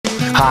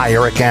Hi,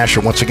 Eric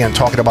Asher, once again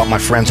talking about my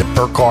friends at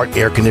Burkhardt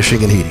Air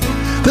Conditioning and Heating.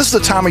 This is the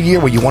time of year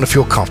where you want to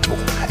feel comfortable,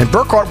 and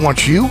Burkhardt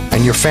wants you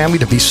and your family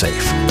to be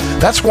safe.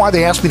 That's why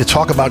they asked me to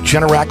talk about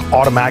Generac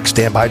automatic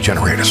standby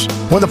generators.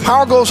 When the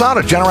power goes out,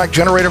 a Generac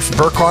generator from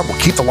Burkhardt will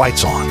keep the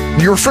lights on,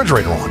 your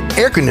refrigerator on,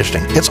 air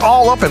conditioning. It's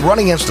all up and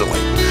running instantly.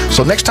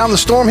 So next time the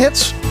storm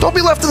hits, don't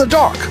be left in the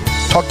dark.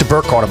 Talk to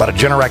Burkhardt about a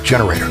Generac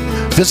generator.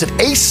 Visit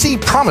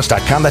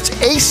acpromise.com, that's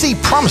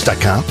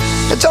acpromise.com,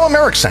 and tell them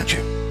Eric sent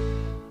you.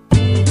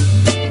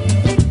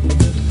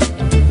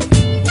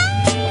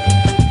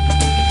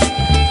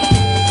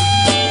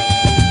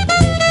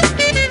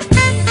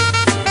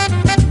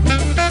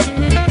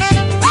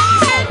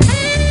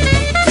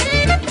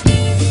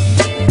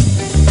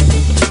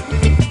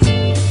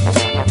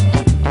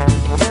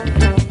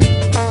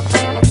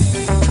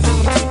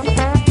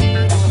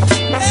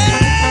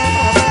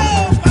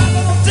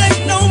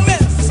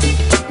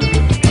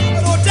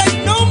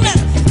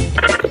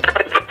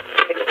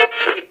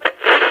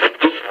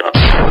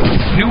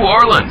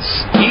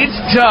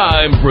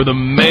 Time for the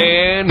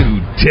man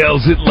who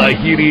tells it like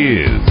it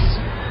is.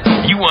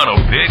 You want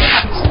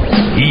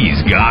opinions?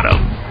 He's got them.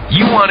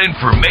 You want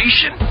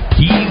information?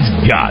 He's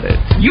got it.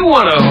 You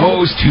want a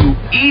host who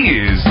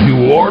is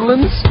New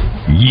Orleans?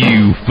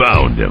 You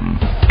found him.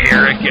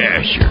 Eric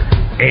Asher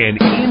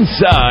and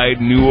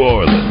Inside New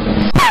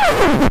Orleans.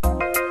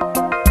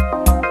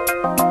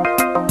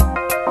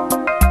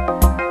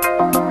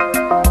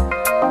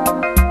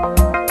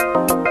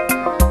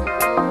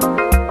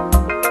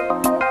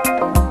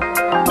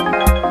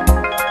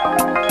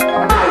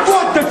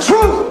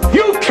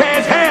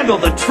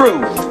 The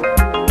truth.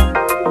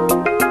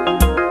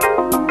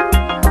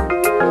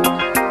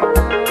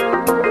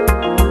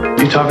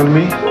 You talking to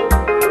me?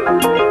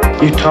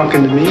 You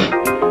talking to me?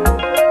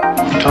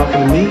 You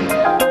talking to me?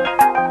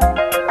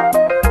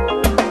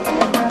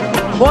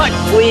 What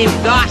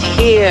we've got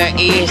here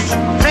is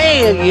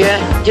failure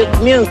to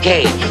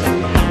communicate.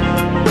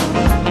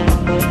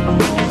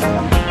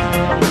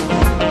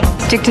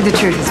 Stick to the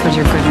truth is what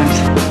you're good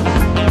at.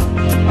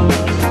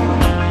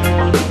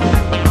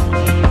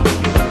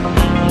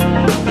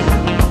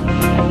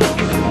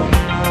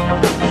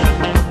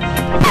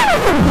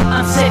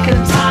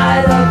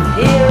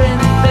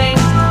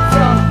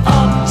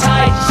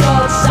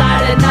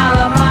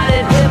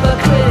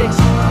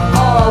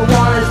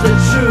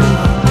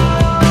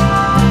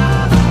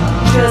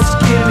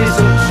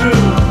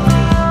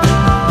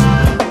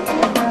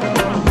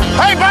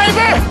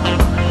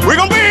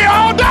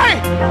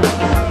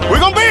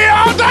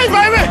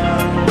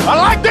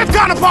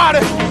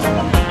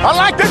 I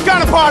like this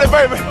kind of party,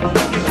 baby.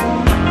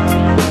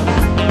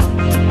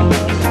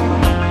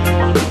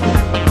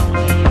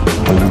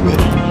 Are you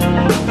ready?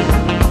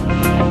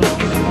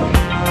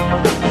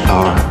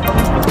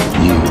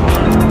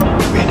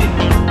 Are you ready?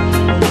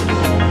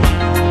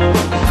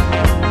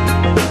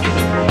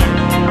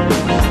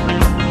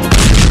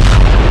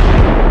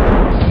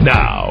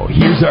 Now,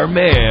 here's our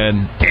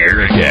man,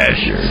 Eric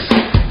Asher.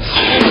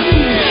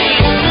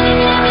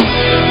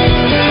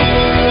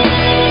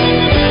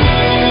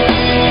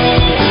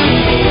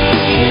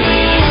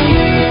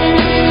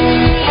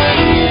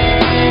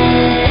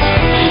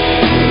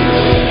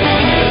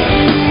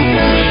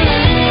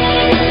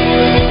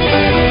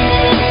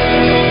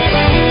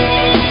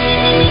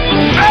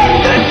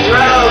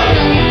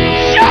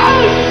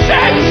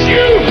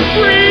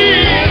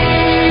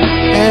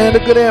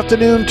 Good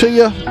afternoon to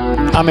you.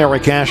 I'm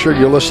Eric Asher.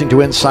 You're listening to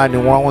Inside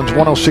New Orleans,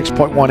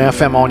 106.1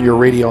 FM on your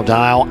radio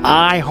dial,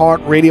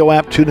 iHeartRadio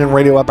app, TuneIn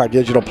Radio app, our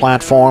digital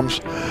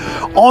platforms,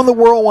 on the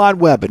World Wide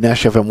Web at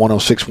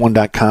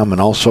NashFM1061.com and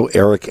also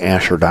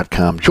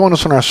ericasher.com. Join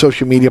us on our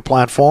social media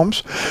platforms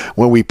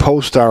where we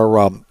post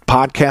our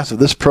podcast of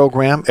this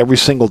program every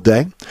single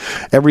day,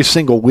 every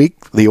single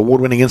week. The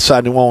award-winning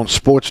Inside New Orleans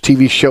Sports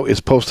TV show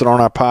is posted on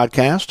our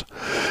podcast,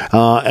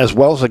 as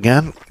well as,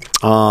 again,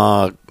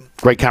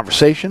 great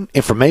conversation,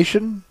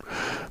 information,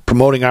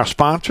 promoting our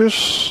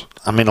sponsors.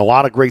 I mean, a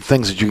lot of great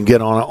things that you can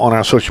get on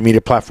our social media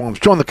platforms.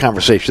 Join the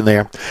conversation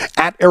there.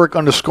 At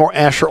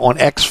Eric_Asher on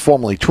X,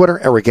 formerly Twitter.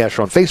 Eric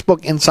Asher on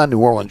Facebook. Inside New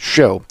Orleans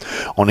Show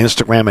on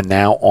Instagram and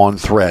now on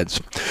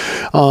Threads.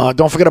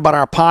 Don't forget about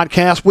our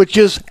podcast, which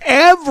is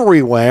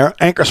everywhere.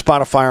 Anchor,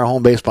 Spotify, our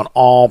home base on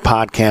all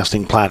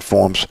podcasting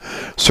platforms.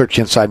 Search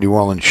Inside New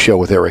Orleans Show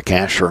with Eric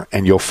Asher,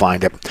 and you'll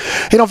find it.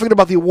 Hey, don't forget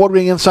about the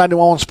award-winning Inside New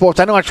Orleans Sports.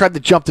 I know I tried to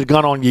jump the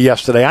gun on you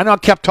yesterday. I know I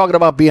kept talking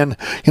about being,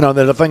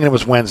 the thing that it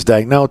was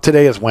Wednesday. No,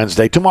 today is Wednesday.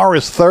 Tomorrow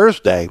is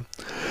Thursday.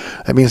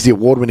 That means the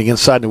award-winning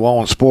Inside New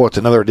Orleans Sports,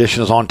 another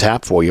edition, is on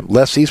tap for you.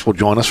 Les East will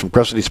join us from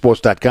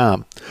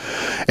CrescentCitySports.com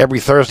every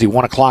Thursday,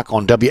 1 o'clock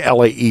on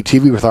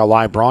WLAE-TV with our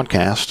live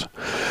broadcast.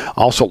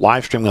 Also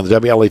live streaming on the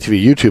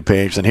WLAE-TV YouTube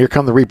page. And here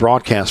come the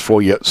rebroadcast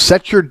for you.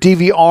 Set your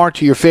DVR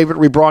to your favorite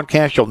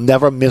rebroadcast. You'll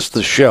never miss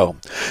the show.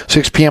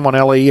 6 p.m. on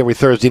LAE every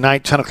Thursday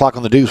night, 10 o'clock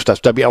on the Deuce.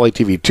 That's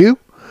WLAE-TV 2.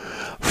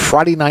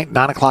 Friday night,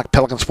 9 o'clock,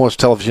 Pelican Sports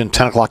Television,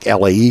 10 o'clock,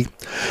 LAE.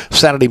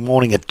 Saturday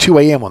morning at 2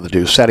 a.m. on the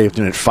Deuce. Saturday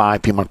afternoon at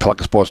 5 p.m. on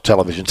Pelican Sports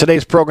Television.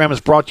 Today's program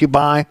is brought to you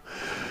by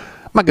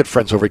My good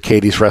friends over at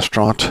Katie's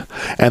Restaurant,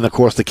 and of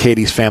course the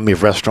Katie's family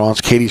of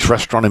restaurants. Katie's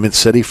Restaurant in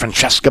Mid-City,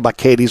 Francesca by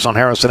Katie's on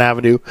Harrison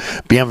Avenue,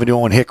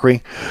 Bienvenue on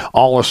Hickory.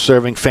 All are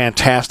serving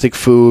fantastic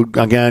food.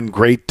 Again,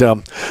 great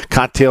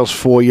cocktails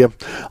for you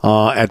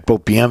at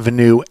both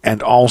Bienvenue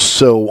and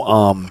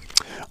also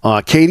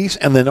Katie's.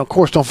 And then, of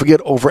course, don't forget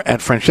over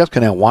at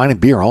Francesca now, wine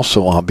and beer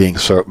also being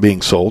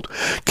sold.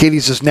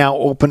 Katie's is now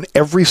open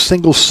every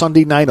single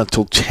Sunday night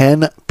until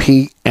 10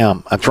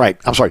 p.m. That's right.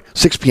 I'm sorry,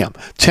 6 p.m.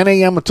 10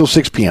 a.m. until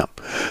 6 p.m.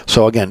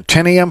 So, again,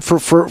 10 a.m.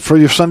 for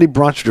your Sunday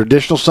brunch,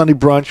 traditional Sunday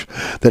brunch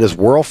that is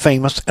world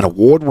famous and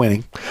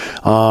award-winning.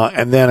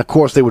 And then, of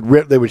course, they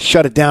would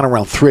shut it down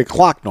around 3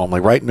 o'clock normally,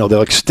 right? No,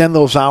 they'll extend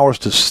those hours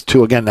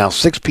to again, now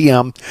 6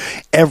 p.m.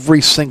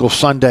 every single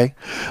Sunday.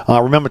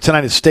 Remember,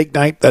 tonight is steak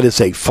night. That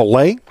is a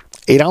filet,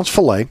 8-ounce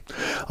filet.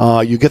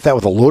 You get that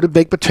with a loaded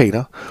baked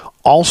potato.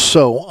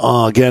 Also,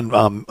 again,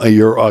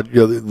 your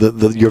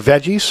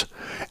veggies,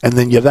 and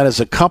then that is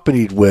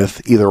accompanied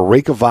with either a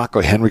Reyka vodka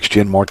or Henrik's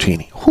Gin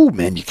Martini. Whoo,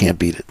 man, you can't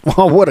beat it.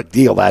 Well, what a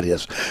deal that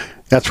is.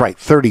 That's right,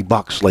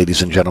 $30,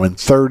 ladies and gentlemen,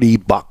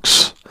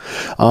 $30.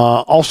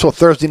 Also,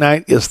 Thursday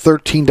night is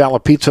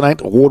 $13 pizza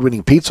night,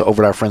 award-winning pizza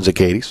over at our friends at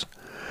Katie's.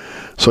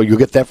 So you'll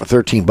get that for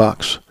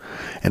 $13.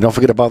 And don't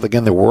forget about,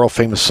 again, the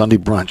world-famous Sunday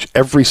brunch.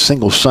 Every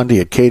single Sunday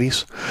at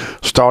Katie's,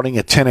 starting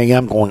at 10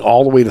 a.m., going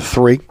all the way to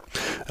 3.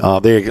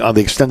 The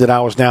extended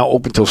hours now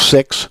open till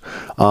 6.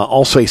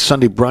 Also a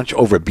Sunday brunch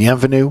over at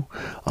Bienvenue.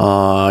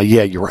 Yeah,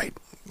 you're right.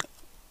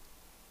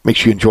 Make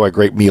sure you enjoy a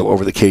great meal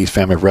over the Katie's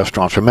family of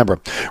restaurants. Remember,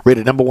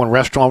 rated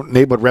 #1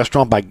 neighborhood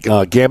restaurant by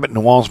Gambit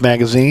New Orleans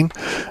Magazine.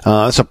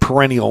 It's a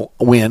perennial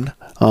win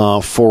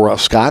for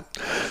Scott.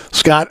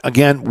 Scott,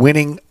 again,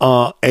 winning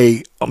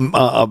an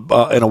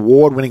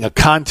award, winning a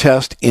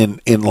contest in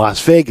Las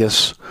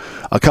Vegas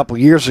a couple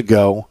years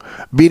ago,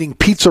 beating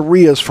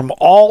pizzerias from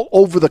all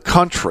over the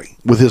country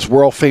with his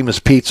world-famous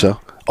pizza.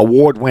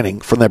 Award-winning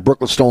from that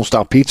Brooklyn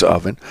Stone-style pizza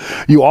oven.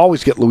 You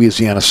always get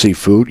Louisiana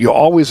seafood. You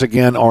always,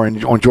 again, are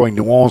enjoying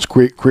New Orleans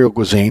Creole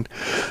cuisine.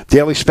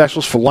 Daily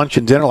specials for lunch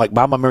and dinner like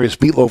Mama Mary's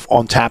Meatloaf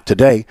on tap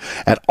today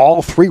at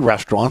all 3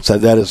 restaurants.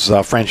 That is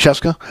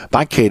Francesca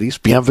by Katie's,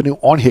 Bienvenue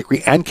on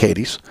Hickory, and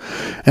Katie's.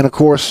 And, of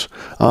course,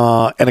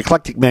 an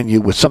eclectic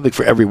menu with something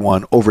for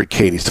everyone over at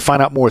Katie's. To find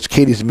out more, it's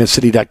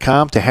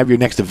katiesinmidcity.com. To have your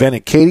next event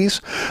at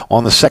Katie's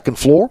on the 2nd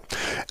floor,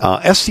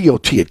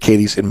 SCOT at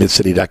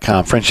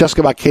katiesinmidcity.com.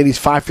 Francesca by Katie's,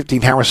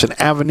 515 Harrison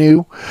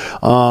Avenue.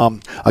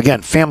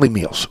 Again, family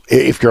meals.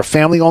 If you're a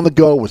family on the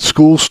go with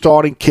school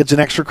starting, kids in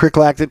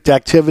extracurricular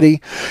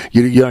activity,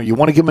 you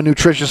want to give them a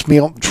nutritious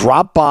meal,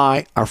 drop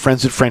by our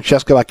friends at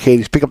Francesca by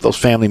Katie's. Pick up those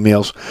family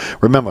meals.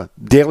 Remember,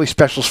 daily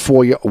specials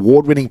for you,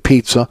 award-winning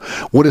pizza,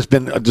 what has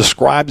been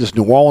described as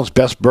New Orleans'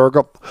 best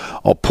burger,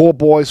 poor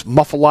boys,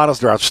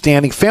 muffulettas, they're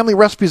outstanding. Family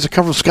recipes that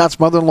come from Scott's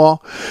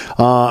mother-in-law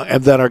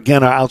and that, are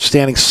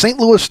outstanding. St.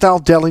 Louis-style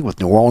deli with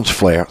New Orleans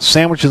flair.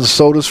 Sandwiches and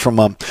sodas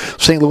from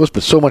St. Louis,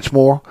 but so much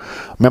more.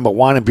 Remember,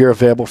 wine and beer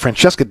available.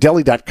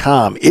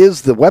 FrancescaDeli.com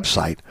is the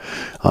website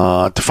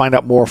to find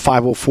out more.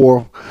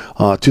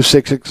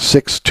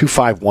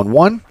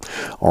 504-266-2511.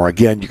 Or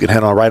again, you can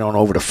head right on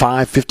over to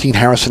 515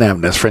 Harrison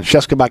Avenue. That's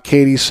Francesca by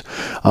Katie's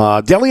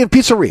Deli and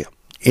Pizzeria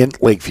in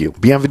Lakeview.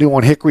 Bienvenue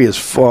on Hickory is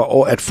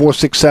at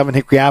 467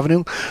 Hickory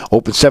Avenue.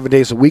 Open 7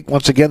 days a week.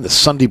 Once again, the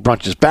Sunday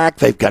brunch is back.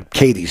 They've got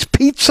Katie's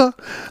Pizza.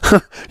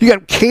 You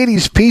got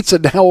Katie's Pizza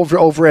now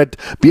over at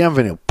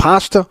Bienvenue.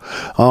 Pasta.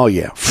 Oh,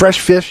 yeah. Fresh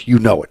fish. You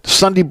know it.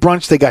 Sunday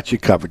brunch, they got you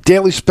covered.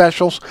 Daily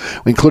specials,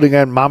 including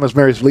Mama's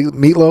Mary's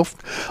Meatloaf.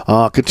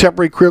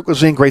 Contemporary Creole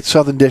cuisine, great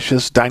southern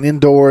dishes. Dine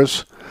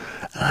indoors.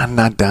 I'm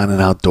not down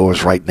and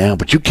outdoors right now,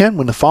 but you can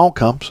when the fall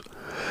comes.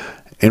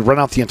 And run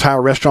out the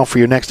entire restaurant for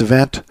your next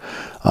event.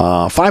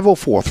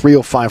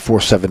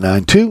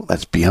 504-305-4792.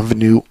 That's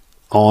Bienvenue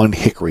on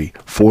Hickory,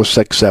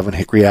 467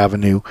 Hickory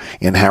Avenue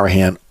in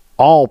Harahan.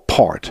 All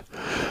part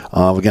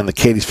of, again, the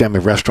Katie's family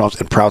of restaurants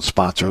and proud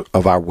sponsor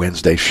of our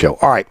Wednesday show.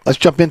 All right, let's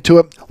jump into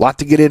it. A lot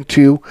to get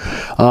into.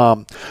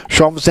 Sean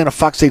Fazan of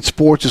Fox 8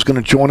 Sports is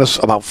going to join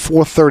us about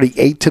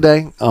 4:38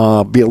 today.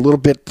 Be a little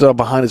bit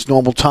behind his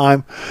normal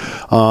time.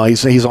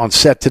 He's on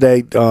set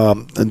today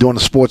and doing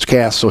the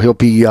sportscast, so he'll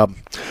be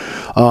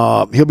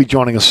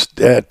joining us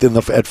at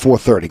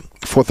 4:30,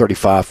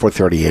 4:35,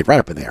 4:38, right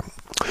up in there.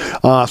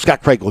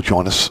 Scott Craig will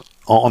join us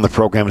on the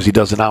program as he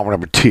does in hour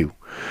number 2.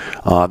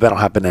 That'll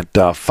happen at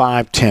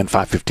 5:10,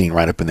 5:15,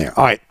 right up in there.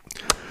 All right.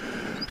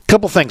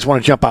 Couple things I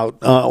want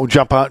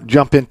to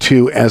jump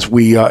into as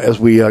we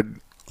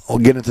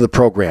get into the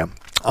program.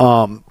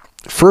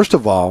 First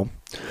of all,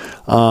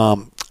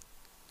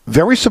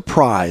 very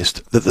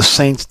surprised that the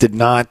Saints did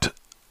not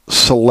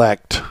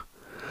select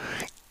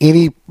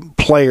any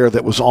player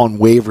that was on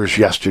waivers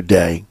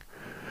yesterday,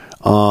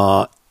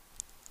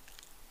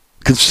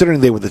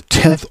 considering they were the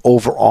 10th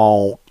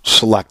overall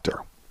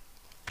selector.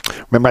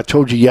 Remember, I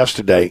told you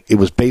yesterday it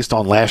was based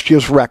on last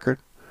year's record.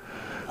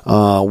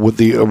 What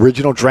the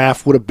original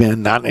draft would have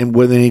been, not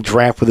with any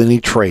draft with any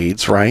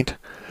trades, right?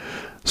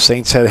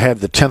 Saints had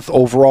the 10th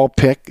overall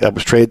pick that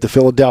was traded to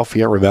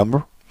Philadelphia,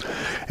 remember?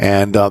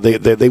 and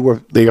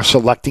they are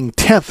selecting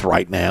 10th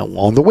right now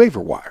on the waiver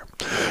wire.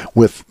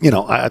 With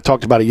I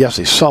talked about it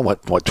yesterday.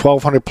 Somewhat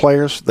 1,200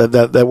 players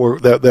that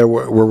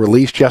were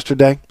released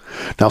yesterday.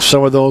 Now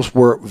some of those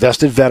were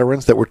vested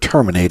veterans that were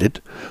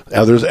terminated.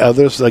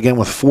 Others again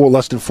with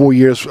less than 4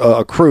 years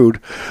accrued,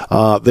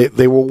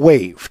 they were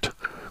waived.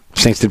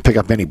 Saints didn't pick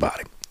up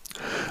anybody.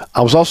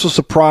 I was also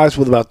surprised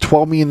with about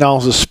 $12 million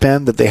to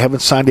spend that they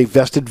haven't signed a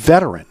vested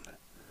veteran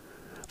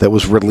that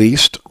was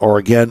released, or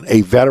again a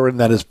veteran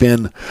that has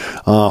been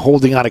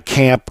holding out of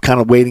camp,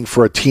 kind of waiting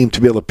for a team to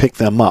be able to pick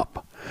them up.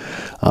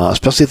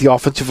 Especially at the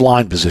offensive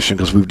line position,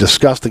 because we've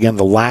discussed, again,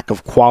 the lack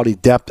of quality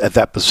depth at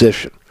that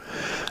position.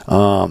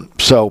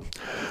 So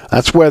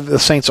that's where the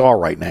Saints are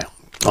right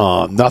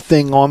now.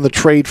 Nothing on the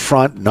trade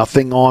front,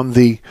 nothing on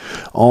the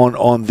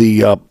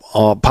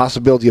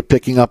possibility of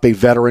picking up a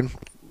veteran,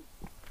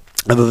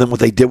 other than what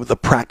they did with the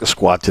practice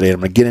squad today. I'm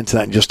going to get into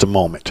that in just a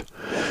moment.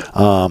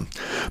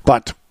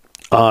 But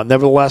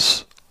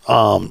nevertheless,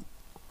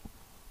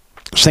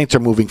 Saints are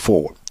moving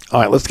forward. All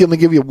right, let me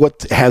give you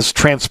what has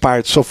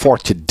transpired so far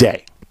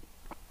today.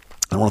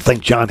 I want to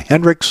thank John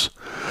Hendricks,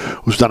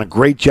 who's done a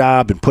great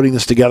job in putting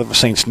this together for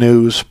Saints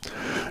News.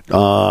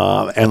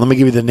 And let me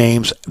give you the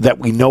names that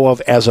we know of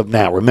as of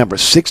now. Remember,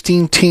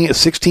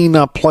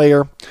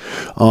 16-player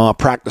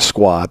practice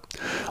squad.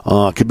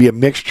 Could be a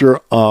mixture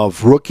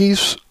of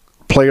rookies,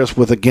 players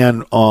with,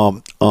 again,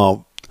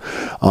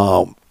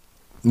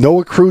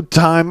 no accrued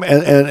time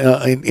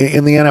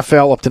in the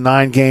NFL, up to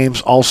 9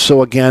 games.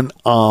 Also, again,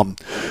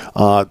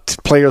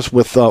 players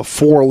with 4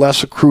 or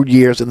less accrued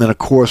years, and then, of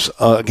course,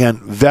 again,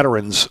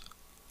 veterans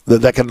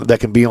that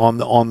can be on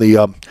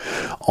the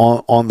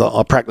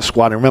practice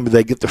squad. And remember,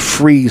 they get to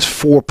freeze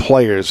 4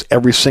 players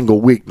every single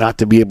week, not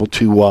to be able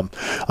to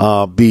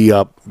be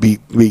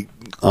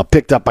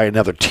picked up by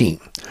another team.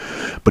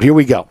 But here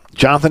we go.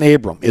 Jonathan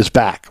Abram is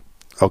back.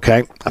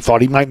 Okay, I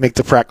thought he might make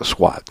the practice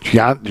squad.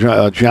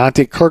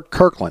 Deontay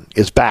Kirkland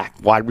is back,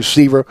 wide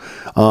receiver,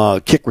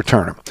 kick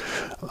returner.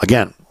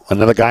 Again,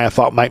 another guy I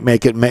thought might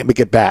make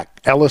it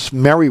back. Ellis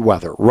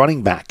Merriweather,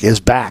 running back,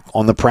 is back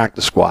on the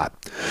practice squad.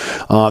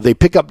 They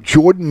pick up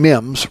Jordan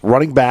Mims,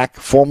 running back,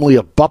 formerly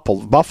of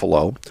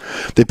Buffalo.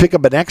 They pick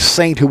up an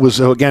ex-Saint who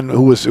was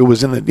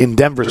in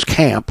Denver's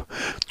camp,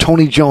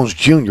 Tony Jones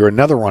Jr.,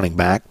 another running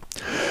back.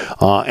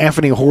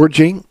 Anthony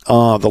Horgy,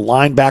 the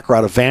linebacker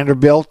out of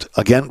Vanderbilt,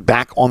 again,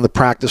 back on the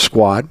practice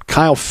squad.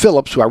 Kyle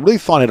Phillips, who I really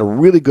thought had a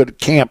really good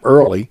camp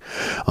early.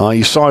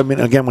 You saw him,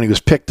 again, when he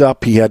was picked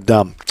up. He had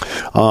a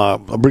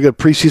pretty good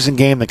preseason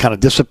game that kind of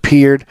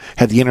disappeared,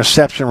 had the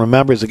interception.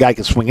 Remember, he's a guy who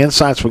can swing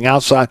inside, swing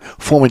outside,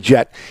 former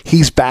Jet.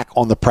 He's back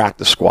on the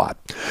practice squad.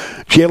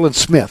 Jalen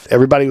Smith,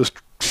 everybody was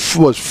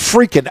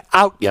freaking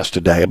out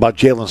yesterday about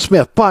Jalen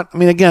Smith. But, I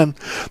mean, again,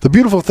 the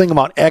beautiful thing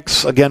about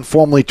X, again,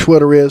 formerly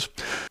Twitter, is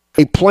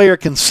a player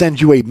can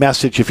send you a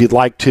message if you'd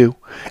like to.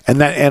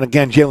 And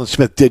again, Jalen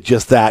Smith did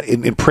just that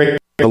in prayer to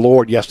the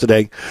Lord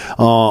yesterday.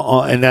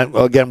 And then,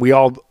 again, we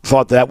all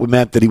thought that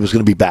meant that he was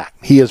going to be back.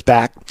 He is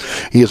back.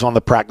 He is on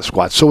the practice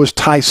squad. So is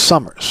Ty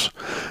Summers.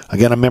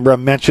 Again, I remember I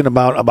mentioned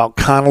about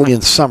Connolly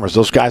and Summers.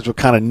 Those guys were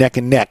kind of neck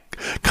and neck.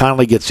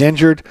 Connolly gets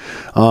injured.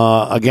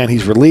 Again,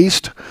 he's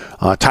released.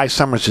 Ty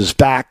Summers is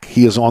back.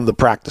 He is on the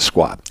practice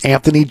squad.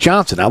 Anthony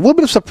Johnson. Now, a little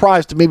bit of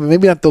surprise to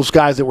maybe not those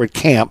guys that were at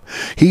camp.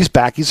 He's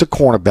back. He's a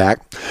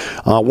cornerback.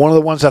 One of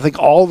the ones I think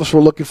all of us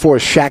were looking for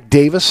is Shaq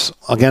Davis.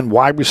 Again,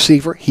 wide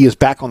receiver. He is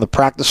back on the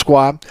practice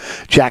squad.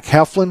 Jack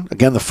Heflin,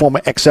 again, the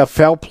former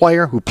XFL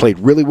player who played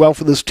really well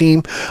for this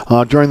team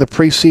during the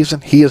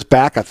preseason. He is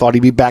back. I thought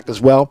he'd be back as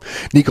well.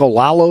 Nico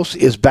Lalos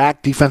is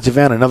back, defensive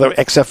end, another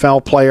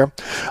XFL player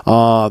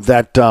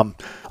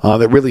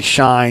that really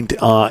shined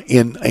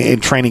in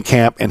training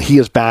camp, and he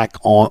is back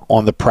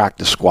on the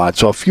practice squad.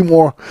 So a few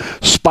more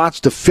spots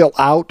to fill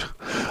out.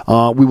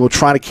 We will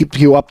try to keep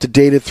you up to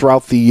date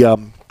throughout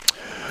the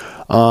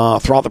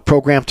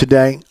program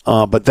today,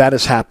 but that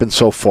has happened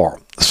so far.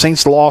 The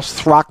Saints lost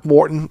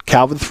Throckmorton.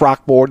 Calvin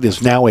Throckmorton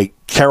is now a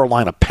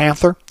Carolina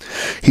Panther.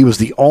 He was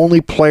the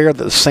only player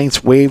that the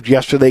Saints waived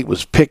yesterday.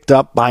 Was picked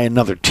up by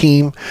another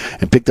team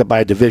and picked up by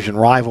a division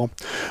rival.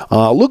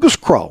 Lucas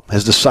Crow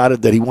has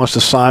decided that he wants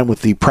to sign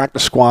with the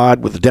practice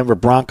squad with the Denver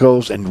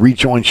Broncos and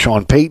rejoin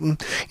Sean Payton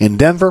in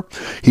Denver.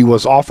 He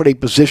was offered a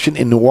position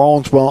in New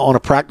Orleans on a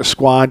practice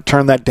squad,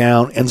 turned that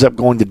down, ends up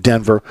going to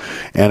Denver,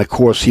 and of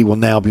course he will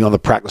now be on the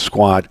practice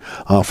squad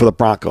for the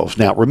Broncos.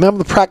 Now, remember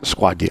the practice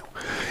squad deal.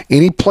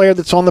 Any player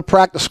that's on the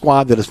practice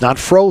squad that is not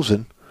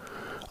frozen,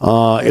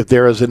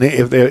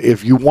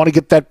 if you want to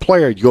get that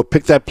player, you go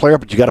pick that player,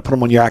 but you got to put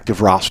him on your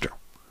active roster.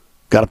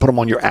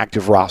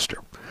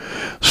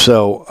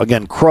 So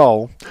again,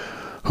 Crow,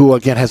 who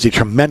again has a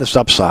tremendous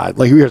upside.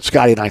 Like we heard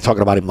Scotty and I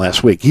talking about him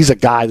last week. He's a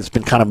guy that's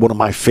been kind of one of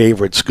my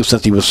favorites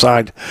since he was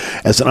signed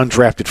as an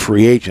undrafted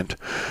free agent.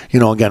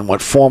 Again,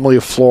 went formerly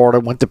of Florida,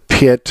 went to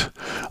Pitt,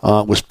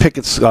 was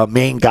Pickett's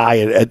main guy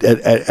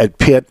at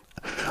Pitt.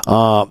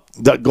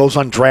 that goes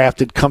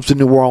undrafted, comes to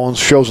New Orleans,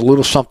 shows a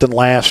little something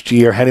last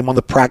year, had him on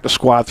the practice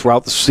squad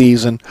throughout the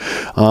season,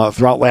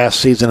 throughout last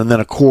season, and then,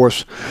 of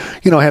course,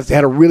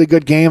 had a really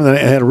good game, and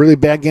had a really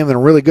bad game, and a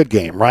really good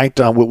game, right,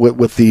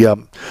 with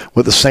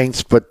the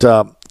Saints, but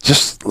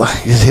just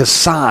his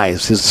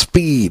size, his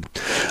speed.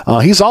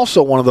 He's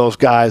also one of those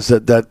guys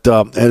that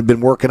had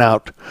been working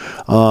out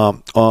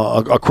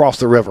across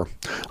the river,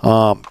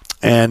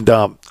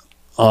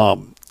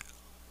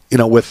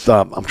 with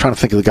I'm trying to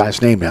think of the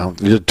guy's name now.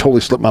 It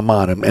totally slipped my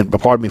mind, and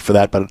pardon me for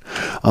that, but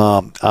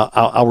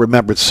I'll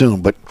remember it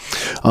soon. But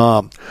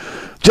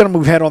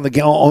gentlemen, we've had on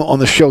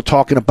the show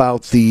talking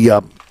about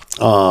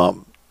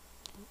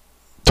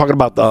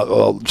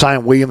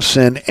Zion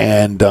Williamson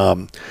and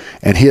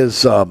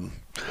his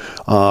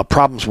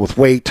problems with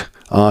weight,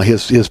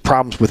 his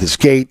problems with his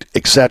gait,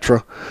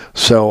 etc.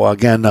 So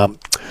again,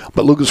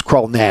 but Lucas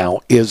Krull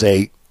now is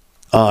a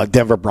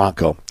Denver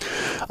Bronco.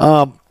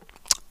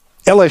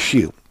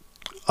 LSU.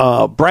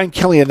 Brian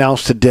Kelly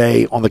announced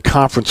today on the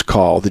conference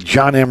call that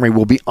John Emery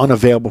will be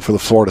unavailable for the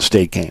Florida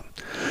State game.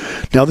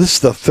 Now, this is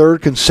the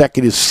third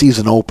consecutive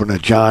season opener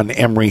John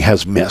Emery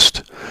has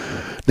missed.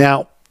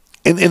 Now,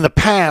 in the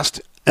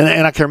past,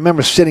 and I can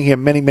remember sitting here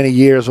many, many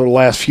years over the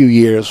last few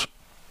years,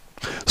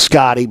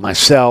 Scotty,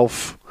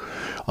 myself,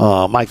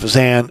 Mike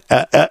Fazan,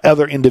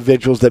 other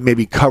individuals that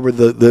maybe covered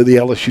the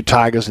LSU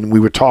Tigers, and we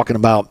were talking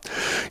about,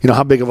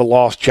 how big of a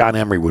loss John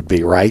Emery would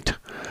be, right?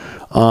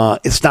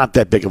 It's not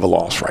that big of a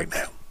loss right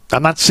now.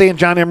 I'm not saying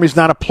John Emery's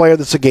not a player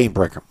that's a game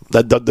breaker.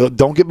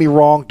 Don't get me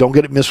wrong. Don't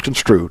get it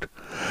misconstrued.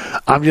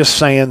 I'm just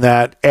saying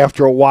that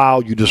after a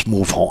while, you just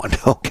move on,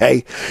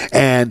 okay?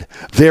 And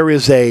there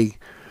is a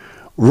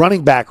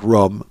running back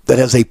room that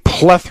has a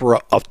plethora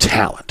of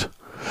talent,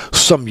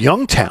 some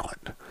young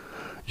talent.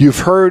 You've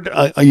heard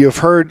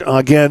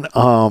again,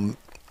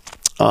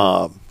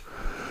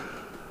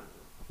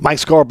 Mike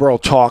Scarborough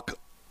talk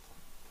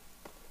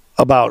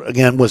about,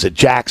 again, was it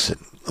Jackson?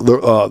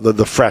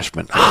 The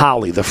freshman,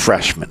 Holly, the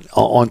freshman,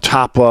 on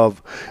top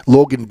of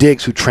Logan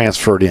Diggs, who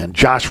transferred in,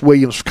 Josh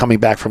Williams coming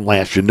back from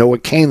last year, Noah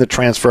Kane, the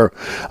transfer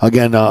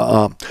again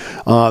that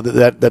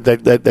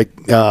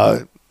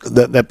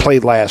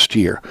played last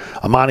year,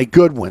 Amani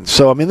Goodwin.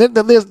 So I mean, they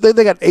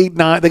got they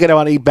got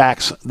about 8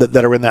 backs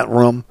that are in that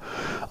room.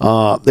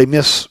 They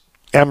miss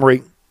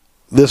Emery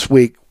this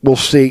week. We'll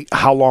see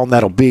how long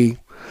that'll be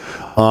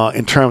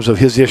in terms of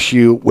his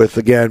issue with,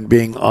 again,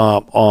 being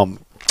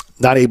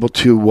not able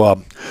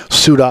to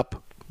suit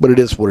up, but it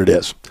is what it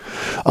is.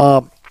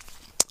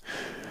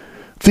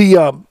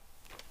 The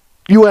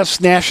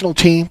U.S. national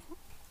team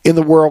in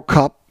the World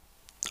Cup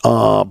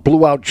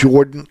blew out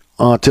Jordan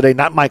today.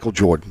 Not Michael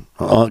Jordan,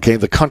 okay,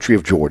 the country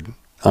of Jordan.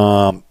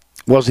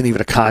 Wasn't even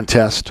a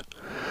contest.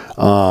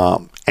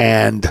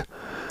 And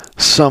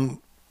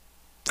some,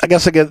 I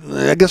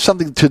guess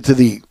something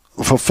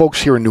for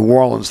folks here in New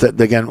Orleans that,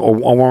 again, are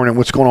wondering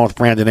what's going on with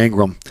Brandon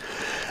Ingram.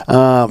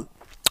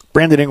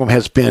 Brandon Ingram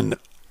has been,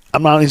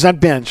 he's not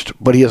benched,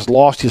 but he has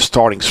lost his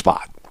starting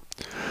spot.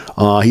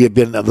 He had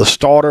been the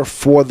starter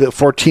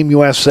for Team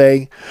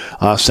USA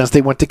since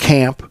they went to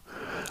camp.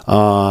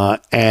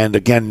 And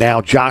again, now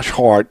Josh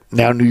Hart,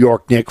 now New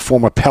York Knick,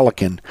 former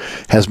Pelican,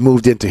 has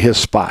moved into his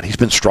spot. He's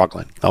been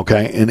struggling,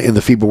 okay, in the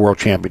FIBA World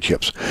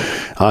Championships.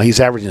 He's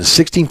averaging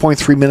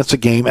 16.3 minutes a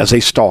game as a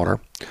starter.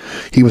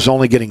 He was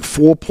only getting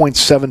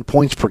 4.7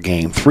 points per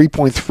game,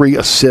 3.3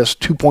 assists,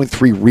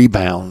 2.3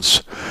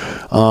 rebounds.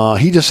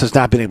 He just has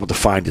not been able to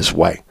find his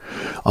way.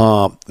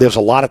 There's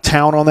a lot of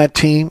talent on that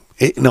team.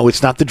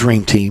 It's not the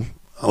dream team.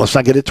 Let's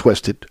not get it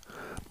twisted.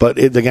 But,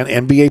 again,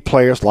 NBA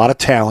players, a lot of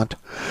talent.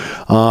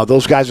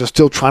 Those guys are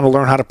still trying to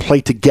learn how to play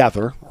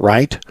together,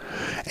 right?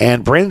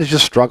 And Brandon has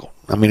just struggled.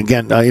 I mean,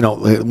 again,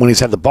 when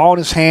he's had the ball in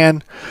his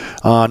hand,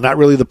 not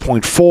really the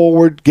point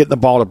forward, getting the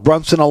ball to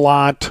Brunson a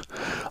lot,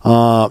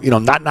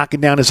 not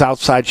knocking down his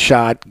outside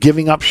shot,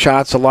 giving up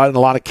shots in a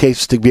lot of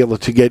cases to be able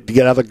to get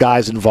other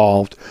guys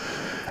involved.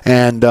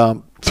 And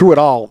through it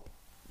all,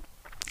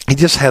 he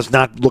just has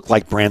not looked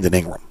like Brandon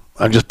Ingram.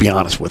 I'll just be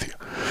honest with you.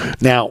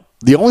 Now,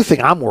 the only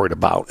thing I'm worried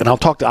about, and I'll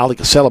talk to Ali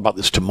Cassell about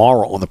this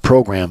tomorrow on the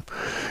program,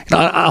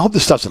 I hope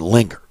this doesn't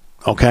linger,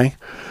 okay?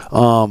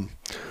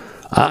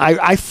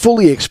 I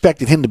fully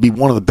expected him to be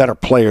one of the better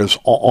players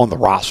on the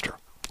roster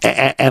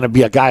and to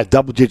be a guy, a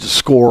double-digit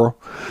scorer,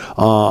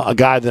 a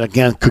guy that,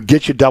 again, could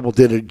get you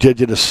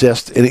double-digit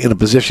assists in a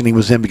position he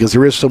was in because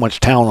there is so much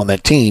talent on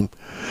that team.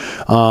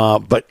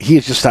 But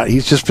he's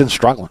just been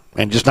struggling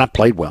and just not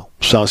played well.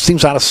 So it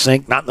seems out of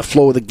sync, not in the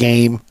flow of the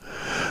game.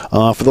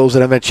 For those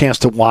that haven't had a chance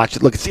to watch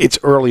it, look, it's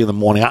early in the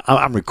morning.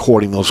 I'm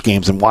recording those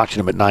games and watching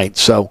them at night.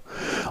 So,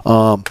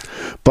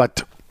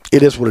 but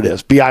it is what it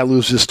is. B.I.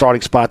 loses his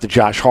starting spot to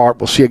Josh Hart.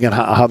 We'll see again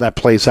how that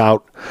plays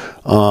out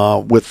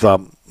with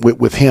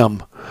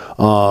him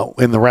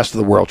in the rest of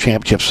the World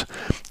Championships.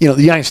 The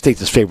United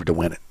States is favored to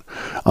win it.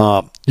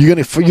 You're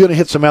gonna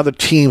hit some other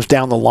teams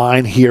down the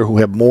line here who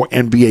have more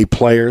NBA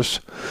players,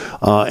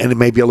 and it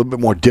may be a little bit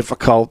more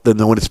difficult than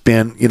what it's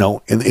been. In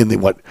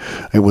what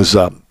it was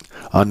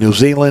New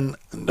Zealand,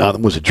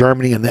 was it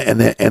Germany, and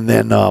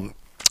then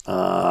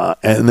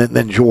and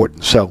then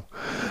Jordan. So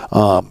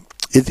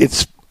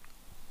it's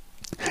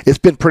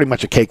been pretty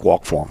much a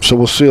cakewalk for them. So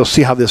we'll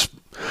see how this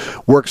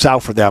works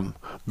out for them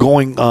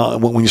going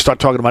when you start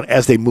talking about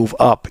as they move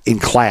up in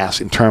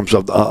class in terms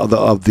of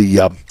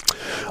the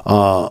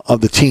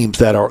teams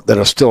that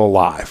are still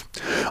alive.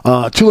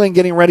 Tulane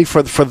getting ready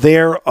for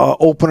their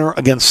opener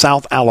against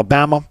South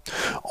Alabama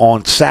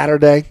on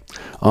Saturday,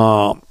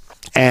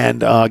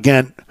 and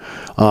again.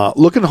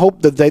 Looking to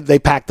hope that they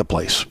pack the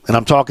place. And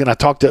I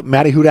talked to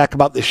Matty Hudak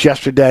about this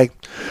yesterday.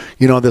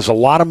 There's a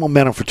lot of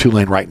momentum for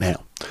Tulane right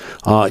now.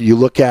 You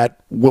look at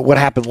what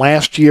happened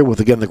last year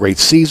with, again, the great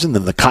season,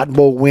 then the Cotton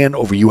Bowl win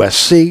over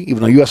USC,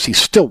 even though USC's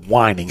still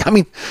whining. I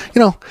mean,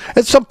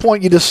 at some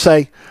point you just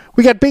say,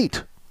 we got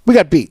beat. We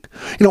got beat.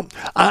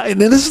 And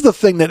this is the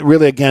thing that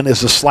really, again,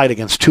 is a slight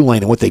against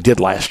Tulane and what they did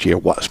last year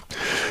was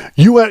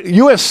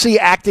USC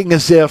acting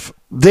as if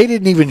they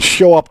didn't even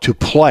show up to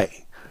play.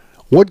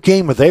 What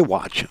game are they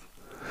watching?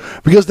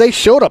 Because they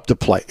showed up to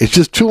play. It's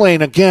just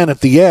Tulane, again, at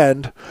the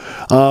end,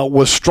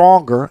 was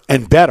stronger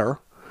and better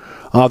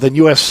than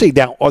USC.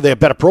 Now, are they a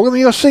better program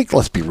than USC?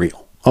 Let's be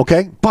real,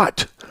 okay?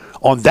 But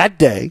on that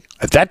day,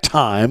 at that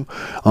time,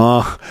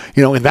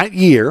 in that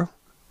year,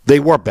 they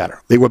were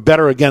better. They were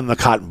better, again, in the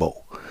Cotton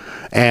Bowl.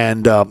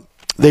 And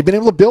they've been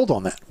able to build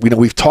on that.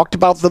 We've talked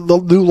about the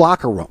new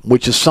locker room,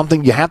 which is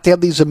something you have to have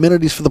these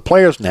amenities for the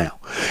players now.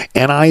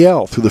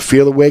 NIL through the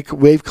Fear the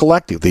Wave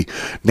Collective.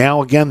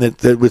 Now again,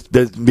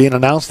 that being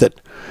announced that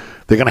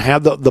they're going to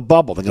have the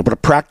bubble. They're going to put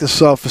a practice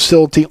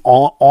facility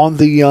on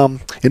the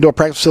indoor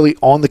practice facility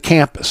on the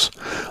campus.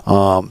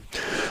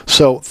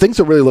 So things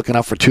are really looking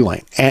up for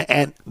Tulane.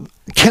 And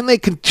can they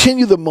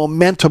continue the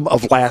momentum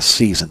of last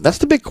season? That's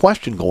the big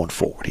question going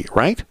forward here,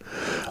 right?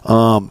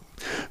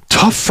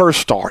 Tough first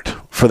start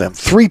for them.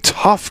 3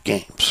 tough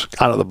games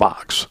out of the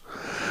box.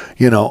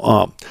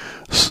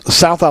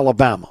 South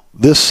Alabama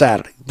this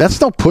Saturday. That's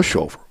no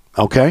pushover,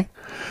 okay?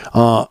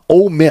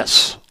 Ole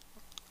Miss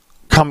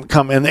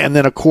come and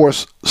then, of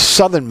course,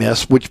 Southern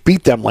Miss, which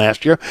beat them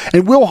last year.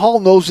 And Will Hall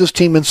knows this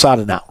team inside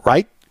and out,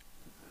 right?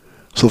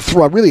 So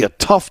really a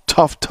tough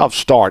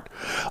start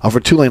for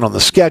Tulane on the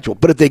schedule.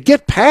 But if they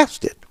get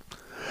past it,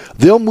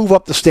 they'll move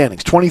up the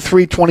standings.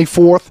 23,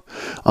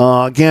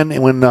 24th. Again,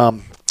 when...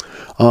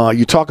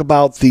 you talk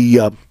about the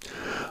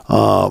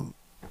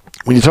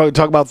when you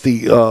talk about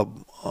the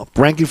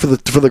ranking for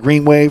the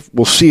Green Wave,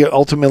 we'll see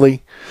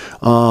ultimately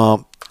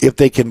if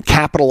they can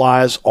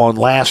capitalize on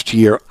last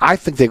year. I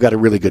think they've got a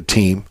really good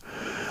team.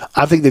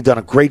 I think they've done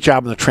a great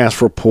job in the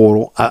transfer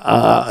portal.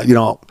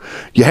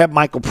 You have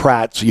Michael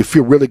Pratt, so you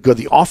feel really good.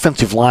 The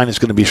offensive line is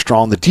going to be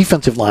strong. The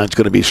defensive line is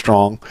going to be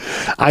strong.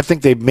 I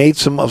think they've made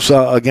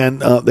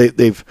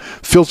they've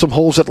filled some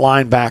holes at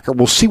linebacker.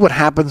 We'll see what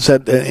happens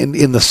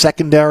in the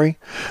secondary.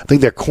 I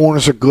think their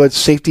corners are good.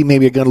 Safety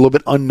maybe again a little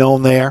bit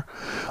unknown there.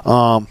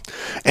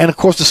 And, of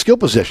course, the skill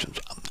positions.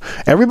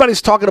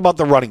 Everybody's talking about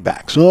the running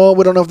backs. Oh,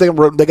 we don't know if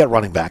they got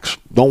running backs.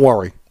 Don't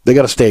worry. They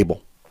got a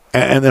stable.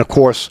 And then, of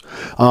course,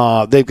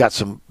 they got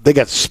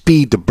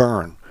speed to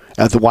burn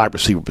at the wide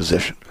receiver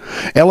position.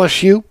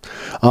 LSU,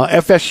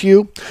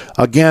 FSU,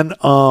 again,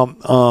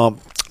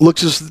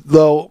 looks as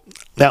though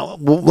now.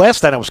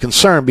 Last night I was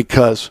concerned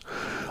because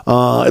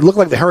it looked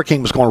like the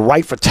Hurricane was going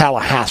right for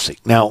Tallahassee.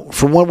 Now,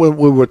 from what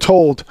we were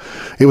told,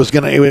 it was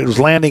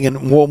landing in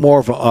more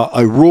of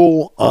a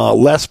rural,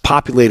 less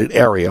populated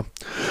area.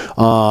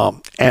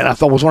 And I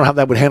was wondering how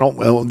that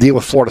would deal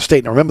with Florida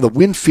State. Now, remember, the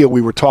wind field we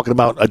were talking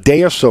about a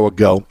day or so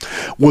ago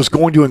was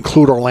going to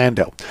include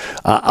Orlando.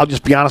 I'll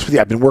just be honest with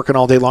you. I've been working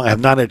all day long. I have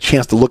not had a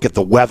chance to look at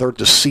the weather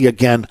to see,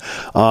 again,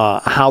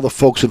 how the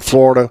folks in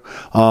Florida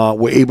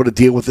were able to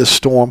deal with this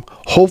storm.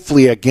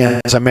 Hopefully,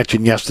 again, as I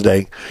mentioned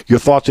yesterday, your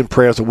thoughts and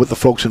prayers are with the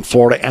folks in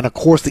Florida and, of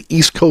course, the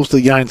East Coast of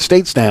the United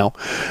States now,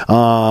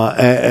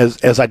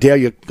 as I dare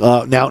you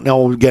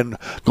now again,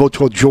 go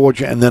toward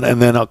Georgia and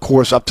then, of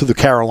course, up to the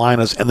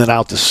Carolinas and then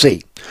out to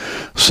sea.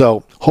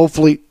 So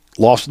hopefully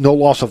no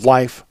loss of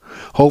life.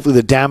 Hopefully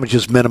the damage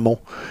is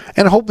minimal.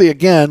 And hopefully,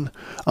 again,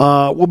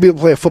 we'll be able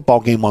to play a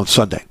football game on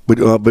Sunday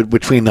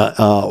between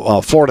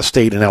Florida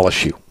State and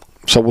LSU.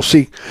 So we'll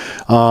see.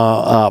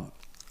 I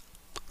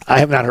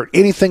have not heard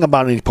anything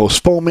about any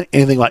postponement,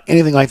 anything like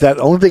that.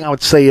 The only thing I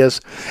would say is,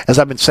 as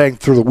I've been saying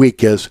through the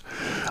week, is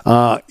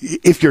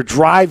if you're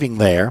driving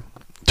there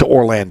to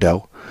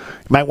Orlando,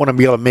 you might want to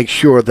be able to make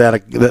sure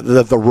that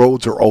the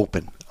roads are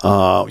open.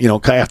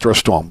 After a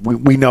storm.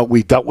 We know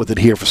we dealt with it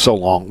here for so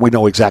long. We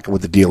know exactly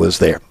what the deal is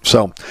there.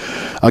 So,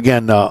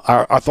 again,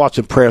 our thoughts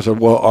and prayers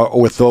are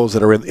with those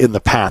that are in the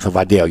path of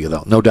Idalia,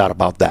 though. No doubt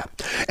about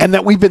that. And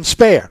that we've been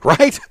spared,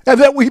 right?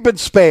 And that we've been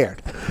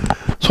spared.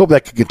 Let's hope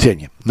that can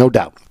continue. No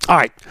doubt. All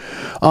right.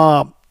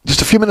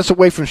 Just a few minutes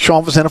away from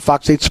Sean Fazenda,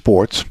 Fox 8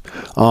 Sports.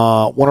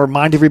 Want to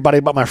remind everybody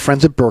about my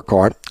friends at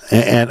Burkhardt.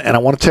 And I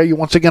want to tell you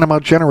once again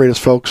about generators,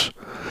 folks,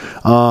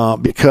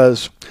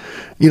 because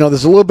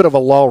there's a little bit of a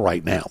lull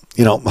right now.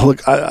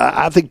 Look,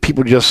 I think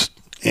people just,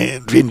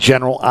 in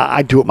general,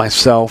 I do it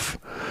myself.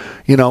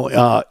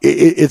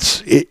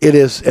 It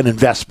is an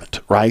investment,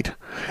 right?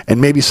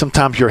 and maybe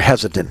sometimes you're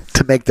hesitant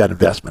to make that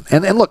investment.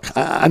 And look,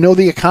 I know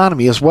the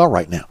economy as well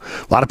right now.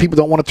 A lot of people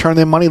don't want to turn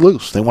their money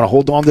loose. They want to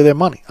hold on to their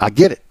money. I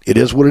get it. It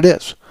is what it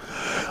is.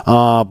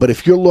 But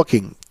if you're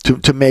looking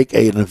to make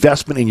an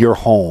investment in your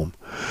home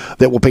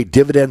that will pay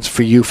dividends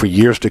for you for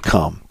years to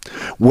come,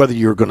 whether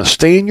you're going to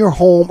stay in your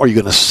home or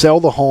you're going to sell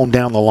the home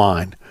down the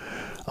line,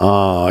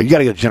 you got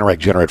to get a Generac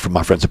generator from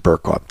my friends at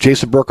Burkhardt.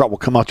 Jason Burkhardt will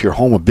come out to your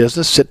home of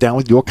business, sit down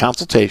with you, a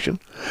consultation.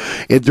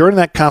 And during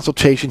that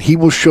consultation, he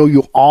will show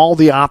you all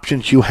the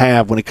options you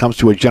have when it comes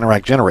to a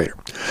Generac generator.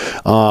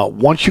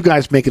 Once you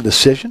guys make a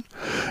decision,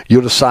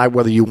 you'll decide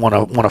whether you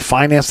want to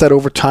finance that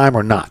over time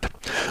or not.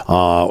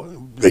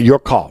 Your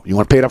call. You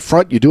want to pay it up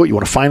front, you do it. You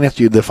want to finance,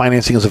 the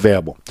financing is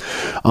available.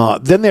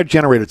 Then their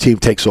generator team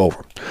takes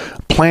over.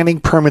 Planning,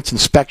 permits,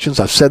 inspections.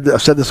 I've said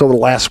this over the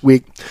last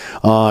week.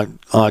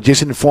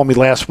 Jason informed me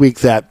last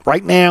week that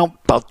right now,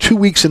 about 2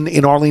 weeks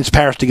in Orleans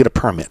Parish to get a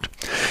permit.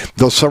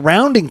 The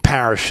surrounding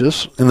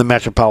parishes in the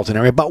metropolitan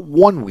area, about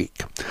 1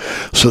 week.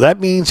 So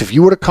that means if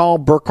you were to call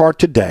Burkhardt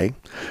today,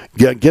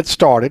 get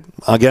started,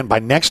 again, by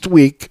next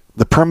week,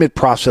 the permit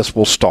process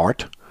will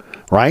start,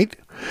 right?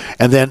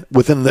 And then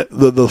within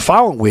the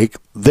following week,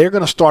 they're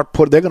going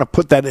to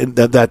put that in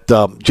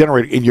that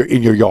generator in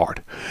your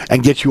yard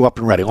and get you up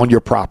and ready on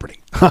your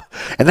property.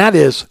 And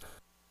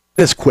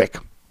that's quick.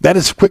 That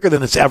is quicker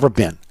than it's ever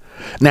been.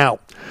 Now,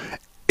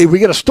 if we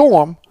get a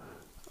storm,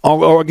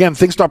 or again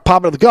things start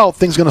popping at the Gulf,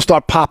 things are going to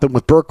start popping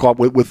with Burkhardt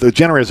with the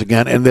generators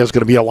again, and there's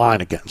going to be a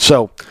line again.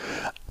 So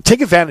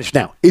take advantage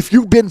now. If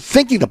you've been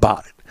thinking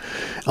about it.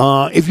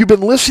 If you've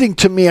been listening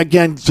to me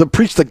again to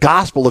preach the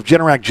gospel of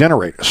Generac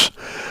generators,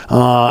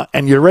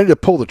 and you're ready to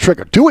pull the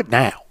trigger, do it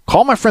now.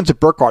 Call my friends at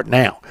Burkhardt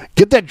now.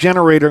 Get that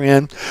generator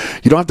in.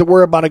 You don't have to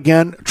worry about,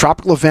 again,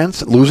 tropical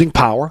events, losing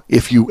power.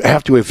 If you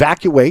have to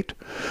evacuate,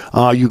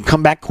 you can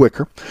come back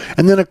quicker.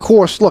 And then, of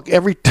course, look,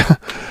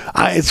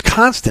 it's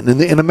constant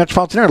in the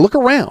metropolitan area. Look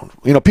around.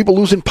 People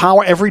losing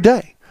power every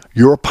day.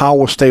 Your power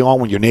will stay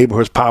on when your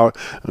neighborhood's power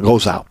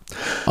goes out.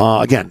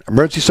 Again,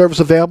 emergency service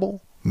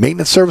available.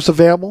 Maintenance service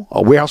available,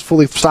 a warehouse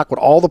fully stocked with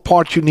all the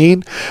parts you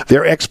need.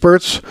 They're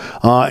experts.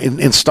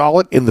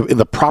 Install it in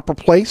the proper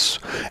place.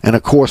 And,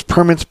 of course,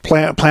 permits,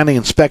 planning,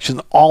 inspection,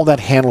 all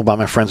that handled by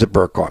my friends at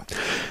Burkhardt.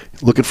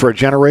 Looking for a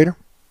generator?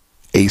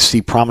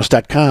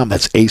 acpromise.com.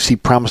 That's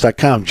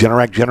acpromise.com.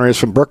 Generac generators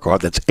from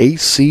Burkhardt. That's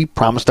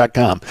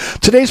acpromise.com.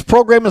 Today's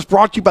program is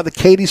brought to you by the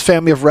Katie's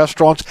family of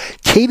restaurants.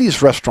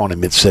 Katie's Restaurant in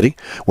Mid-City,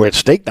 where it's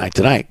steak night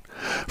tonight.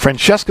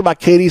 Francesca by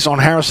Katie's on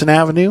Harrison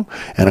Avenue,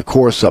 and, of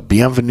course,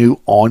 Bienvenue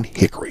on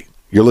Hickory.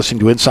 You're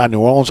listening to Inside New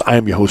Orleans. I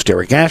am your host,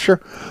 Eric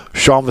Asher.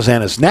 Sean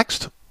Vazan is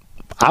next.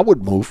 I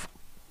would move.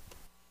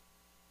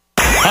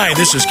 Hi,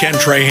 this is Ken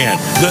Trahan.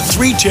 The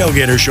Three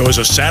Tailgaters Show is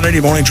a Saturday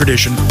morning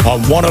tradition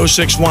on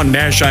 106.1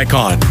 Nash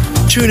Icon.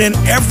 Tune in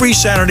every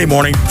Saturday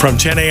morning from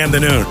 10 a.m. to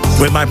noon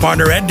with my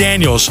partner Ed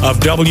Daniels of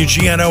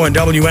WGNO and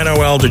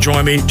WNOL to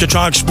join me to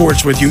talk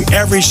sports with you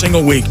every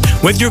single week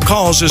with your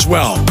calls as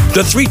well.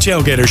 The Three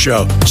Tailgaters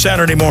Show,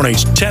 Saturday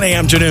mornings, 10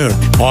 a.m. to noon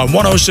on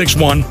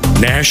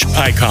 106.1 Nash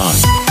Icon.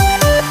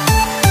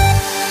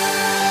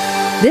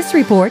 This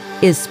report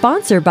is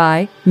sponsored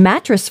by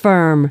Mattress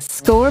Firm.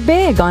 Score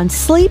big on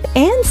sleep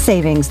and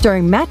savings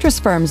during Mattress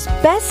Firm's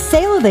best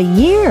sale of the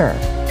year.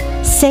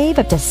 Save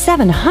up to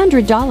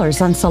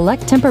 $700 on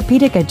select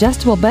Tempur-Pedic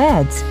adjustable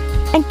beds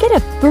and get a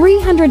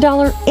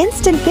 $300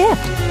 instant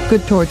gift,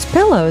 good towards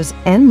pillows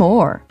and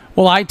more.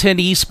 Well, I-10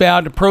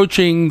 eastbound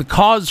approaching the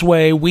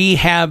causeway, we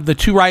have the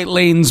two right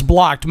lanes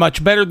blocked,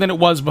 much better than it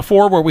was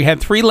before where we had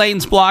 3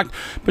 lanes blocked,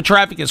 but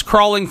traffic is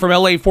crawling from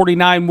LA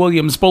 49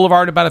 Williams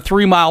Boulevard, about a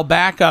 3-mile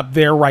backup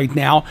there right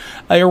now.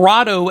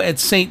 Irado at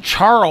St.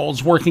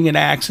 Charles working an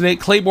accident.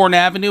 Claiborne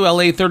Avenue,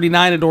 LA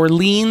 39 at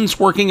Orleans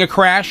working a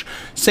crash.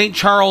 St.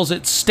 Charles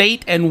at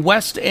State and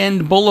West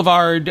End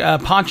Boulevard,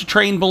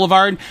 Pontchartrain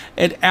Boulevard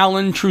at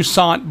Allen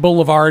Toussaint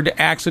Boulevard,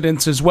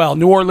 accidents as well.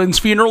 New Orleans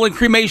Funeral and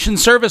Cremation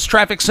Service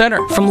Traffic Center.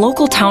 From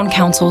local town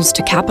councils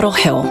to Capitol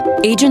Hill,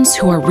 agents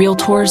who are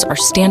realtors are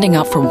standing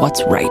up for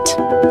what's right.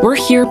 We're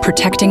here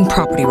protecting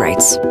property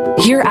rights.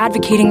 Here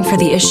advocating for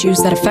the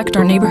issues that affect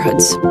our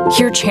neighborhoods.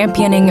 Here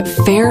championing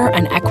fair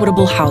and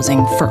equitable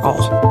housing for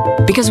all.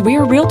 Because we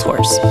are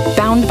realtors,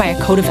 bound by a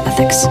code of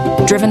ethics,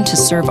 driven to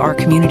serve our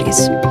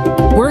communities.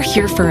 We're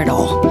here for it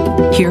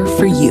all. Here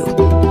for you.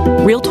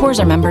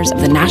 Realtors are members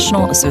of the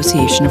National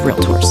Association of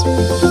Realtors.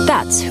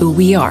 That's who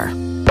we are.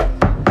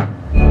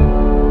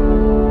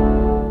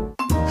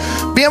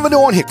 Bienvenue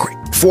on Hickory,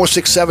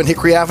 467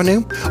 Hickory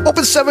Avenue.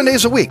 Open 7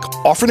 days a week,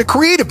 offering a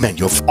creative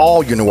menu of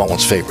all your New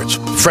Orleans favorites.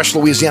 Fresh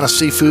Louisiana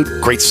seafood,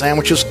 great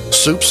sandwiches,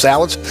 soups,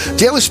 salads,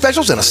 daily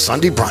specials, and a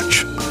Sunday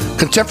brunch.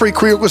 Contemporary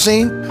Creole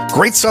cuisine,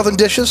 great southern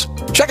dishes.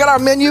 Check out our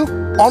menu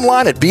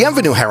online at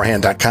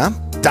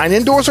bienvenueharahan.com. Dine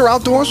indoors or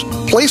outdoors.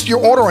 Place your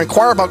order or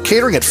inquire about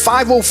catering at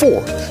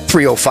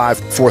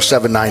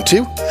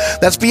 504-305-4792.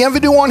 That's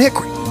Bienvenue on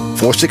Hickory,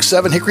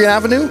 467 Hickory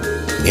Avenue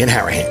in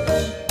Harahan.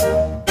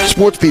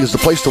 SportsBeat is the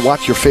place to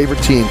watch your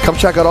favorite team. Come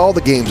check out all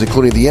the games,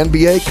 including the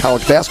NBA,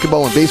 college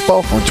basketball, and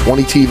baseball on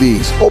 20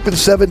 TVs. Open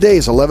 7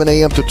 days, 11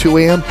 a.m. to 2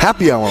 a.m.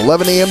 Happy hour,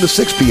 11 a.m. to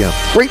 6 p.m.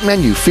 Great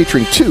menu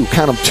featuring two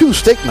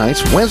steak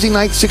nights. Wednesday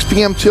night, 6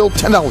 p.m. till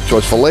 $10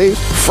 choice fillets.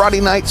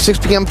 Friday night, 6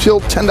 p.m.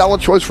 till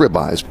 $10 choice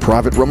ribeyes.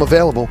 Private room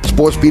available.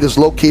 SportsBeat is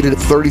located at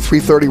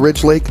 3330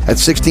 Ridge Lake at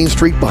 16th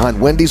Street behind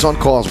Wendy's on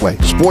Causeway.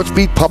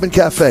 SportsBeat Pub and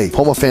Cafe,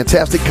 home of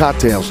fantastic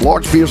cocktails,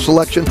 large beer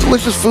selection,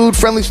 delicious food,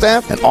 friendly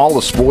staff, and all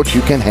the sports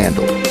you can handle.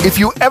 If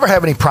you ever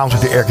have any problems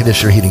with your air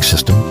conditioner heating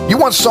system, you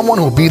want someone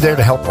who will be there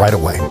to help right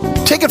away.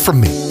 Take it from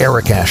me,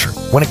 Eric Asher.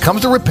 When it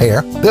comes to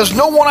repair, there's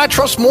no one I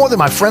trust more than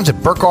my friends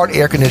at Burkhardt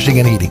Air Conditioning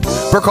and Heating.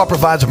 Burkhardt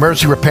provides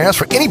emergency repairs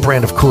for any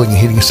brand of cooling and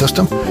heating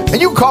system,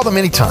 and you can call them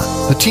anytime.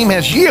 The team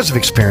has years of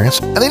experience,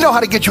 and they know how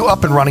to get you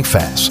up and running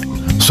fast.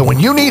 So when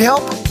you need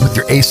help with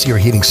your AC or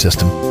heating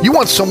system, you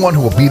want someone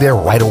who will be there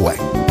right away.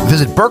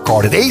 Visit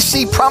Burkhardt at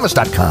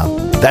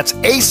acpromise.com. That's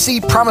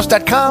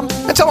acpromise.com,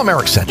 and tell them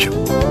Eric sent you.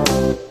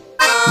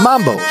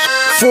 Mambo's,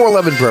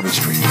 411 Bourbon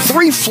Street.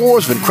 3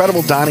 floors of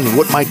incredible dining in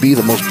what might be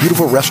the most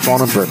beautiful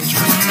restaurant on Bourbon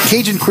Street.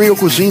 Cajun Creole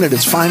cuisine at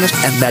its finest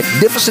and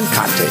magnificent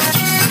cocktails.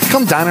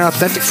 Come dine in our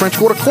authentic French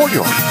Quarter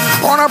courtyard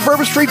or on our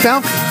Bourbon Street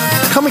balcony.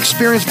 Come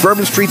experience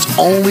Bourbon Street's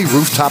only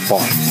rooftop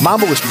bar.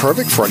 Mambo is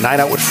perfect for a night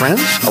out with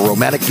friends, a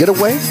romantic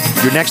getaway,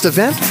 your next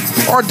event,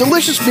 or a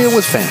delicious meal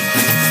with family.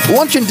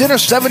 Lunch and dinner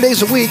 7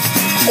 days a week.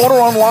 Order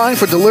online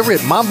for delivery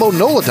at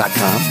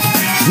mambonola.com.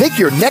 Make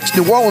your next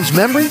New Orleans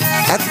memory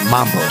at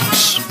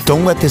Mambo's.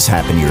 Don't let this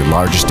happen to your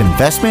largest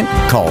investment.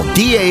 Call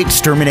DA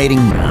Exterminating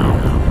now.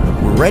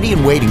 We're ready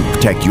and waiting to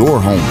protect your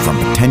home from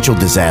potential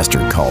disaster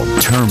called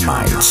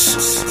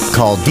termites.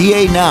 Call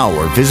DA now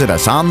or visit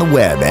us on the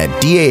web at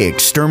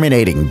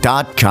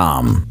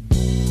daexterminating.com.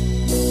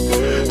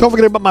 Don't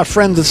forget about my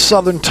friends at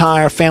Southern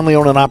Tire, family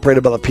owned and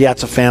operated by the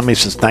Piazza family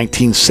since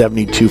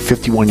 1972.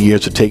 51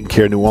 years of taking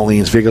care of New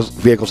Orleans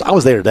vehicles. I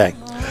was there today.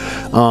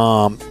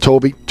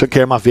 Toby took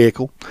care of my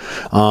vehicle.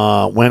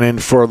 Went in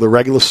for the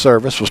regular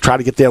service. Was trying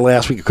to get there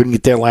last week. I couldn't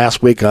get there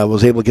last week. I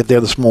was able to get there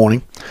this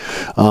morning.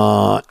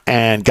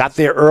 And got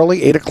there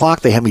early, 8 o'clock.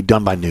 They had me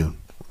done by noon.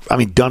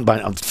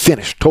 I'm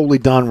finished, totally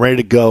done, ready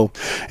to go.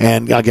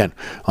 And again,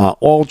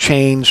 oil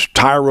change,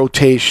 tire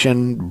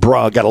rotation,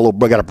 got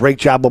a brake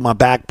job on my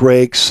back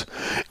brakes,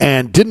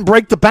 and didn't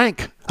break the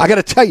bank. I got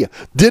to tell you,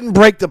 didn't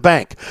break the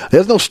bank.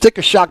 There's no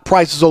sticker shock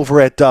prices over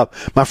at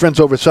my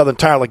friends over at Southern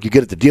Tire like you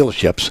get at the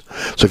dealerships.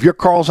 So if your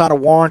car's out of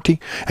warranty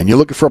and you're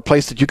looking for a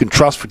place that you can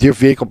trust with your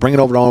vehicle, bring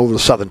it over to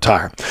Southern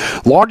Tire.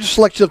 Largest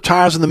selection of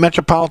tires in the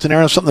metropolitan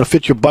area, something to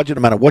fit your budget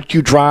no matter what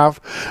you drive.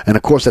 And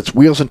of course, that's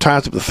wheels and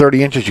tires up to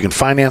 30 inches. You can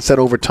finance that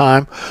over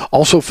time.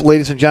 Also, for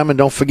ladies and gentlemen,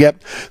 don't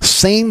forget,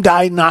 same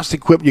diagnostic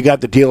equipment you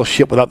got at the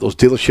dealership without those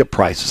dealership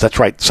prices. That's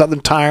right.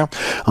 Southern Tire,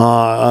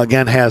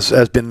 again, has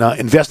been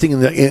investing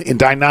in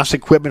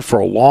diagnostic equipment for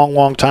a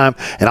long time,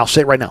 and I'll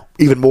say it right now,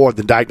 even more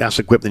than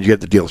diagnostic equipment you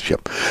get at the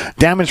dealership.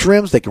 Damaged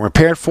rims, they can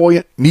repair it for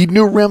you. Need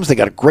new rims, they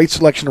got a great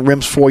selection of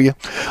rims for you.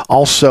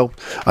 Also,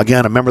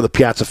 again, a member of the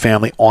Piazza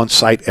family on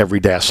site every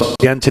day. So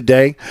again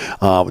today,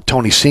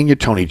 Tony Sr.,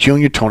 Tony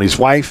Jr., Tony's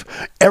wife,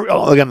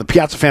 again, the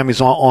Piazza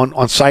family's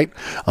on site.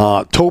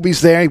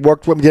 Toby's there, he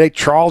worked with me today.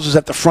 Charles is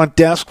at the front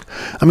desk.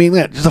 I mean,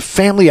 there's a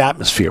family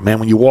atmosphere, man,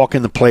 when you walk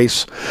in the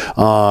place.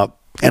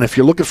 And if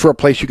you're looking for a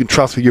place you can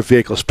trust with your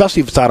vehicle,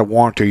 especially if it's out of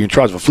warranty or you're in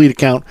charge of a fleet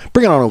account,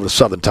 bring it on over to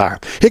Southern Tire.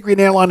 Hickory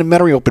and Airline in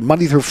Metairie open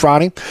Monday through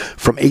Friday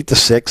from 8 to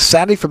 6,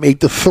 Saturday from 8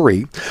 to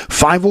 3,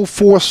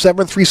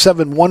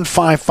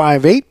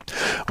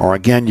 504-737-1558. Or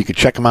again, you can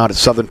check them out at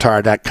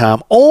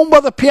southerntire.com. Owned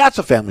by the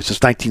Piazza family since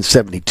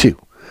 1972.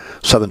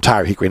 Southern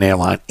Tire, Hickory and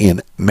Airline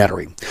in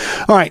Metairie.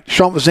 All right,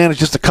 Sean Fazan is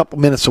just a couple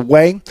minutes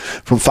away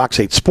from Fox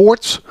 8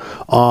 Sports.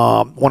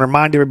 Want to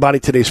remind everybody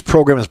today's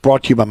program is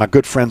brought to you by my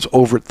good friends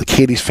over at the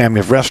Katie's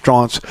Family of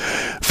Restaurants.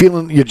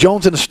 Feeling you're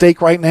jonesing a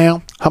steak right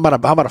now? How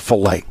about a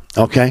filet?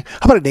 Okay,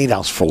 how about an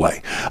 8-ounce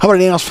filet? How about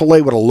an 8-ounce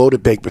filet with a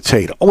loaded baked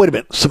potato? Oh, wait a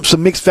minute,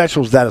 some mixed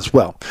vegetables with that as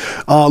well.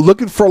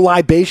 Looking for a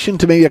libation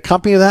to maybe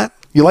accompany that?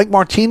 You like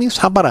martinis?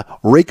 How about a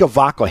Reyka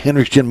Vodka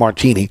Henry's Gin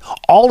Martini,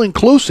 all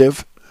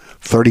inclusive?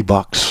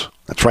 $30.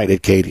 That's right,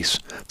 at Katie's.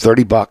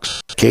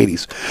 $30,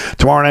 Katie's.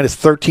 Tomorrow night is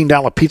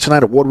 $13 pizza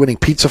night, award-winning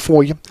pizza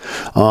for you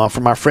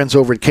from our friends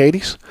over at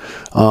Katie's.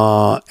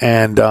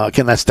 And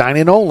again, that's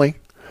dine-in only.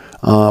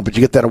 But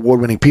you get that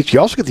award-winning pizza.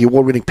 You also get the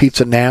award-winning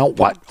pizza now,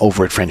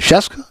 over at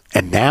Francesca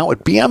and now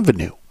at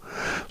Bienvenue.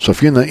 So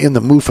if you're in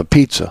the mood for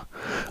pizza,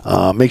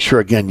 make sure,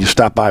 again, you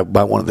stop by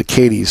one of the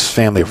Katie's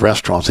family of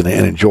restaurants and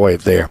enjoy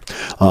it there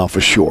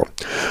for sure.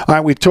 All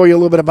right, we told you a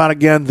little bit about,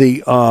 again,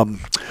 the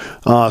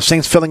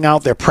Saints filling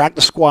out their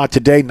practice squad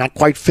today. Not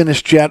quite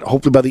finished yet.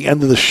 Hopefully by the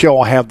end of the show,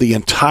 I'll have the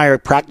entire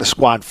practice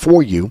squad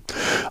for you.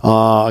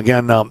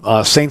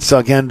 Saints,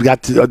 again,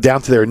 got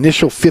down to their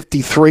initial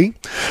 53.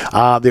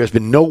 There's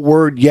been no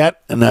word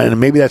yet, and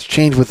maybe that's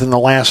changed within the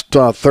last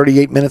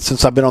 38 minutes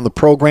since I've been on the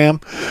program.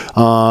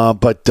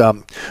 But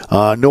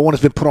no one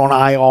has been put on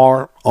IR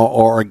IR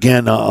or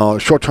again,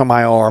 short-term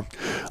IR.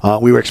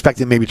 We were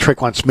expecting maybe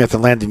Traquan Smith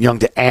and Landon Young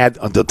to add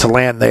to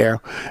land there,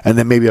 and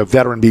then maybe a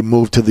veteran be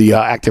moved to the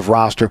active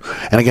roster.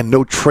 And again,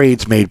 no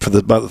trades made for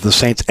the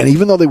Saints. And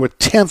even though they were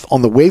 10th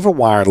on the waiver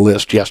wire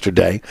list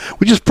yesterday,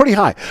 which is pretty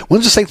high.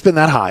 When's the Saints been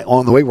that high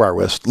on the waiver wire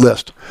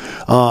list?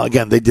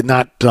 Again, they did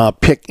not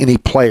pick any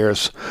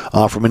players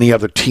from any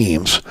other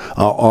teams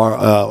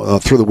or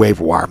through the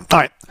waiver wire. All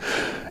right.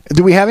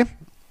 Do we have him?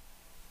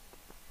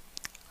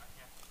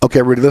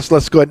 Okay, Rudy, let's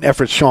go ahead and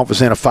effort Sean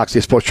Fazan of Fox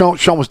 8 Sports.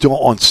 Sean was doing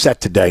on set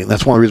today, and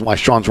that's one of the reasons why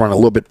Sean's running a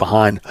little bit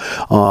behind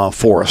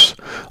for us.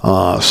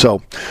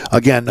 So,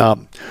 again,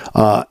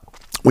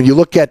 when you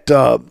look at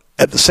the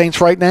Saints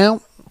right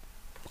now,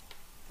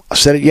 I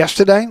said it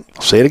yesterday,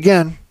 I'll say it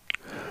again.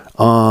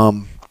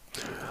 On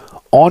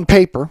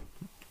paper,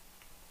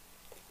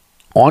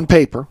 I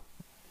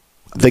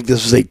think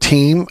this is a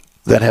team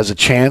that has a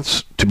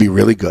chance to be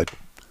really good.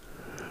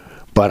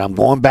 But I'm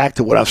going back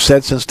to what I've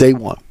said since day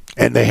one.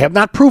 And they have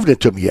not proved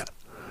it to me yet.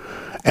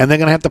 And they're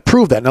going to have to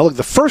prove that. Now, look,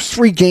 the first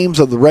 3 games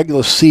of the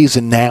regular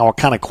season now are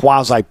kind of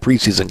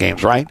quasi-preseason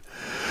games, right?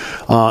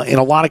 In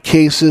a lot of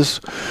cases,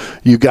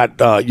 you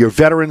got your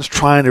veterans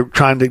trying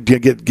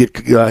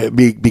to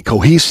be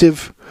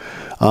cohesive.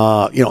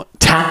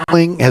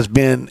 Tackling has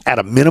been at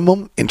a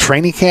minimum in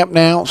training camp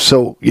now.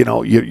 So,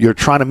 you're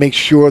trying to make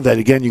sure that,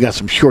 again, you got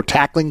some sure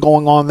tackling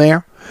going on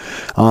there.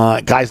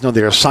 Guys know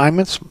their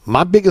assignments.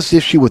 My biggest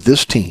issue with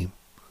this team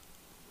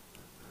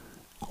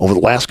over the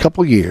last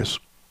couple of years,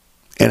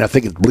 and I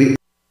think it's bleeding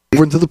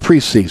over into the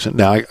preseason.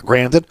 Now,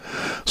 granted,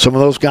 some of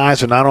those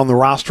guys are not on the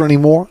roster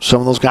anymore. Some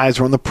of those guys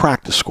are on the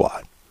practice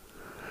squad.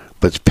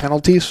 But it's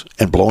penalties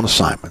and blown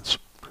assignments.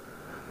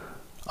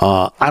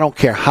 I don't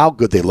care how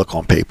good they look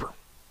on paper.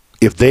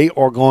 If they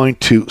are going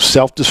to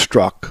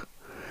self-destruct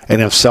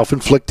and have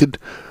self-inflicted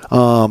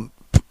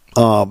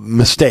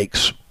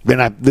mistakes,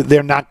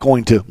 they're not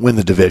going to win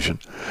the division,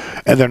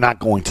 and they're not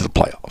going to the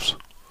playoffs.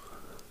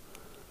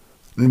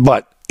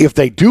 But if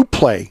they do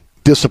play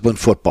disciplined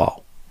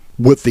football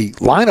with the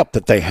lineup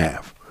that they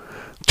have,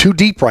 too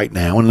deep right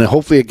now, and then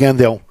hopefully again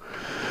they'll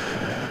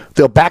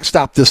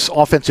backstop this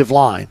offensive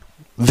line,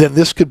 then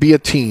this could be a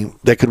team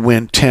that could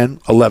win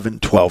 10, 11,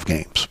 12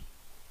 games.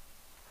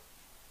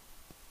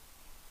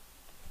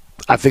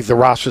 I think the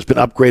roster's been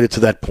upgraded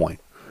to that point.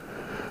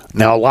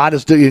 Now, a lot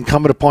is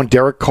incumbent upon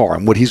Derek Carr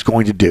and what he's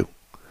going to do.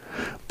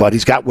 But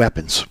he's got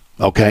weapons,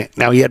 okay?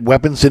 Now, he had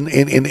weapons in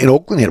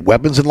Oakland. He had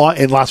weapons in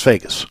Las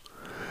Vegas.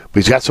 But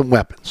he's got some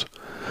weapons.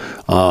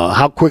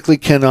 How quickly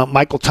can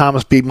Michael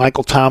Thomas be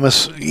Michael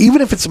Thomas?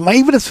 Even if it's a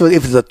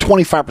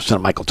 25%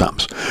 of Michael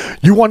Thomas,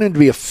 you want him to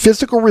be a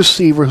physical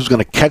receiver who's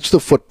going to catch the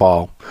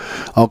football,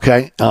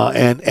 okay,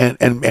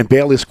 and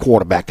bail his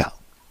quarterback out.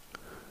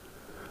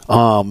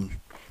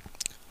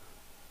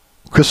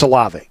 Chris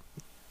Olave,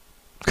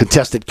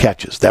 contested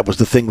catches. That was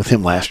the thing with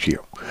him last year.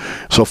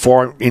 So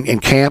far in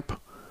camp,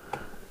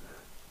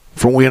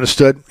 from what we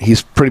understood,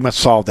 he's pretty much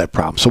solved that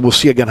problem. So we'll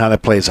see again how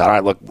that plays out. All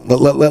right, look,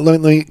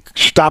 let me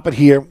stop it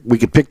here. We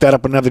can pick that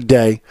up another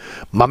day.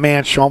 My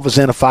man, Sean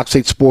Fazan of Fox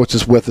 8 Sports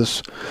is with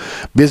us.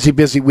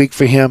 Busy week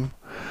for him.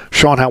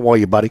 Sean, how are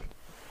you, buddy?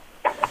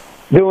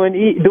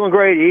 Doing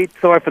great, Ed.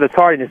 Sorry for the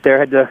tardiness there. I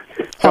had to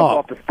jump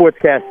off the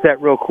sportscast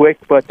set real quick,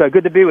 but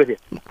good to be with you.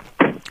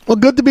 Well,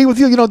 good to be with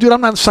you. Dude,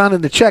 I'm not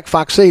signing the check.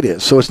 Fox 8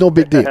 is, so it's no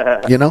big deal,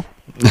 You know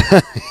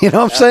what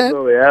I'm saying?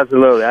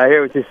 Absolutely. I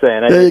hear what you're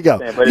saying. There you go.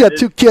 You got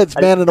 2 kids,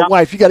 man, and a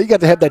wife. You got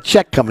to have that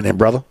check coming in,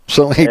 brother.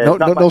 So, hey,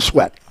 no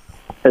sweat.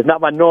 It's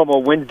not my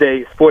normal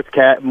Wednesday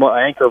sportscast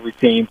anchor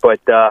routine, but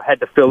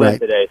had to fill in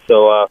today.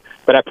 So,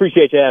 but I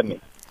appreciate you having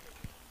me.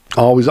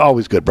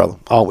 Always good, brother.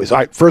 Always. All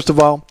right, first of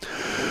all,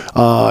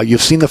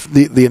 you've seen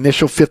the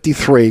initial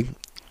 53.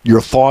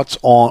 Your thoughts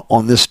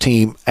on this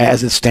team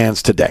as it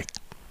stands today?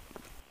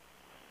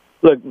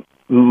 Look,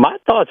 my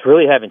thoughts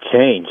really haven't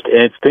changed.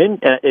 It's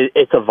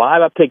a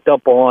vibe I picked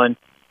up on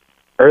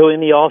early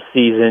in the off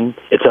season.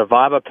 It's a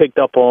vibe I picked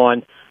up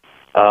on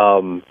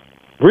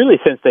really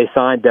since they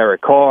signed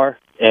Derek Carr,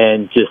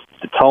 and just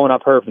the tone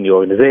I've heard from the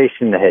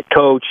organization, the head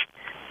coach,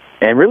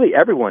 and really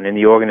everyone in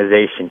the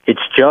organization.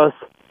 It's just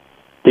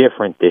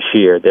different this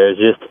year. There's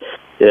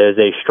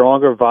a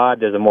stronger vibe.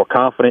 There's a more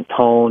confident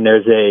tone.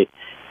 There's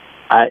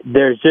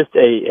just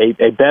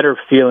a better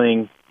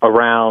feeling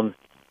around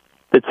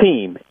the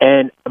team.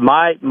 And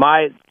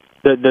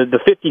the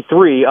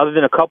 53, other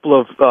than a couple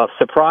of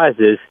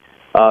surprises,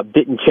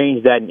 didn't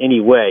change that in any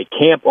way.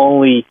 Camp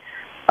only,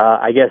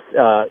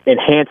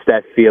 enhanced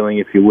that feeling,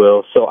 if you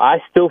will. So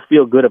I still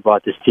feel good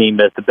about this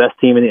team as the best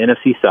team in the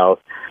NFC South,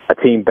 a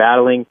team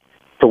battling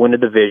to win the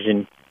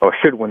division, or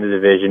should win the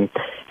division,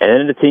 and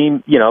then the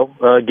team,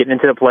 getting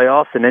into the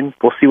playoffs, and then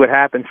we'll see what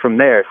happens from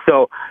there.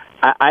 So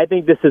I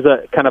think this is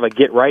a kind of a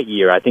get-right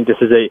year. I think this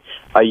is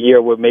a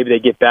year where maybe they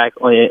get back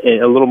a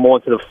little more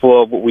into the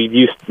flow of what we've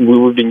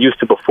been used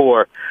to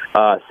before,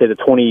 say the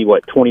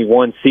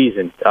 21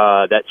 season,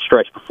 that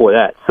stretch before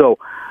that. So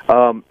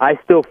I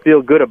still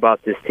feel good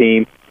about this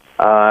team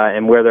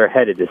and where they're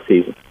headed this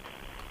season.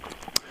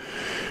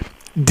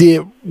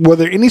 Were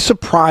there any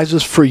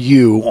surprises for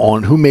you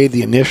on who made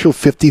the initial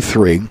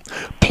 53?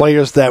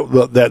 Players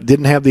that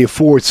didn't have the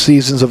 4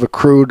 seasons of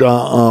accrued,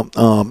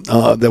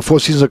 the 4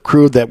 seasons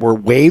accrued that were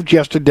waived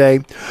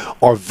yesterday,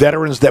 or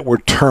veterans that were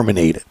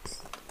terminated?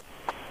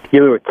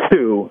 Yeah, there were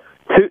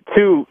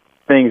two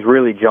things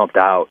really jumped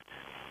out.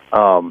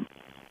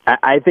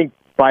 I think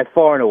by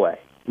far and away,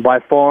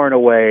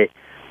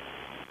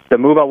 the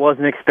move I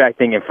wasn't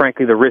expecting, and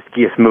frankly the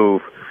riskiest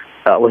move,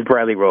 was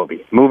Bradley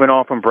Roby. Moving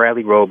on from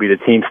Bradley Roby, the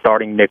team's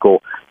starting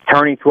nickel,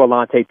 turning to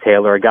Alontae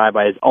Taylor, a guy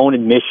by his own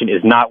admission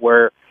is not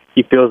where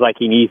he feels like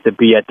he needs to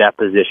be at that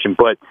position,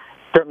 but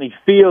certainly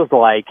feels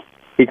like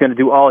he's going to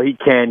do all he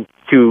can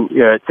to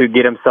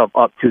get himself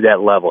up to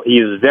that level. He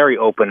is very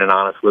open and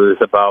honest with us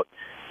about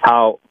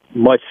how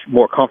much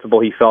more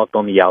comfortable he felt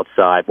on the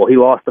outside. Well, he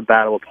lost the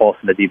battle with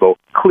Paulson Adebo,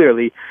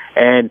 clearly,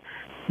 and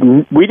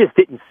we just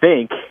didn't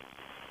think,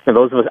 and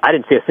those of us, I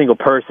didn't see a single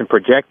person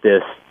project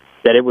this,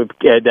 that it would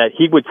that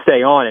he would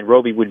stay on and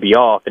Roby would be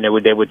off, and they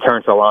would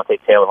turn to Alontae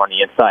Taylor on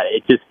the inside.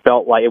 It just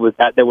felt like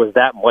there was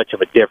that much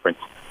of a difference.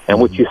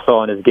 And what you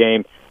saw in his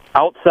game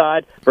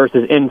outside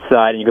versus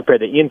inside, and you compare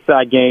the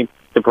inside game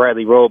to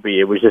Bradley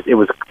Roby, it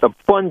was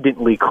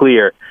abundantly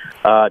clear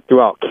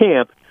throughout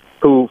camp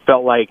who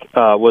felt like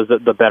was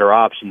the better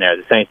option there.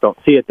 The Saints don't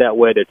see it that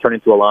way. They're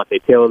turning to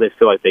Alontae Taylor. They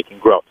feel like they can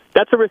grow.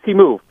 That's a risky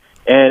move,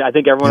 and I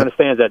think everyone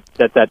understands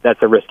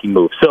that's a risky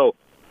move. So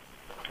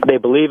they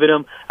believe in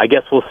him. I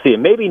guess we'll see.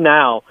 And maybe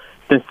now,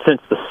 since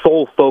the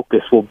sole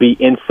focus will be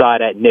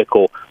inside at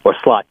nickel or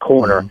slot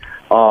corner,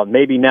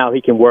 maybe now he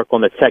can work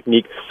on the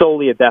technique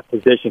solely at that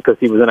position because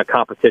he was in a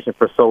competition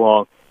for so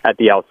long at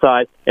the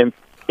outside. And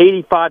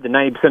 85 to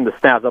 90% of the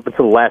snaps up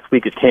until the last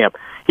week of camp,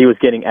 he was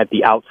getting at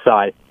the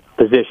outside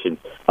position.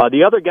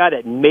 The other guy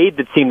that made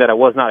the team that I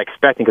was not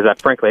expecting, because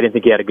frankly I didn't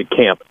think he had a good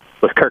camp,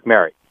 was Kirk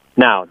Merritt.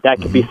 Now,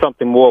 that could be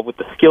something more with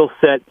the skill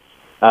set.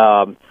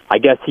 I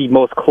guess he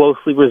most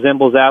closely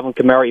resembles Alvin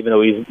Kamara, even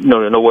though he's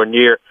nowhere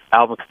near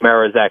Alvin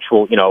Kamara's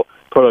actual,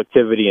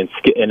 productivity and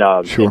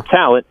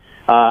talent.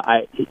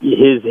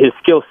 His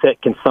skill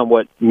set can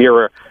somewhat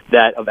mirror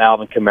that of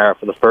Alvin Kamara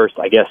for the first,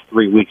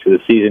 3 weeks of the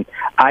season.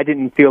 I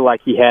didn't feel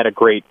like he had a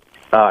great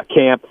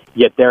camp,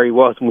 yet there he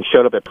was when we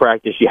showed up at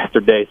practice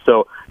yesterday.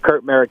 So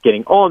Kirk Merritt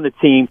getting on the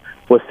team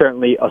was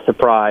certainly a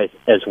surprise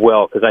as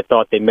well, because I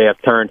thought they may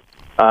have turned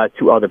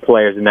to other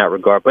players in that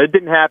regard. But it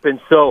didn't happen,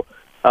 so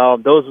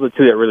those were the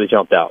two that really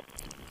jumped out.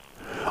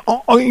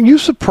 Are you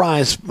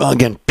surprised,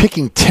 again,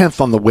 picking 10th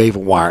on the waiver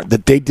wire,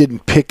 that they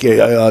didn't pick,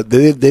 they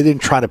didn't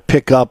try to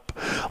pick up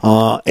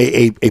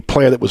a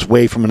player that was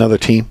waived from another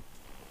team?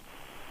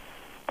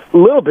 A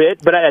little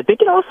bit, but I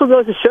think it also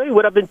goes to show you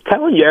what I've been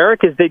telling you,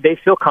 Eric, is they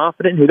feel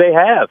confident in who they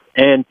have.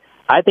 And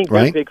I think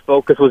their big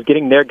focus was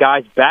getting their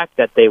guys back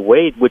that they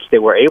waived, which they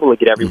were able to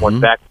get everyone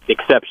back, with the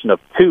exception of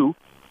two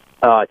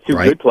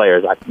good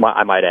players,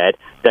 I might add,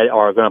 that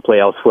are going to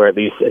play elsewhere, at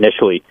least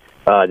initially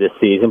this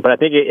season. But I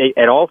think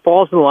it all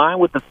falls in line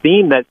with the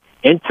theme that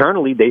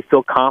internally they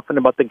feel confident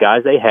about the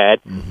guys they had.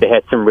 They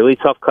had some really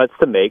tough cuts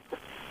to make.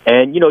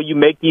 And, you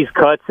make these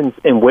cuts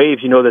and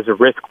waves, there's a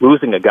risk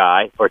losing a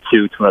guy or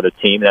two to another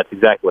team. And that's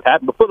exactly what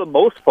happened. But for the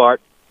most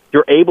part,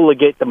 you're able to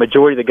get the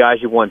majority of the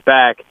guys you want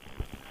back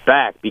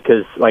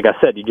because, like I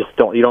said,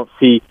 you don't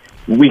see.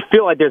 We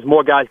feel like there's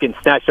more guys getting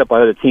snatched up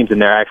by other teams than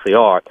there actually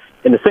are.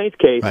 In the Saints'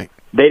 case,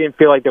 they didn't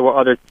feel like there were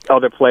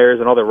other players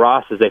and other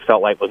rosters they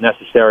felt like was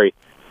necessary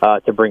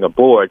to bring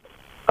aboard.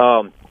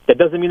 That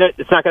doesn't mean that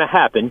it's not going to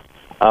happen.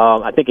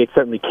 I think it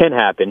certainly can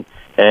happen.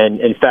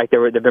 And in fact,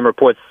 there have been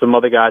reports of some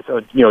other guys,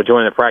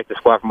 joining the practice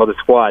squad from other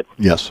squads.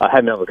 Yes, I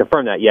haven't been able to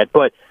confirm that yet,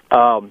 but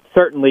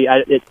certainly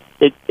it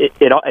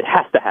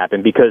has to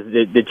happen because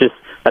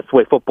that's the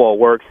way football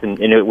works, and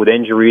with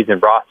injuries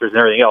and rosters and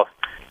everything else,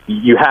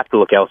 you have to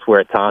look elsewhere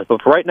at times.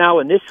 But for right now,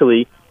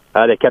 initially,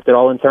 they kept it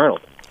all internal.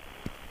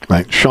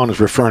 Right, Sean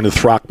is referring to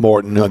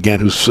Throckmorton again,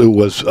 who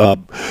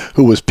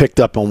was picked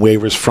up on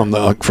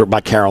waivers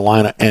by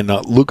Carolina, and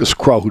Lucas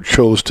Crow, who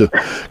chose to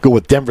go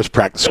with Denver's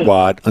practice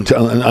squad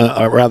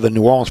rather than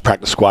New Orleans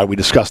practice squad. We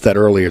discussed that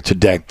earlier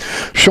today.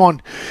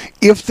 Sean,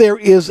 if there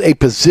is a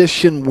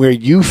position where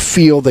you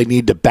feel they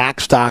need to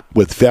backstock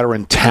with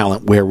veteran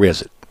talent, where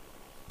is it?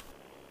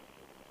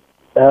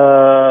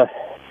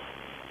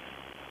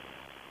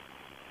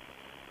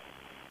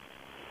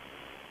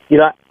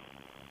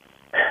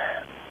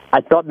 I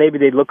thought maybe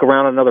they'd look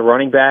around another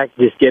running back,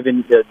 just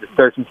given the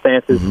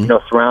circumstances,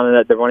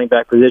 surrounding the running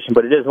back position.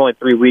 But it is only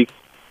 3 weeks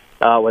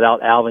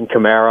without Alvin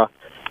Kamara.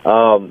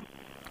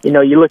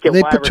 You look at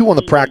they put two on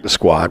the practice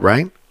squad,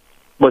 right?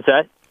 What's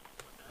that?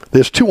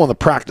 There's two on the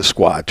practice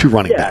squad, two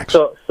running backs.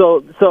 So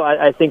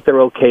I think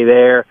they're okay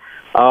there.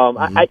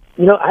 I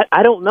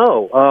don't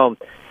know.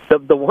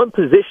 The one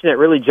position that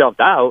really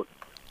jumped out,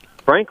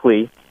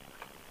 frankly,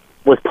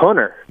 was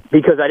punter.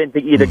 Because I didn't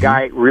think either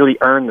guy really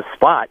earned the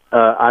spot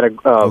out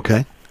of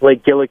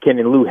Blake Gillikin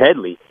and Lou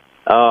Hedley.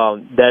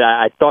 That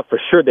I thought for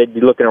sure they'd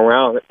be looking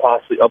around and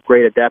possibly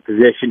upgrade at that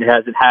position. It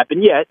hasn't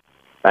happened yet.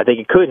 I think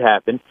it could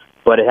happen,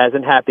 but it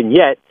hasn't happened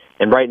yet.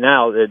 And right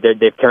now,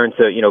 they've turned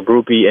to,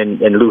 Grupe and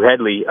Lou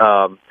Hedley.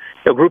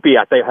 Grupe,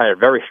 I think, had a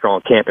very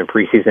strong camp in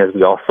preseason, as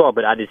we all saw,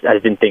 but I just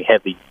didn't think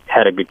Hedley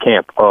had a good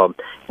camp.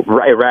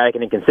 Erratic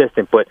and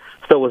inconsistent, but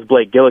so was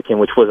Blake Gillikin,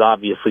 which was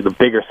obviously the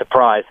bigger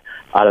surprise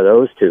out of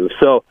those two.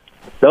 So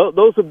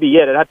those would be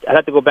it. I'd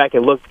have to go back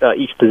and look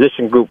each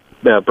position group,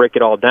 break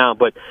it all down.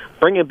 But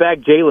bringing back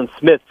Jalen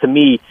Smith, to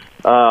me,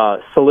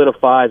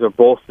 solidifies or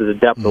bolsters the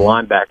depth of the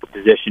linebacker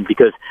position,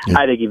 because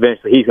I think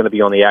eventually he's going to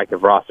be on the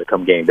active roster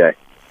come game day.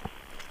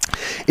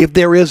 If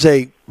there is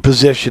a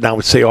position, I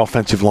would say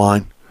offensive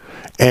line,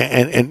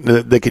 and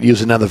they could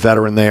use another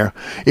veteran there,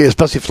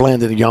 especially if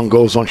Landon Young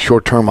goes on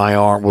short-term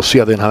IR. We'll see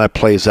how that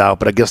plays out.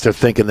 But I guess they're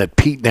thinking that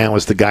Pete now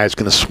is the guy who's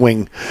going to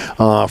swing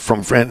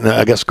from,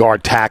 I guess,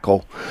 guard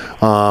tackle.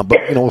 But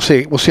we'll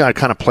see how it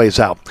kind of plays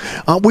out.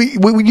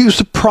 Were you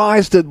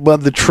surprised at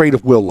the trade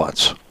of Will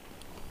Lutz?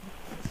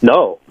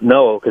 No,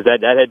 because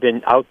that had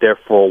been out there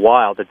for a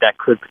while that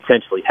could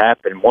potentially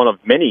happen. One of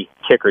many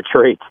kicker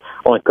trades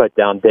on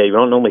cut-down day. We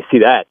don't normally see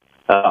that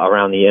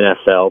around the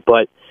NFL,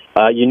 but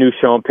you knew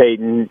Sean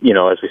Payton,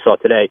 as we saw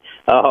today.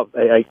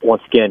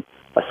 Once again,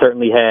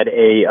 certainly had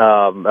a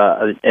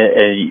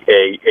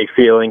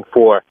feeling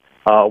for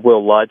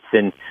Will Lutz,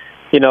 and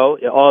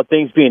all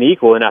things being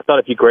equal. And I thought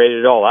if you graded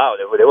it all out,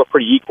 they were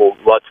pretty equal.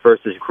 Lutz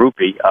versus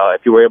Grupe.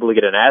 If you were able to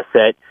get an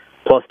asset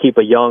plus keep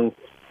a young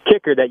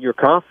kicker that you're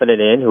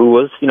confident in, who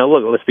was,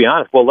 look, let's be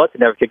honest, Will Lutz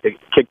had never kicked in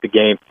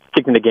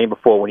the game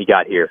before when he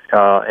got here,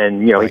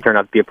 and he turned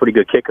out to be a pretty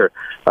good kicker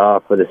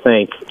for the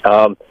Saints.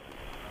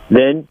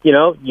 Then,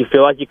 you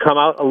feel like you come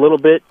out a little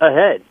bit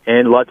ahead,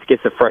 and Lutz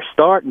gets a fresh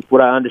start. And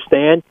what I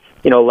understand,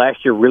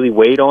 last year really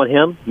weighed on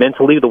him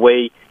mentally, the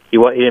way he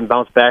didn't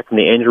bounce back from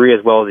the injury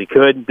as well as he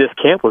could. This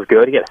camp was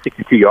good. He got a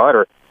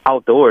 62-yarder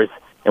outdoors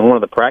in one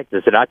of the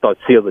practices that I thought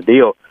sealed the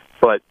deal.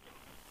 But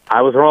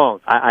I was wrong.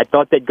 I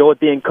thought they'd go with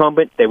the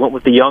incumbent. They went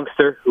with the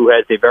youngster who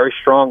has a very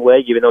strong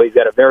leg, even though he's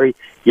got a very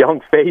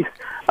young face.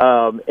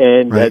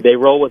 They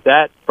roll with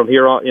that from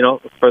here on,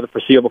 for the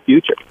foreseeable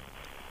future.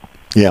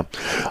 Yeah.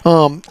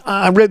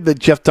 I read that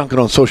Jeff Duncan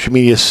on social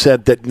media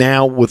said that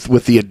now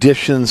with the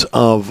additions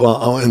of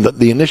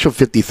the initial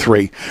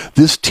 53,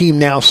 this team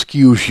now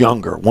skews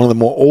younger. One of the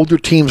more older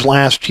teams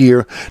last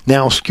year,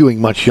 now skewing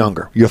much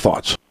younger. Your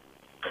thoughts?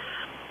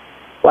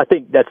 Well, I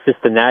think that's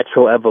just the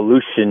natural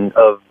evolution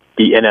of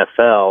the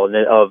NFL and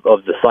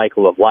of the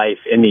cycle of life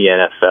in the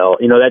NFL.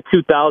 That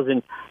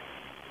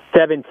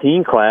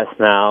 2017 class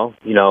now,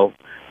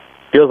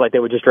 feels like they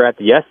were just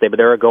drafted yesterday, but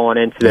they were going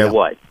into their,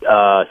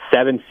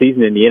 seventh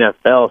season in the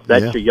NFL, so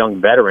that's your young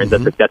veterans.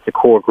 That's a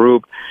core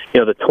group.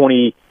 The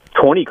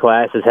 2020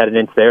 class is headed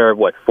into their,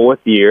 fourth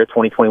year,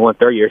 2021,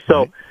 third year.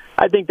 So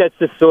I think that's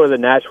just sort of the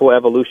natural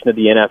evolution of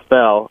the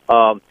NFL.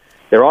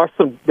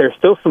 There's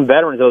still some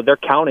veterans, though, they're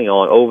counting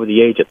on over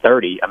the age of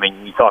 30. I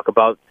mean, you talk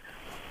about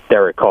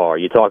Derek Carr,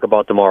 you talk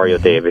about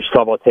DeMario Davis, you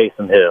talk about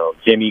Taysom Hill,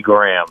 Jimmy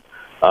Graham,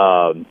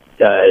 Ramczyk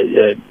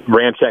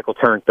will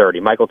turn 30.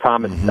 Michael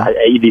Thomas,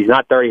 he's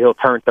not 30, he'll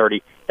turn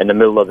 30 in the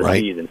middle of the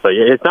season. So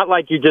it's not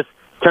like you just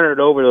turn it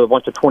over to a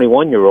bunch of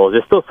 21-year-olds.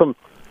 There's still some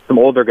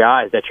older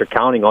guys that you're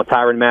counting on.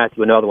 Tyrann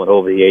Mathieu, another one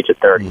over the age of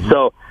 30.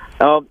 So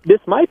this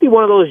might be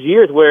one of those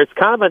years where it's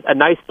kind of a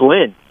nice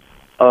blend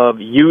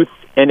of youth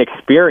and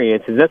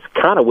experience, and that's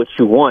kind of what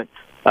you want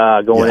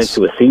going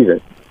into a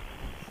season.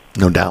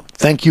 No doubt.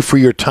 Thank you for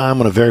your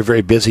time on a very,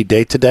 very busy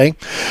day today.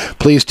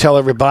 Please tell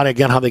everybody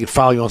again how they can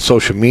follow you on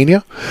social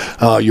media,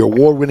 your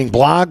award-winning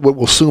blog, what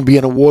will soon be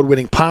an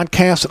award-winning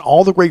podcast, and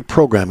all the great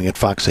programming at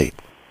Fox 8.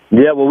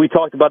 Yeah, well, we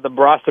talked about the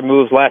roster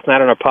moves last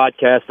night on our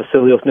podcast,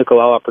 Vasilios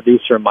Nicolau, our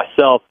producer, and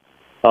myself.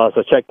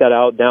 So check that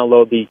out.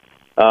 Download the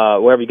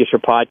wherever you get your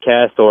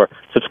podcast, or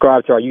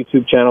subscribe to our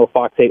YouTube channel,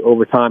 Fox 8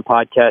 Overtime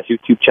Podcast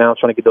YouTube channel,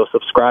 trying to get those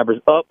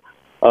subscribers up.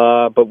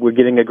 But we're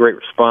getting a great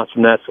response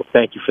from that, so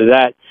thank you for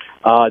that.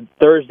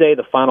 Thursday,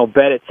 the final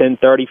bet at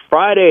 10:30.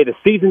 Friday, the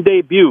season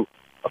debut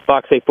of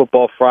Fox 8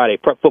 Football Friday.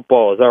 Prep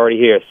football is already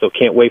here, so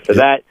can't wait for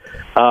that.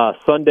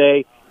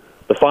 Sunday,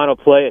 the final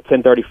play at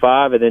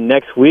 10:35, and then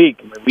next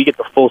week we get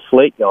the full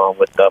slate going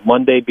with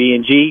Monday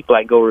B&G,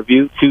 Black Gold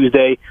Review,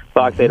 Tuesday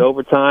Fox 8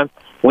 Overtime,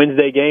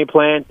 Wednesday Game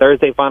Plan,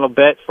 Thursday Final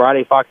Bet,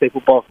 Friday Fox 8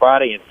 Football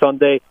Friday, and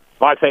Sunday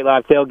Fox 8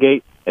 Live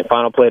Tailgate, and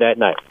Final Play that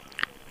night.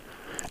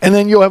 And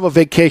then you'll have a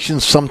vacation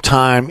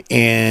sometime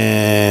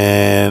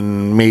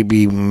in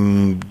maybe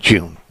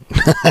June.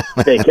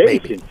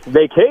 Vacation.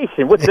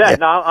 What's that?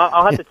 No,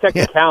 I'll have to check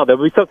the calendar.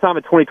 It'll be sometime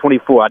in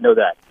 2024. I know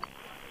that.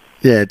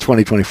 Yeah,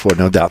 2024,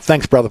 no doubt.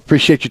 Thanks, brother.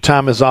 Appreciate your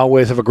time as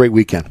always. Have a great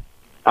weekend.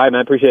 All right,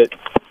 man. Appreciate it.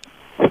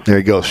 There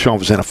he goes. Sean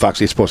Fazenda,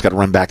 Fox 8 Sports. Got to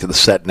run back to the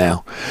set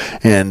now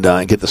and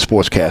get the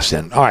sportscast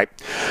in. All right.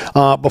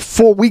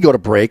 Before we go to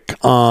break,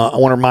 I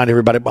want to remind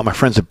everybody about my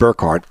friends at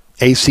Burkhardt.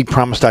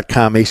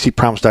 acpromise.com,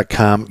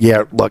 acpromise.com.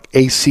 Yeah, look,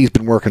 AC's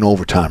been working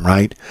overtime,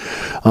 right?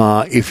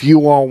 If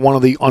you are one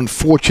of the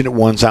unfortunate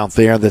ones out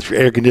there that your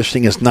air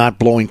conditioning is not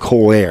blowing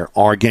cool air,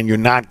 or again, you're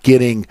not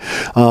getting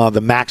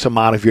the max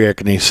amount of your air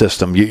conditioning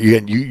system,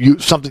 you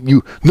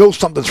know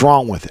something's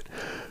wrong with it.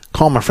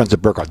 Call my friends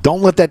at Burkhardt.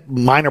 Don't let that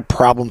minor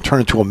problem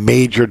turn into a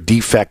major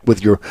defect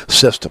with your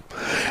system.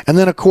 And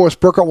then, of course,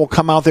 Burkhardt will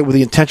come out there with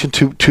the intention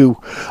to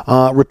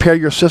repair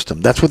your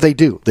system. That's what they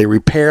do. They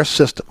repair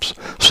systems.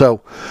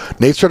 So,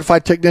 NATE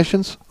certified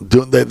technicians,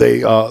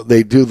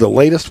 they do the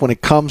latest when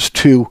it comes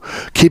to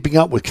keeping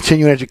up with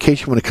continuing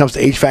education when it comes to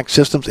HVAC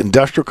systems,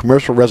 industrial,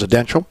 commercial,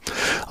 residential.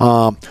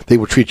 They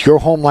will treat your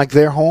home like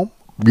their home,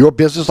 your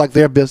business like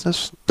their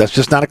business. That's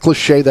just not a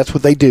cliche. That's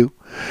what they do.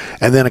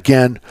 And then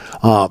again,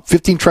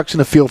 15 trucks in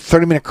the field,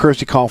 30-minute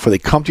courtesy call before they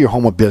come to your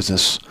home or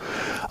business.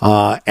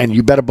 And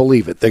you better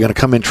believe it. They're going to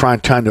come in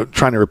trying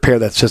to repair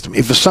that system.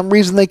 If for some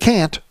reason they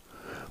can't,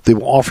 they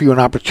will offer you an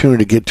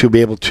opportunity to be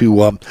able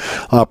to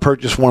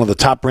purchase one of the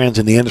top brands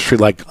in the industry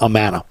like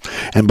Amana.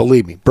 And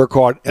believe me,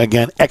 Burkhardt,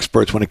 again,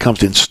 experts when it comes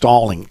to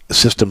installing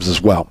systems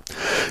as well.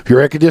 If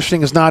your air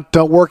conditioning is not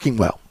working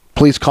well,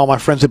 please call my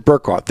friends at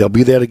Burkhardt. They'll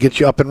be there to get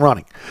you up and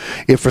running.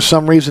 If for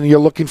some reason you're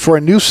looking for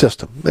a new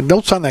system, then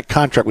don't sign that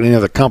contract with any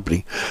other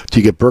company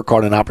till you get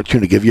Burkhardt an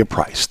opportunity to give you a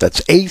price.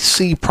 That's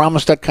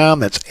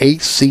acpromise.com. That's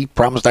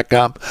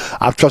acpromise.com.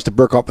 I've trusted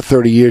Burkhardt for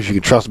 30 years. You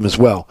can trust them as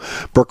well.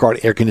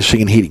 Burkhardt Air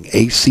Conditioning and Heating,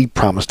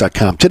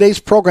 acpromise.com. Today's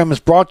program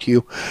is brought to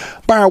you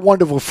by our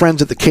wonderful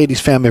friends at the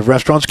Katie's Family of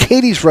Restaurants,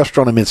 Katie's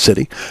Restaurant in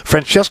Mid-City,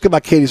 Francesca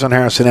by Katie's on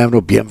Harrison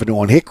Avenue, Bienvenue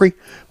on Hickory.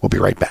 We'll be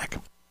right back.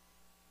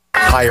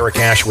 Hi, Eric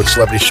Asher with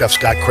Celebrity Chef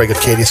Scott Craig of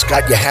Katie's.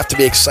 Scott, you have to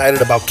be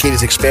excited about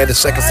Katie's expanded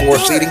second floor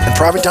seating and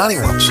private dining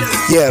rooms.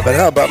 Yeah, but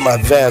how about my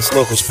vast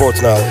local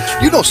sports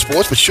knowledge? You know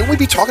sports, but shouldn't we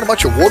be talking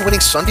about your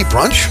award-winning Sunday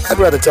brunch? I'd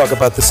rather talk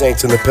about the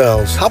Saints and the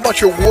Pels. How about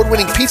your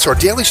award-winning pizza or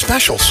daily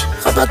specials?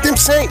 How about them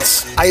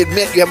Saints? I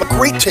admit you have a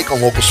great take on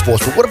local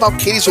sports, but what about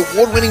Katie's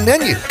award-winning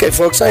menu? Okay,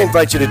 folks, I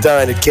invite you to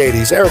dine at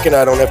Katie's. Eric and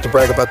I don't have to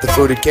brag about the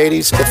food at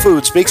Katie's. The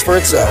food speaks for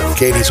itself.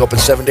 Katie's open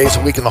 7 days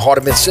a week in the heart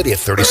of Mid-City at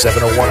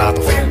 3701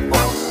 Opperville.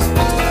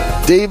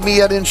 Dave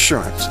Miette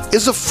Insurance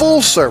is a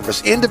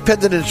full-service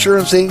independent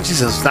insurance agency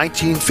since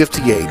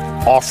 1958,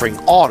 offering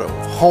auto,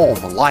 home,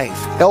 life,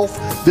 health,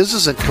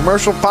 business, and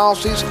commercial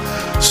policies,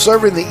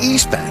 serving the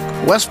East Bank,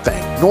 West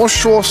Bank, North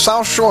Shore,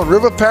 South Shore, and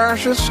River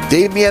parishes.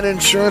 Dave Miette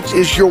Insurance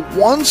is your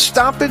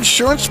one-stop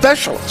insurance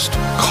specialist.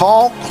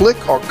 Call, click,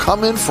 or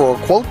come in for a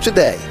quote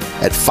today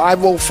at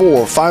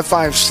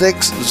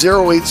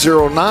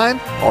 504-556-0809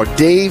 or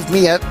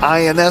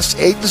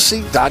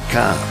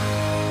DaveMietteINSAgency.com.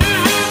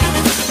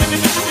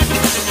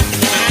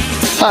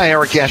 Hi,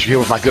 Eric Asher here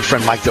with my good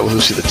friend Mike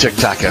Delahousie, the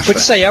TikTok Cafe. What'd you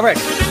say, Eric?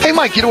 Hey,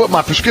 Mike, you know what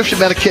my prescription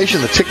medication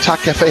and the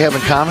TikTok Cafe have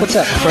in common? What's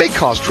that? They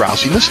cause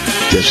drowsiness,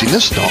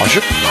 dizziness,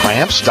 nausea,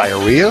 cramps,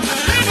 diarrhea,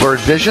 blurred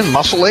vision,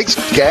 muscle aches,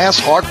 gas,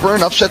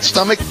 heartburn, upset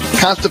stomach,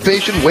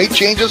 constipation, weight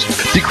changes,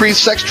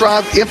 decreased sex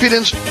drive,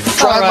 impotence,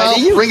 dry mouth,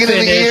 ringing in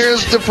the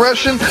ears,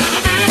 depression.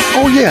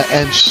 Oh, yeah,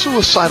 and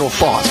suicidal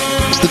thoughts.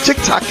 It's the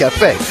TikTok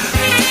Cafe,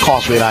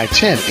 Causeway and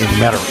I-10 in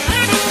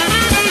Metairie.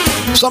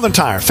 Southern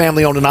Tire,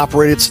 family owned and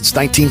operated since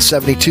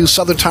 1972.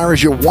 Southern Tire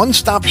is your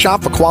one-stop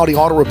shop for quality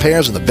auto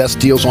repairs and the best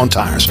deals on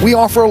tires. We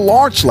offer a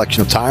large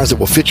selection of tires that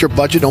will fit your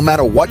budget no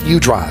matter what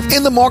you drive.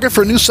 In the market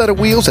for a new set of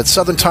wheels at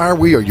Southern Tire,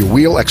 we are your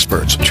wheel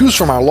experts. Choose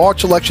from our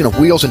large selection of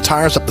wheels and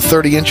tires up to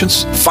 30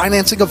 inches.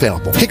 Financing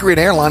available. Hickory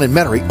and Airline in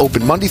Metairie,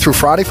 open Monday through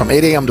Friday from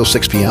 8 a.m. till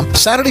 6 p.m.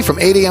 Saturday from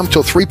 8 a.m.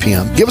 till 3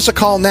 p.m. Give us a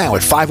call now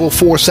at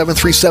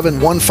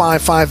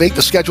 504-737-1558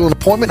 to schedule an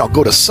appointment or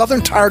go to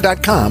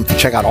southerntire.com to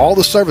check out all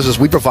the services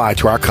we provide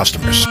to our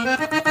customers.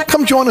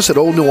 Come join us at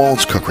Old New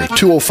Orleans Cookery,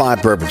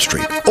 205 Bourbon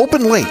Street.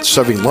 Open late,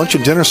 serving lunch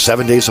and dinner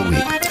 7 days a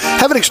week.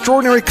 Have an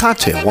extraordinary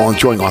cocktail while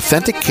enjoying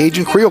authentic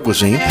Cajun Creole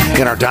cuisine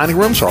in our dining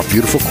rooms or our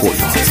beautiful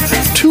courtyard.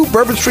 2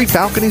 Bourbon Street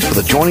balconies with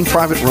adjoining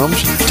private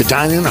rooms to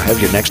dine in or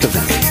have your next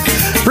event.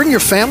 Bring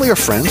your family or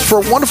friends for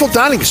a wonderful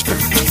dining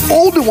experience.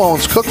 Old New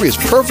Orleans Cookery is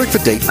perfect for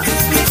date night.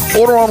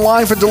 Order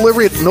online for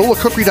delivery at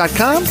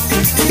nolacookery.com.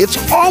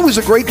 It's always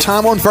a great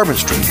time on Bourbon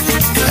Street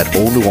at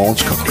Old New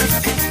Orleans Cookery.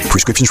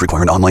 Prescriptions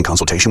require an online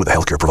consultation with a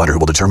healthcare provider who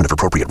will determine if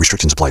appropriate.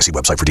 Restrictions apply. See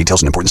website for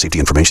details and important safety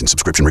information.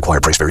 Subscription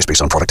required. Price varies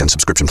based on product and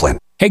subscription plan.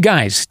 Hey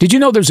guys, did you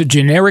know there's a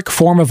generic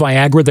form of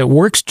Viagra that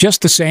works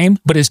just the same,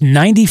 but is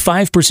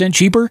 95%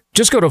 cheaper?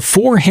 Just go to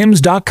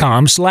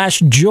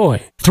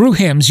 4hims.com/joy. Through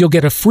Hims, you'll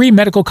get a free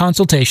medical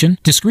consultation,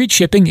 discreet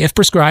shipping if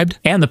prescribed,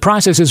 and the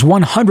process is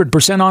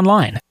 100%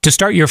 online. To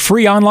start your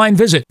free online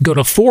visit, go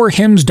to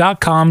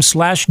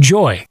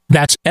 4hims.com/joy.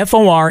 That's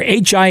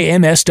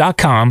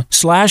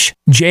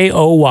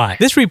FORHIMS.com/JOY.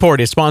 This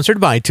report is sponsored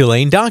by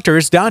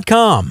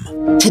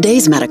TulaneDoctors.com.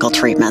 Today's medical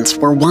treatments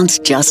were once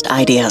just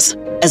ideas.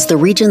 As the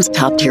region's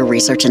top-tier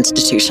research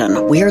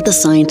institution, we are the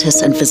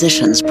scientists and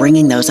physicians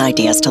bringing those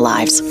ideas to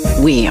lives.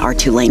 We are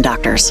Tulane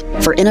Doctors.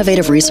 For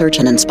innovative research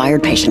and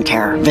inspired patient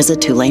care, visit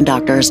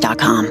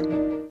TulaneDoctors.com.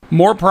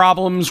 More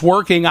problems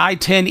working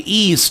I-10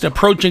 East,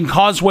 approaching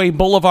Causeway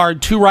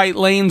Boulevard. 2 right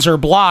lanes are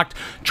blocked.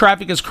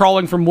 Traffic is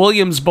crawling from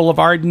Williams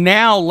Boulevard.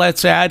 Now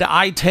let's add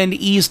I-10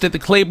 East at the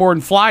Claiborne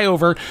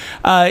flyover.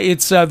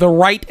 It's the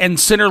right and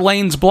center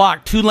lanes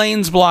blocked. 2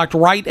 lanes blocked,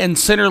 right and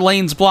center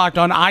lanes blocked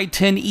on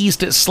I-10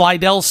 East at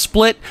Slidell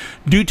Split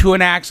due to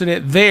an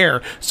accident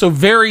there. So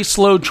very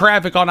slow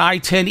traffic on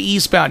I-10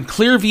 eastbound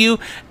Clearview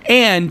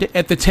and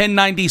at the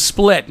 1090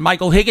 Split.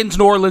 Michael Higgins,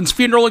 New Orleans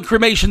Funeral and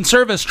Cremation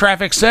Service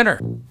Traffic Center.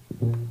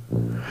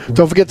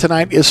 Don't forget,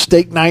 tonight is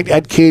steak night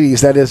at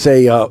Katie's. That is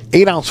a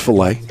 8-ounce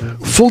filet,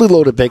 fully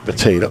loaded baked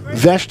potato,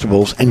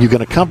 vegetables, and you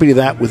can accompany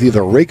that with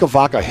either Reka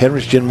Vodka or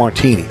Henry's Gin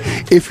Martini.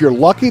 If you're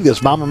lucky,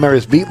 there's Mama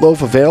Mary's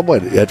meatloaf available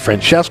at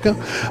Francesca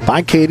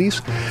by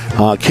Katie's.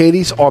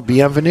 Katie's or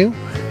Bienvenue.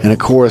 And, of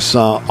course,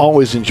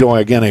 always enjoy,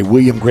 again, a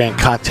William Grant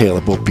cocktail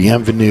at both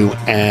Bienvenue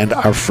and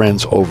our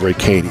friends over at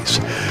Katie's.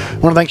 I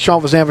want to thank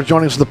Sean Vazan for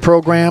joining us on the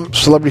program.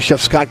 Celebrity Chef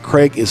Scott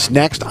Craig is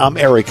next. I'm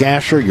Eric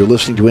Asher. You're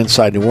listening to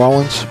Inside New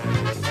Orleans.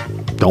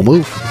 Don't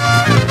move.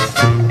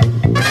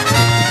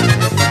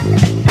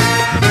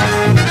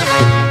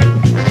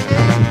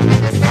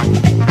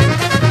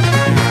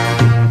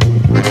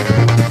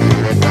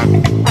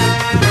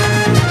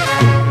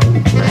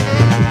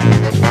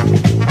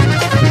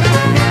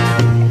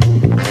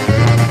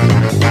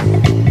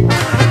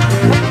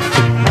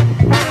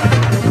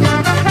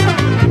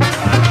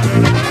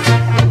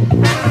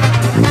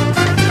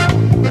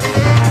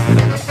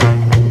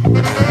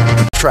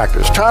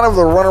 Tractors. Tired of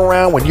the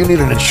runaround when you need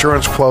an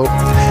insurance quote?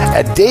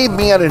 At Dave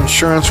Miata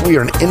Insurance, we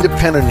are an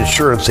independent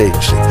insurance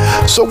agency,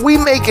 so we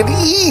make it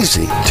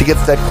easy to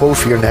get that quote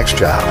for your next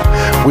job.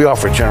 We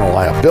offer general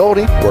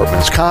liability,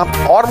 workman's comp,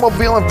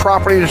 automobile and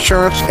property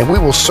insurance, and we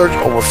will search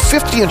over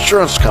 50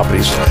 insurance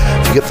companies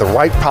to get the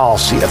right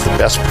policy at the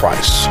best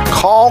price.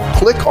 Call,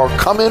 click, or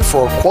come in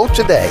for a quote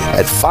today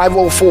at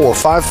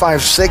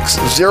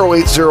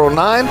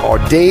 504-556-0809 or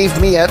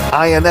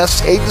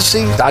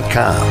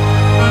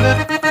DaveMe@INSAgency.com.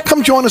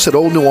 Come join us at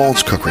Old New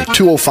Orleans Cookery,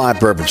 205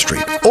 Bourbon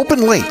Street.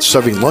 Open late,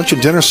 serving lunch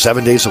and dinner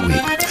 7 days a week.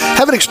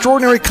 Have an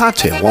extraordinary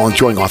cocktail while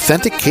enjoying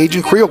authentic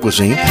Cajun Creole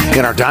cuisine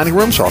in our dining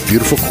rooms or our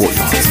beautiful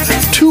courtyard.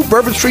 2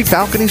 Bourbon Street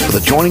balconies with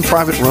adjoining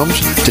private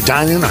rooms to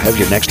dine in or have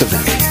your next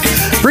event.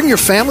 Bring your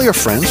family or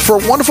friends for a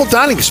wonderful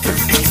dining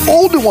experience.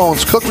 Old New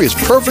Orleans Cookery is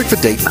perfect for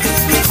date night.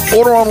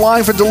 Order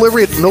online for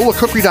delivery at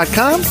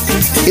NOLACookery.com.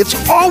 It's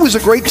always a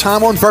great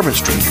time on Bourbon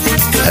Street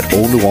at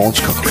Old New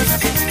Orleans Cookery.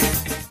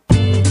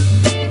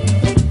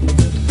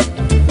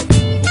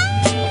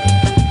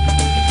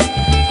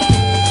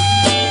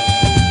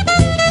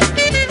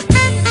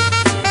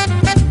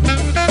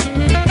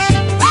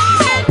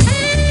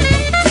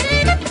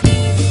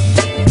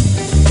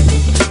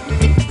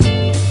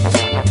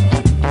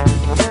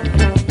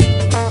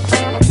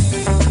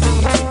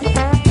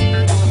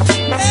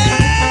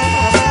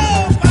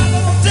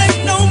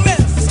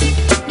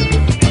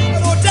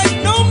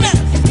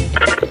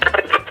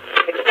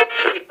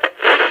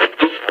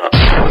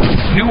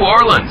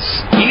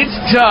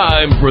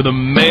 Time for the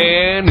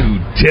man who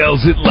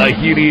tells it like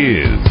it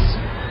is.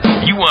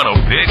 You want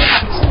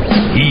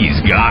opinions?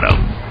 He's got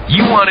them.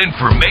 You want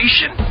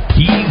information?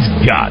 He's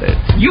got it.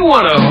 You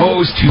want a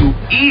host who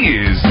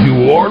is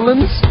New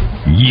Orleans?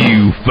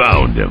 You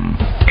found him.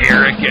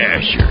 Eric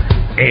Asher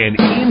and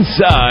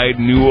Inside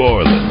New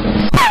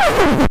Orleans.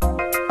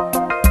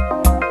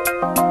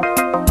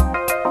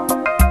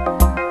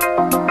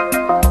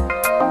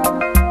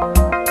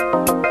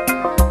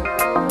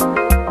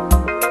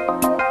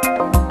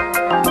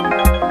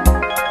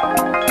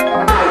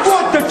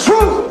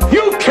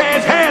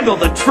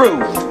 The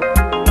truth.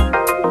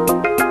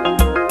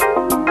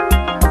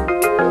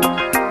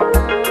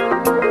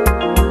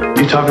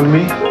 You talking to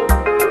me?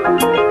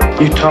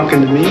 You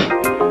talking to me?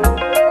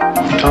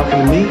 You talking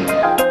to me?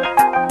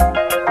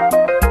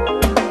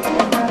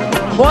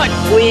 What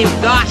we've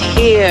got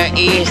here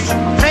is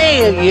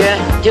failure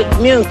to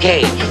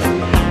communicate.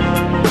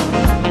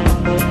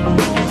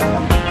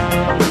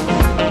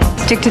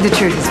 Stick to the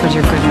truth is what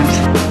you're good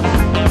at.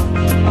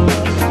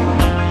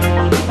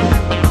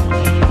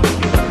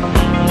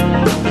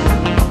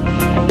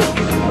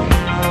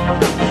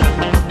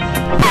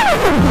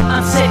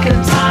 Sick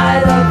and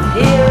tired of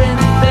hearing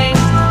things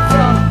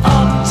from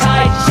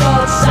uptight,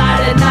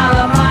 short-sighted,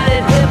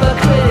 narrow-minded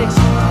hypocrites.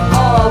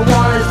 All I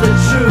want is the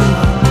truth.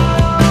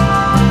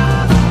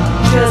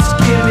 Just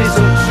give me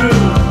some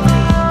truth.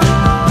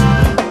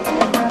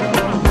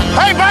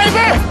 Hey,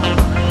 baby!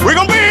 We're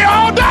gonna be here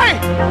all day!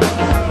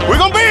 We're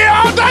gonna be here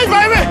all day,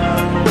 baby!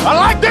 I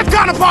like this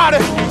kind of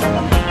party!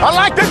 I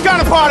like this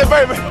kind of party,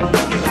 baby!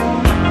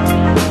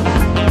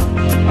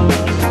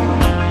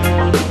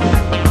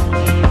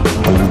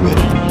 Are you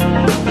ready?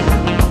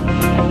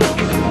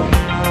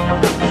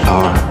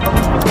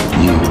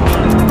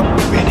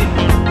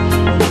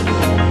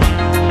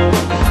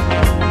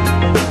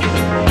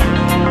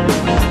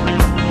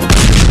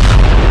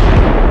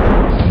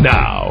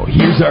 Now,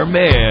 here's our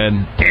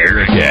man,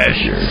 Eric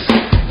Asher.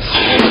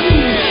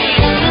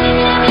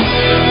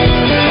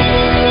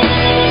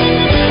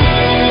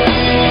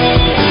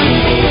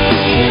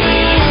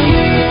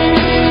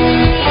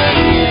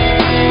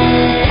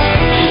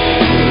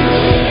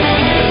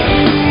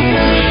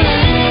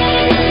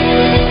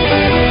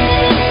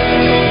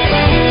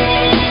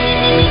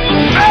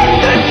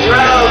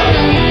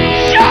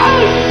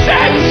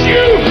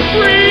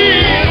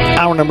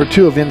 number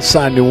 2 of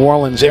Inside New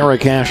Orleans.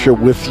 Eric Asher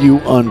with you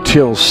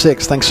until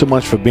 6. Thanks so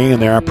much for being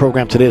there. Our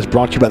program today is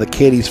brought to you by the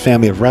Katie's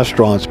family of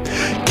restaurants.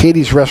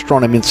 Katie's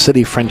Restaurant in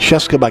Mid-City,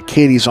 Francesca by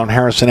Katie's on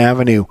Harrison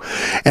Avenue,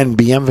 and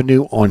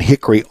Bienvenue on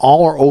Hickory.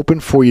 All are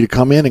open for you to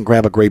come in and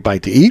grab a great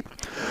bite to eat.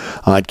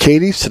 At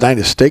Katie's, tonight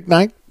is steak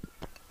night,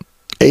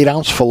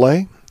 8-ounce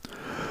filet,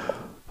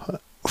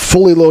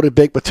 fully loaded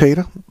baked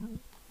potato,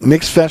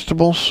 mixed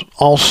vegetables.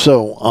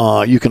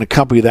 Also, you can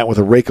accompany that with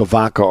a Reyka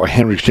vodka or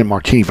Henry's Gin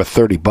Martini for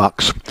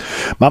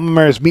 $30. Mama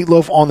Mary's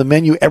Meatloaf on the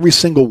menu every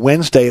single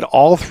Wednesday at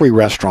all 3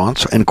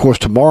 restaurants. And, of course,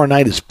 tomorrow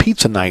night is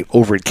pizza night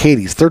over at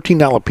Katie's.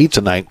 $13 pizza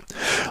night.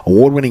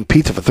 Award-winning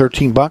pizza for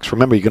 $13.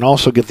 Remember, you can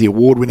also get the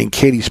award-winning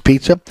Katie's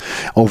Pizza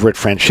over at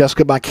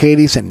Francesca by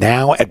Katie's and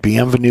now at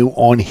Bienvenue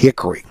on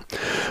Hickory.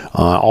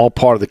 All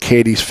part of the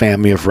Katie's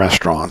family of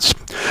restaurants.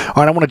 All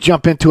right, I want to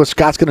jump into it.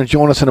 Scott's going to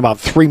join us in about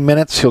 3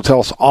 minutes. He'll tell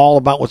us all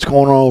about what's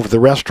going on over the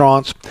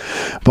restaurants.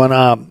 But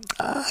I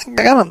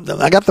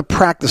got the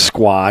practice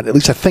squad. At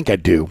least I think I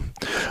do.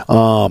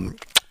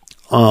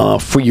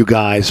 For you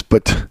guys.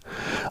 But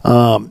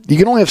you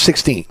can only have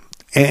 16.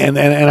 And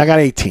I got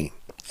 18.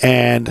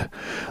 And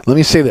let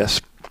me say this.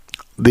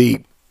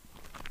 There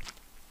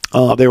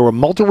were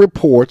multiple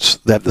reports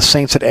that the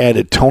Saints had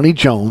added Tony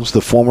Jones, the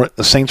former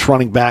Saints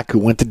running back who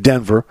went to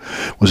Denver,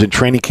 was in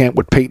training camp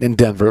with Peyton in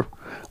Denver,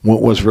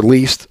 was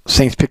released.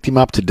 Saints picked him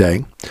up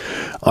today.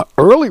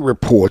 Early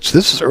reports,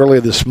 this is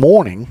earlier this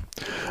morning,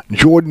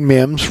 Jordan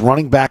Mims,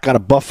 running back out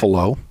of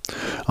Buffalo,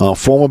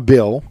 former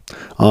Bill,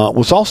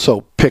 was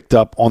also picked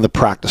up on the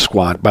practice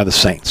squad by the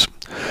Saints.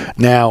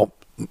 Now,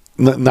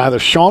 neither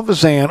Sean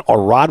Vazan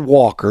or Rod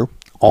Walker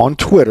on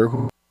Twitter,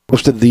 who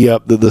hosted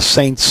the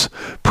Saints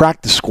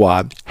practice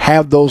squad,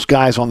 have those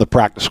guys on the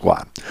practice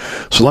squad.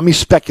 So let me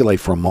speculate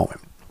for a moment.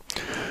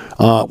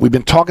 We've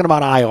been talking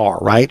about IR,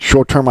 right?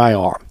 Short-term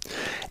IR.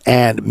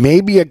 And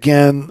maybe,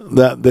 again,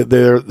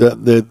 we're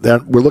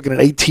looking at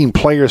 18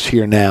 players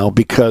here now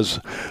because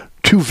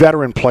 2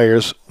 veteran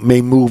players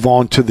may move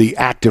on to the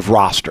active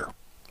roster.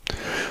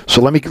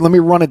 So let me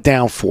run it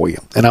down for you.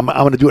 And I'm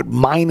going to do it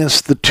minus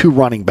the 2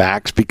 running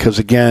backs because,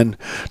 again,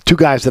 2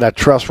 guys that I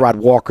trust, Rod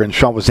Walker and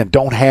Sean Vazan,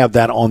 don't have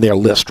that on their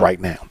list right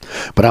now.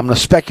 But I'm going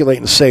to speculate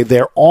and say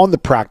they're on the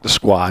practice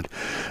squad.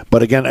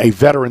 But, again, a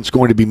veteran's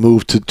going to be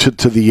moved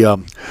to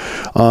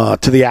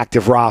the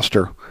active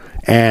roster.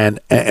 And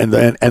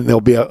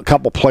there'll be a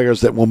couple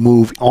players that will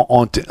move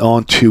on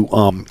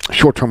to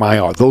short-term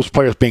IR. Those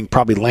players being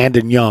probably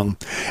Landon Young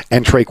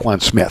and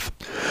Traquan Smith.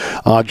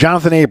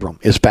 Jonathan Abram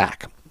is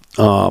back.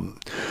 John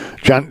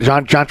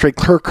Trey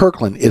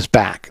Kirkland is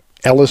back.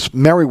 Ellis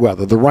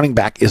Merriweather, the running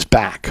back, is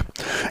back.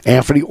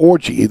 Anthony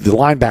Orji, the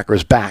linebacker,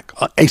 is back.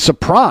 A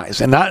surprise,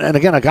 and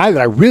again, a guy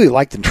that I really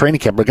liked in training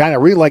camp, but a guy I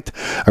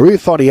really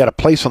thought he had a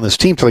place on this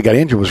team until he got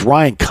injured, was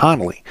Ryan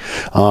Connolly.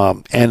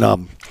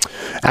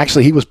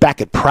 Actually, he was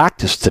back at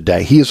practice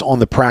today. He is on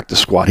the practice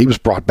squad. He was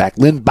brought back.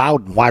 Lynn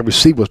Bowden, wide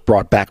receiver, was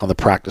brought back on the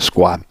practice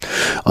squad.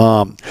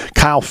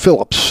 Kyle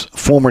Phillips,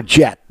 former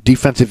Jet,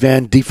 defensive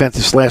end,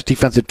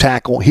 defensive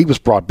tackle. He was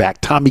brought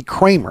back. Tommy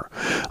Kramer,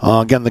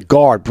 again, the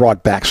guard,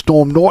 brought back.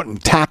 Storm Norton,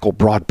 tackle,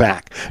 brought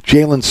back.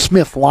 Jalen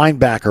Smith,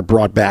 linebacker,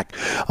 brought back.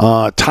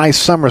 Ty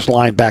Summers,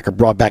 linebacker,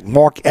 brought back.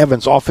 Mark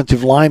Evans,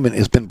 offensive lineman,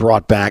 has been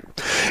brought back.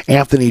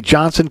 Anthony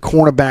Johnson,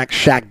 cornerback.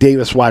 Shaq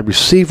Davis, wide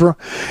receiver.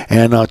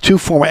 And 2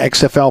 former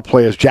XFL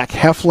players, Jack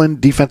Heflin,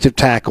 defensive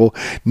tackle,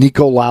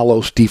 Nico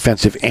Lalos,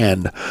 defensive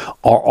end,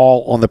 are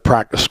all on the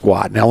practice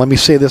squad. Now, let me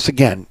say this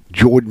again.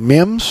 Jordan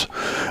Mims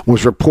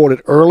was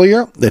reported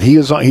earlier that he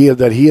is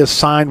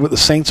signed with the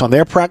Saints on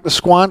their practice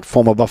squad,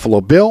 former Buffalo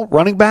Bill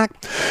running back.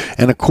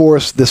 And, of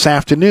course, this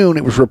afternoon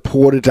it was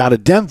reported out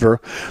of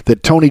Denver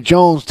that Tony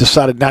Jones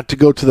decided not to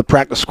go to the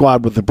practice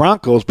squad with the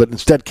Broncos, but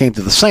instead came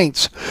to the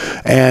Saints.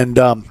 But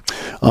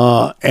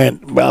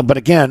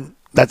again,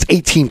 that's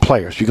 18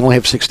 players. You can only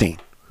have 16.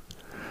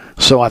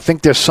 So I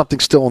think there's something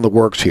still in the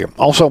works here.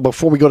 Also,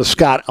 before we go to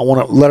Scott, I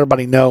want to let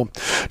everybody know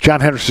John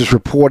Henderson is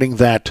reporting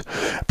that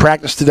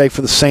practice today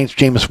for the Saints.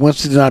 Jameis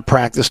Winston did not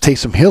practice.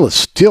 Taysom Hill is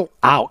still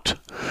out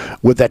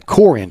with that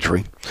core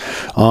injury.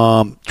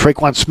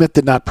 Traquan Smith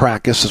did not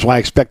practice. That's why I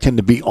expect him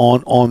to be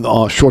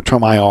on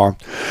short-term IR.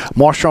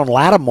 Marshawn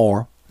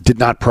Lattimore did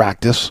not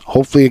practice.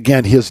 Hopefully,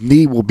 again, his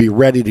knee will be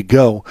ready to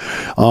go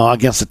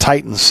against the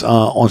Titans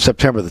on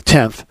September the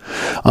 10th.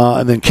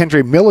 And then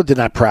Kendre Miller did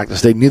not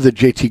practice. They neither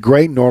J.T.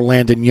 Gray nor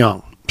Landon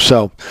Young.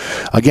 So,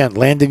 again,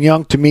 Landon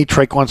Young, to me,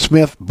 Traquan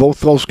Smith,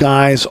 both those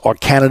guys are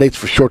candidates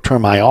for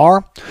short-term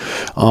IR.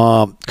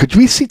 Could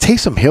we see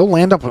Taysom Hill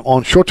land up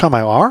on short-term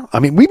IR?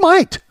 I mean, we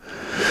might.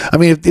 I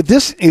mean,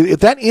 if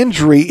that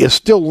injury is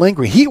still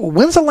lingering,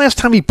 when's the last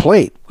time he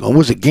played?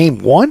 Was it game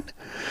 1?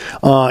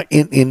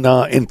 In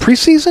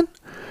preseason?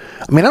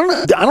 I mean,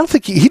 I don't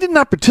think he did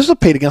not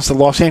participate against the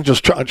Los Angeles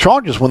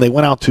Chargers when they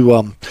went out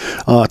to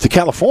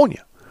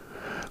California.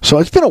 So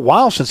it's been a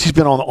while since he's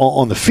been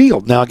on the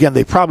field. Now, again,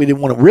 they probably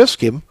didn't want to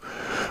risk him,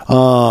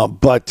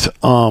 but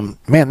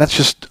man,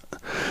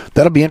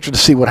 that'll be interesting to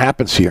see what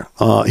happens here.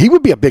 He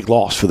would be a big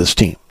loss for this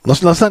team.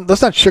 Let's not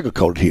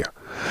sugarcoat it here.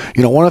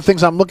 one of the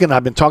things I've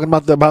been talking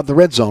about the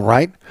red zone,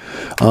 right?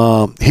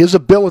 His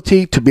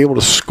ability to be able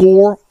to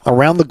score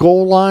around the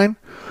goal line,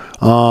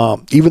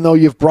 even though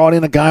you've brought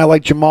in a guy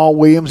like Jamal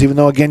Williams, even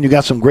though, again, you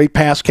got some great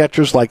pass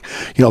catchers like,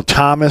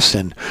 Thomas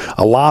and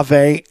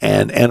Olave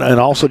and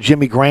also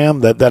Jimmy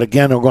Graham that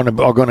again, are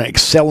going to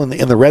excel in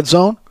the red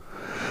zone.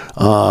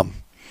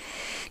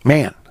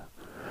 Man,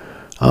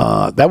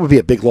 that would be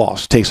a big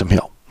loss, Taysom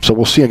Hill. So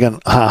we'll see again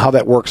how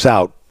that works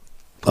out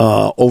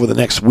over the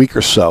next week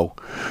or so,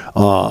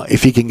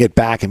 if he can get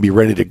back and be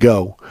ready to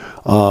go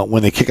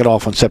when they kick it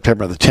off on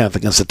September the 10th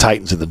against the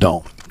Titans in the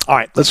Dome. All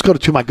right, let's go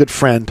to my good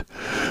friend,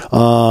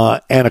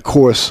 and of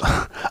course,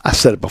 I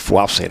said it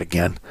before, I'll say it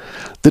again.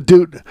 The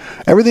dude,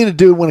 everything the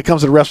dude when it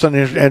comes to the restaurant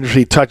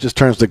industry touches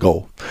turns to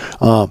gold.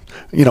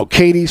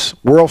 Katie's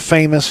world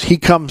famous. He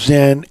comes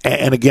in,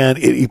 and again,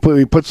 he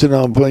puts it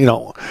on,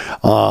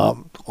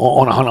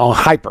 on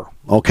hyper.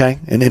 Okay,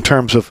 and in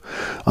terms of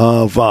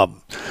the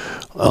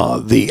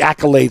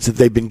accolades that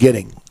they've been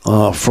getting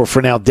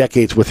for now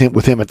decades with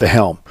him at the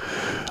helm.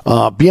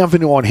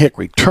 Bienvenue on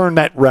Hickory turned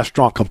that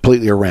restaurant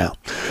completely around.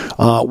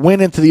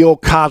 Went into the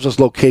old Cosas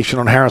location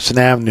on Harrison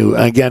Avenue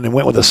again and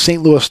went with a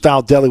St. Louis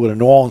style deli with a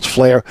New Orleans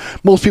flair.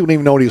 Most people didn't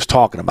even know what he was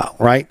talking about,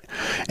 right?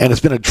 And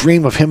it's been a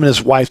dream of him and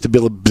his wife to be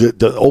able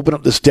to open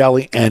up this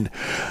deli, and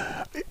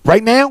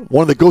right now,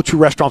 one of the go-to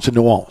restaurants in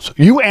New Orleans.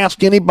 You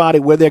ask anybody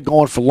where they're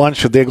going for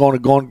lunch, if they're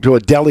going to a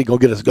deli, go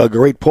get a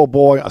great po'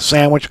 boy, a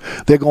sandwich,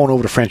 they're going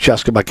over to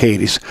Francesca by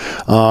Katie's.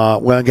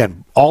 Well,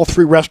 again, all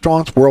three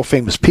restaurants,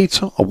 world-famous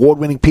pizza,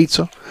 award-winning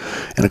pizza,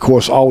 and, of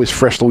course, always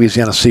fresh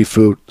Louisiana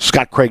seafood.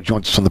 Scott Craig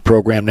joins us on the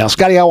program now.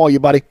 Scotty, how are you,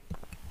 buddy?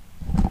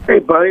 Hey,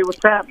 buddy,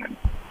 what's happening?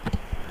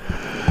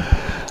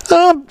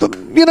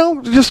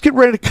 Just get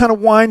ready to kind of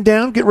wind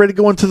down, get ready to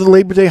go into the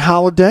Labor Day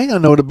holiday. I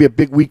know it'll be a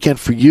big weekend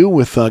for you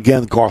with,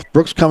 again, Garth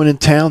Brooks coming in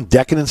town.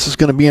 Decadence is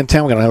going to be in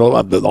town. We're going to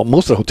have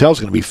most of the hotels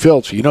going to be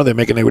filled, so they're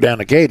making their way down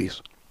to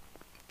Katie's.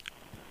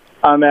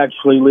 I'm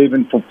actually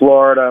leaving for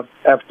Florida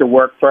after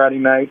work Friday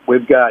night.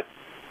 We've got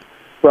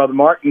Brother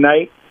Martin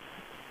night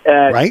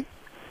at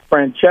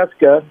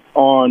Francesca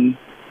on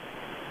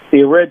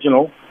the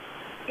original,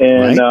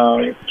 and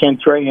Ken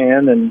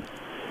Trahan and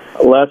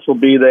Les will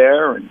be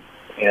there, and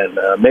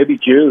maybe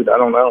Jude, I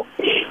don't know.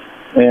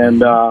 And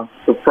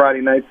so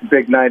Friday night's a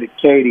big night at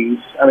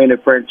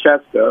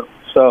Francesca.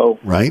 So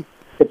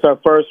it's our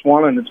first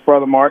one, and it's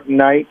Brother Martin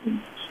night.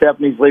 And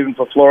Stephanie's leaving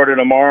for Florida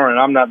tomorrow, and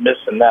I'm not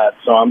missing that.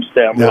 So I'm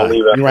going to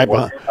leave after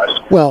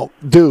work. Well,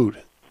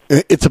 dude,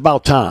 it's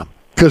about time.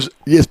 Because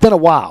it's been a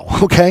while,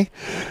 okay?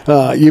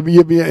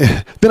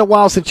 It's been a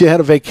while since you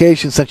had a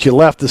vacation, since you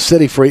left the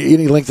city for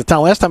any length of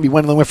time. Last time you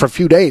went for a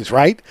few days,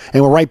 right?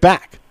 And we're right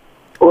back.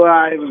 Well,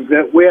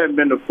 we hadn't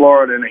been to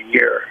Florida in a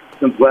year,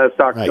 since last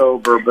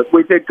October, but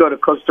we did go to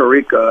Costa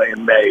Rica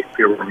in May, if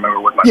you remember.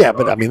 With my son.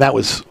 But I mean, that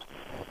was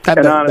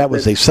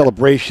a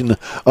celebration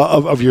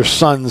of your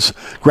son's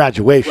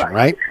graduation,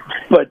 right?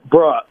 But,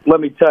 bro,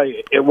 let me tell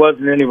you, it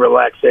wasn't any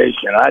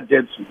relaxation. I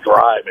did some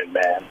driving,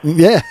 man.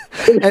 Yeah,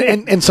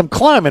 and some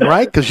climbing,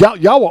 right? Because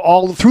y'all were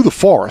all through the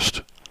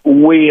forest.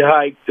 We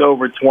hiked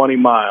over 20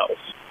 miles,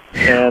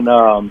 and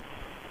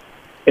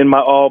in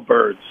my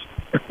Allbirds.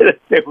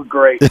 They were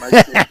great. Because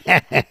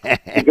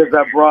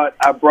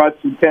I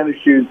brought some tennis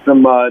shoes,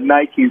 some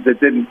Nikes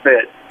that didn't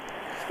fit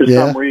for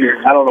some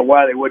reason. I don't know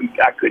why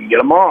I couldn't get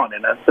them on,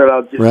 and I said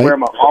I'll just wear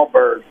my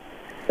Allbirds.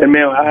 And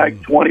man, I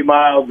hiked 20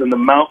 miles in the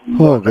mountains.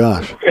 Oh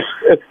gosh,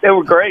 they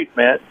were great,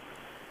 man.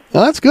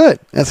 Oh, that's good.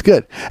 That's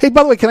good. Hey,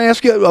 by the way, can I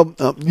ask you?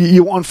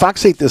 You on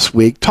Fox 8 this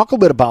week? Talk a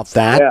little bit about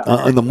that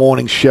in the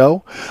morning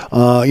show.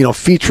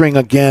 Featuring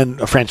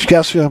again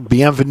Francesca,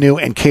 Bienvenue,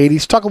 and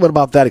Katie's. Talk a little bit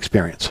about that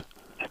experience.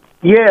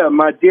 Yeah,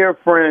 my dear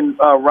friend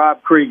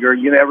Rob Krieger.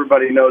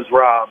 Everybody knows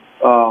Rob.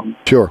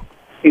 Sure.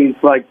 He's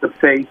like the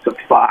face of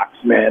Fox,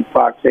 man.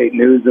 Fox 8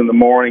 News in the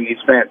morning.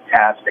 He's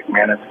fantastic,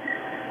 man.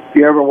 If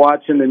you're ever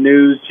watching the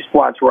news, just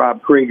watch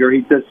Rob Krieger.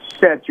 He does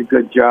such a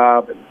good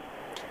job. And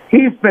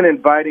he's been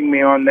inviting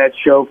me on that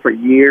show for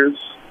years,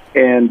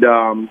 and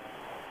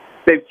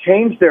they've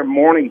changed their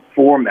morning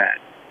format.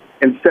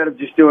 Instead of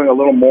just doing a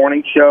little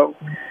morning show,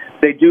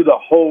 they do the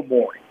whole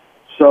morning.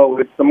 So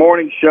it's the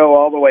morning show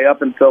all the way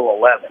up until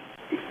 11.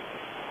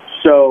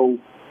 So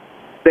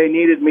they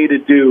needed me to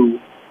do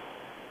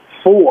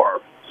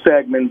 4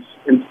 segments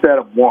instead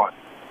of 1.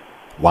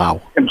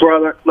 Wow. And,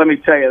 brother, let me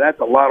tell you, that's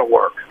a lot of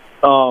work.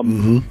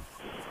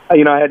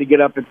 I had to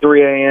get up at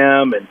 3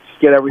 a.m. and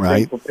get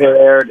everything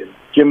prepared. And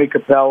Jimmy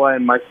Capella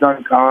and my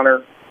son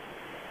Connor,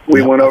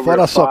 we went over. I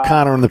thought I saw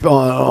Connor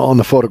on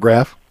the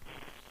photograph.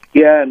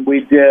 Yeah, and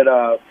we did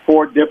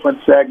 4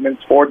 different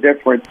segments, 4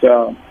 different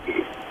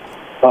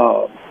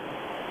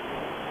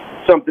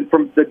something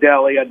from the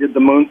deli. I did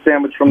the moon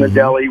sandwich from the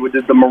deli. We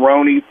did the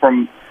Maroni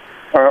from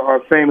our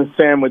famous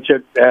sandwich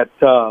at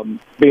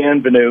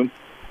Bienvenue.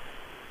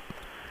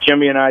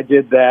 Jimmy and I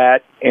did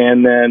that,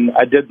 and then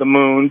I did the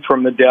moon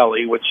from the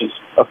deli, which is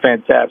a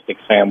fantastic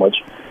sandwich.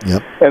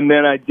 Yep. And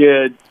then I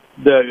did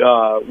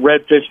the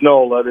redfish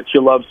Nola that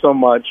you love so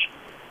much,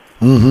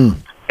 and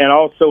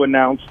also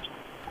announced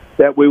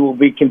that we will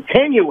be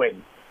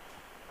continuing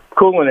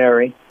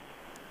culinary.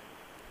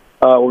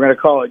 We're going to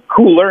call it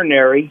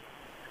Coolery.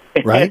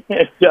 Right.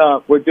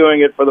 We're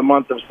doing it for the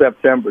month of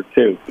September,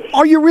 too.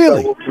 Are you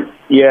really?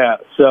 Yeah,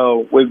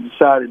 so we've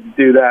decided to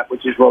do that,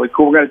 which is really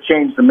cool. We're going to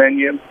change the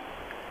menu,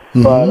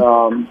 but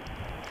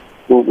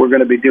we're going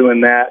to be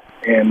doing that,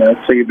 and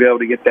so you'll be able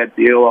to get that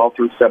deal all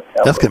through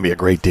September. That's going to be a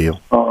great deal.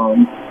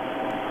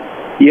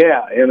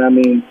 Yeah, and I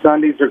mean,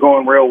 Sundays are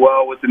going real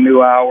well with the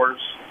new hours.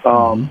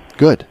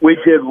 Good. We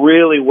did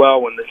really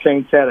well when the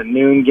Saints had a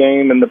noon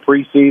game in the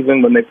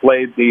preseason when they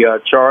played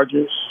the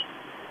Chargers.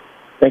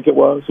 I think it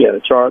was. Yeah, the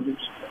Chargers.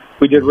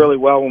 We did really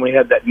well when we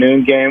had that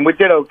noon game. We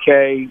did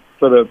okay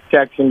for the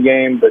Texan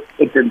game, but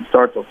it didn't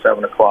start till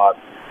 7 o'clock,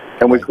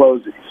 and we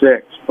closed at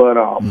 6. But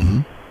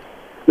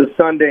the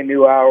Sunday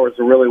new hours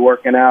are really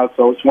working out,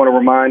 so I just want to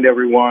remind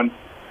everyone,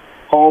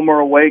 home or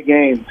away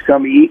games,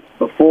 come eat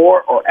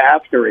before or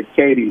after at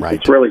Katie's.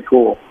 It's really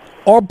cool.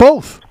 Or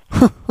both.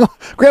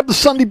 Grab the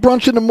Sunday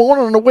brunch in the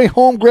morning, on the way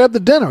home, grab the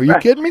dinner. Are you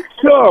kidding me?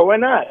 Sure, why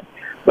not?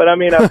 But, I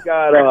mean, I've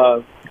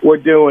got, we're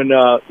doing,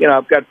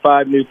 I've got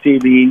 5 new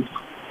TVs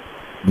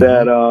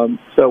that,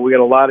 so we got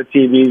a lot of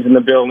TVs in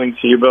the building,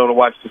 so you'll be able to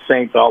watch the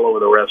Saints all over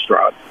the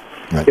restaurant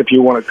if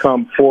you want to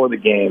come for the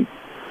game,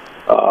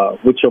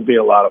 which will be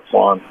a lot of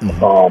fun.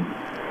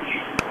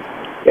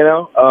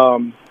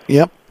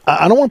 Yep.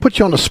 I don't want to put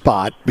you on the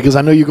spot because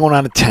I know you're going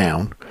out of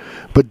town,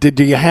 but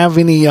do you have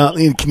any,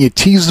 can you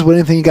tease us with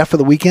anything you got for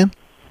the weekend?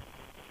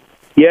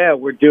 Yeah,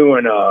 we're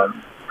doing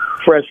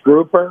fresh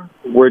grouper.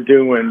 We're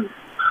doing,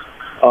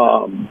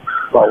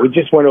 we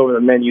just went over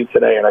the menu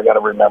today, and I got to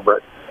remember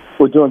it.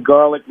 We're doing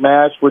garlic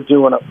mash. We're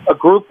doing a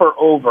grouper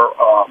over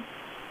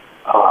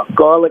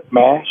garlic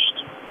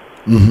mashed,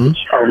 which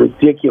are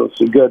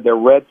ridiculously good. They're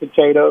red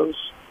potatoes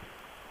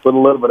with a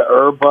little bit of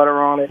herb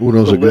butter on it. Ooh,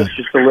 those are good.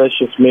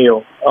 Delicious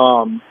meal.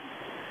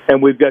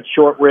 And we've got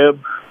short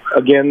rib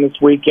again this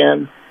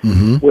weekend.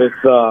 With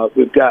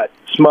we've got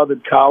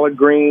smothered collard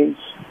greens,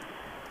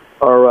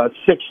 or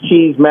 6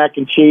 cheese mac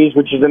and cheese,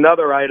 which is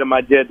another item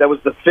I did. That was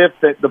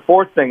the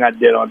fourth thing I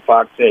did on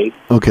Fox 8.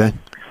 Okay.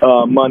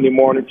 Monday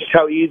morning. Just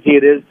how easy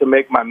it is to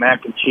make my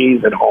mac and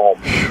cheese at home.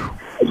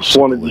 I just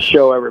wanted to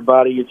show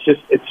everybody. It's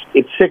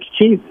 6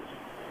 cheeses.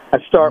 I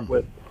start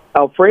with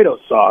Alfredo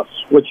sauce,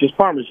 which is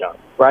Parmesan,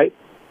 right?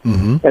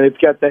 And it's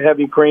got the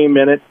heavy cream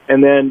in it,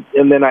 and then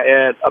I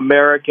add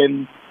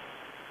American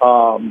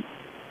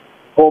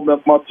whole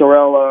milk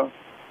mozzarella,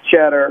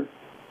 cheddar,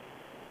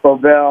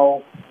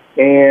 Provel,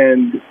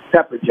 and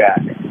pepper jack,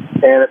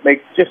 and it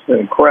makes just an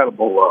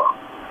incredible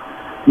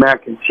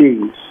mac and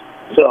cheese.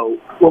 So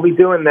we'll be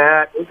doing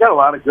that. We've got a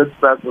lot of good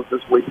specials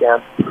this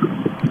weekend.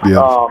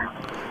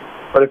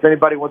 But if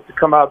anybody wants to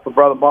come out for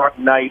Brother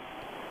Martin night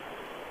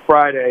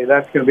Friday,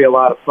 that's going to be a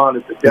lot of fun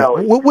at the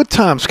deli. What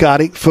time,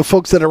 Scotty? For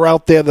folks that are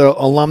out there, the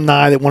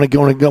alumni that want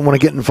to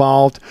get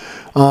involved,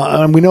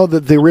 and we know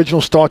that the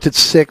original starts at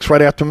 6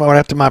 right after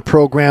my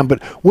program.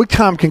 But what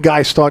time can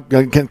guys start?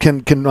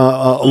 Can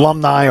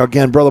alumni or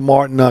again Brother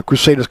Martin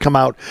Crusaders come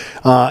out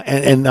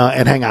and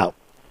hang out?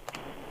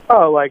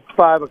 Oh, like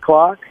 5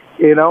 o'clock,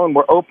 and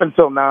we're open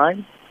till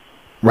 9.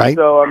 Right.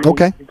 So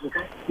okay.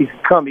 You can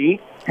come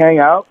eat, hang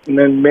out, and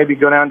then maybe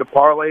go down to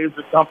Parlays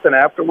or something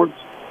afterwards.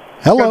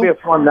 Hello. It's going to be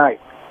a fun night.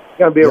 It's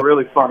going to be a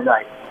really fun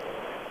night.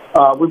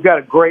 We've got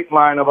a great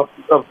lineup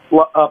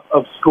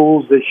of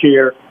schools this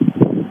year.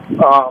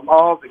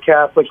 All of the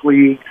Catholic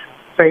Leagues,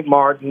 St.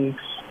 Martin's,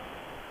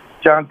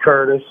 John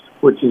Curtis,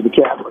 which is the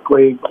Catholic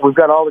League. We've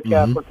got all the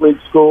Catholic League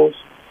schools,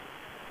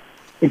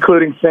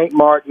 including St.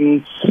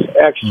 Martin's,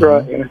 Extra,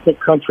 and I think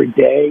Country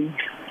Day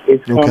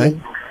is coming.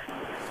 Okay.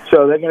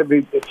 So they're going to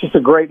be. It's just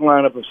a great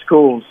lineup of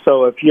schools.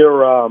 So if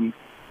your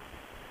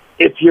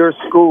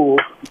school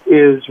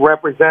is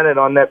represented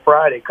on that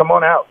Friday, come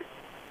on out.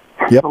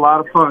 It's a lot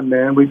of fun,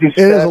 man. It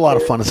is a lot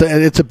of fun.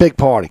 It's a big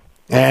party.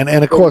 And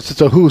of course,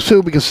 it's a who's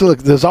who because look,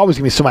 there's always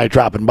going to be somebody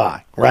dropping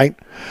by, right?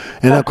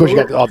 And of course,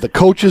 you got the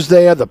coaches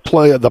there, the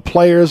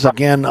players,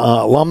 again,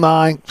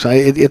 alumni. So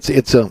it's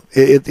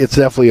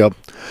definitely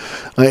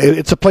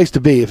it's a place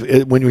to be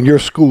when your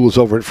school is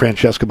over at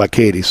Francesca by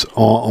Katie's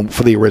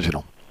for the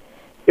original.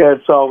 Yeah,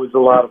 it's always a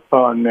lot of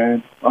fun,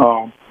 man.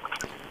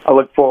 I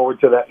look forward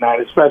to that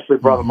night, especially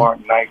Brother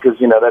Martin night, because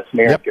that's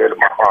near and dear to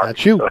my heart.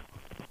 That's you,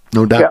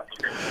 no doubt.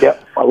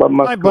 Yep. I love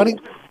my all right, buddy.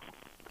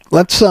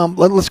 Let's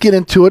get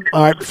into it.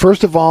 All right.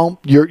 First of all,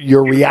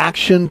 your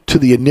reaction to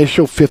the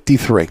initial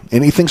 53.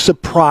 Anything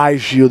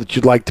surprise you that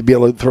you'd like to be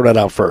able to throw that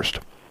out first?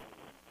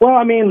 Well,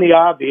 I mean the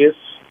obvious.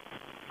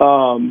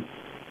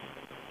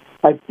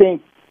 I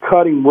think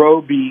cutting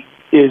Roby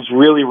is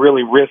really,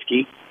 really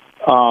risky.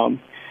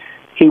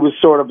 He was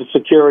sort of a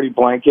security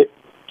blanket,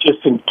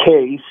 just in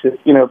case.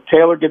 If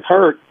Taylor gets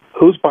hurt,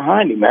 who's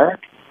behind him,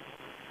 Eric?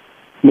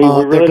 I mean,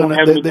 we really don't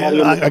have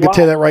anybody I can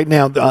tell you that right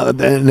now.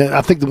 And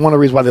I think one of the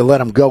reasons why they let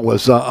him go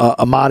was Ugo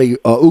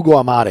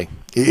Amadi.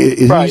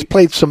 He's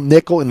played some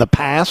nickel in the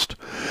past,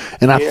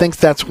 and I think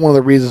that's one of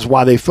the reasons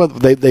why they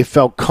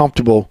felt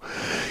comfortable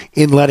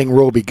in letting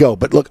Roby go.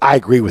 But look, I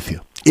agree with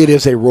you. it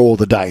is a roll of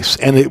the dice,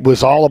 and it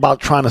was all about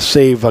trying to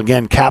save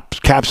again cap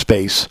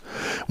space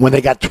when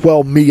they got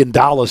 $12 million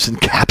in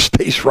cap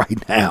space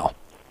right now.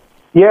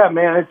 Yeah,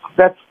 man,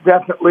 that's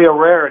definitely a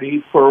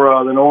rarity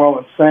for the New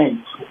Orleans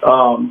Saints.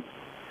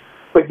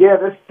 But yeah,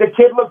 the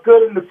kid looked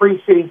good in the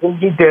preseason.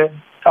 He did.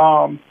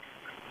 I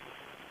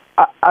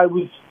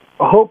was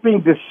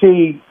hoping to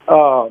see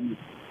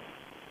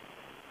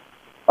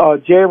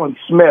Jalen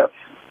Smith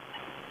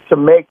to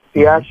make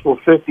the actual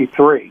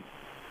 53.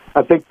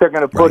 I think they're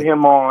going to put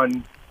him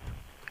on. I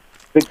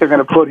think they're going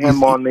to put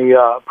him on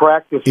the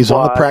practice squad. He's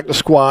on the practice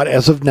squad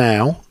as of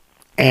now.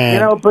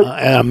 And, and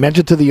I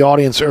mentioned to the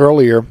audience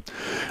earlier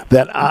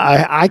that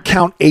I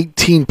count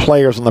 18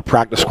 players on the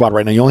practice squad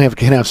right now. You only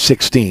can have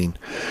 16.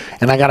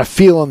 And I got a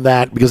feeling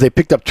that because they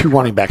picked up 2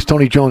 running backs,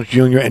 Tony Jones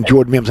Jr. and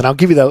Jordan Mims. And I'll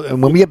give you that.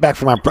 And when we get back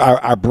from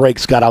our break,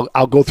 Scott,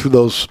 I'll go through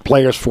those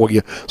players for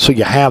you so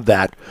you have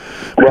that.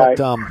 Right.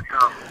 But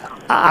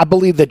I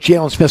believe that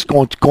Jalen Smith's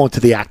going to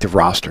the active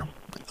roster.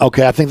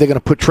 Okay, I think they're going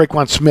to put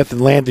Traquan Smith and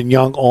Landon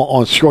Young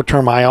on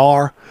short-term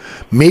IR,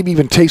 maybe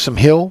even Taysom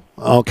Hill,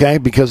 okay,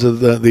 because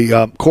of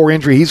the core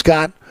injury he's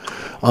got.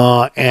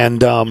 I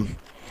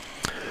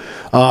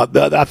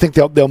think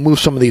they'll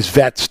move some of these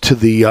vets to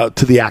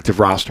the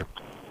active roster.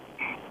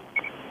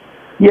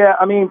 Yeah,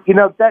 I mean,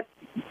 I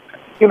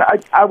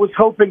was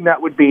hoping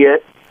that would be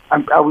it.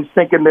 I was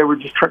thinking they were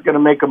just going to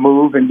make a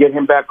move and get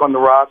him back on the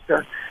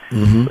roster.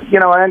 Mm-hmm.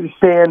 I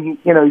understand.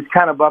 He's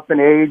kind of up in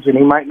age, and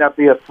he might not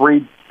be a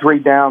three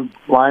down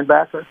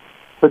linebacker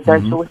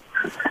potentially.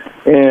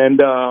 Mm-hmm. And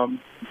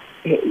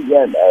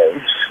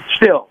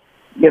still,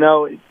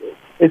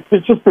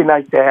 it's just be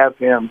nice to have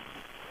him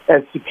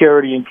as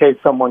security in case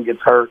someone gets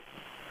hurt.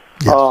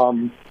 Yes.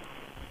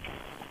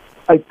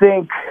 I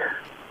think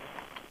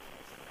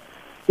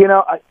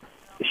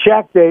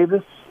Shaq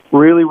Davis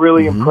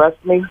really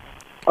impressed me. Me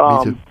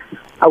too.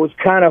 I was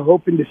kind of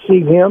hoping to see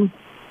him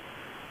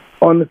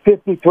on the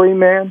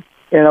 53-man,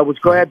 and I was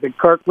glad that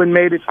Kirkland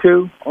made it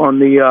too on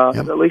the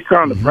at least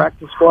on the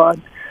practice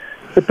squad.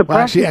 But the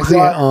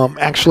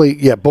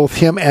actually, both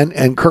him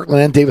and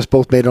Kirkland and Davis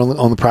both made it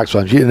on the practice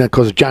squad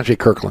because of John J.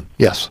 Kirkland.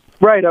 Yes,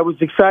 right. I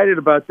was excited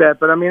about that,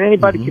 but I mean,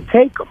 anybody could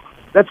take them.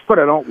 That's what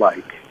I don't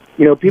like.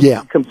 People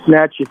can come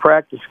snatch your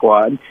practice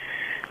squad,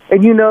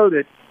 and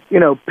that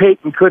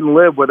Peyton couldn't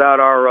live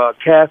without our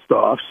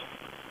cast-offs.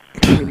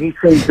 I mean, he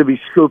seems to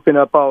be scooping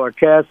up all our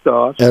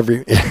cast-offs.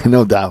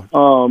 No doubt.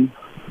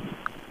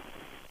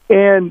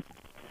 And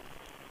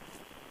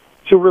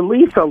to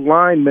release a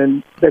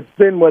lineman that's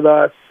been with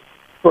us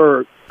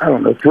for,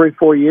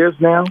 3-4 years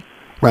now.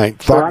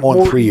 Right, far more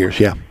than 3 years,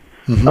 yeah.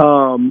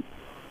 Mm-hmm.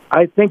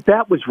 I think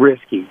that was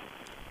risky.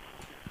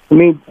 I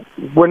mean,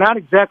 we're not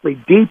exactly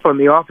deep on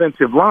the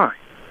offensive line.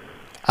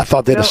 I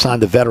thought they'd have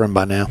signed a veteran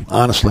by now,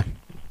 honestly.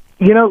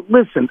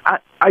 Listen,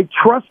 I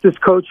trust this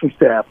coaching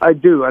staff. I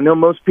do. I know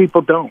most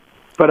people don't.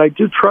 But I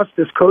do trust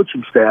this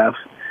coaching staff.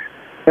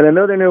 And I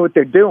know they know what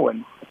they're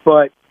doing.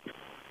 But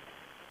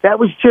that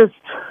was just...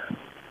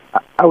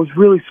 I was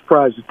really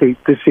surprised to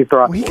see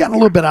Throckmorton. He got a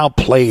little bit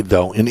outplayed,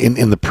 though, in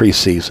the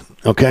preseason.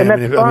 Okay? And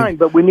that's fine,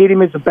 but we need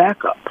him as a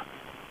backup.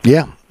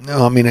 Yeah.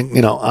 No, I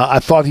mean, I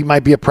thought he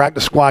might be a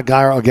practice squad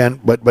guy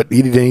again, but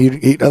he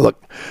didn't. Look,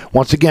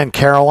 once again,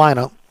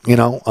 Carolina,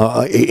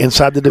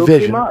 inside the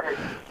division,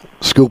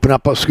 scooping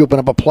up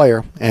a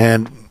player,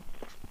 and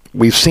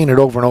we've seen it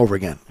over and over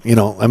again.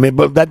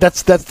 But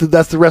that's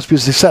the recipe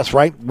of success,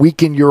 right?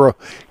 Weaken your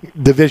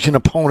division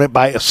opponent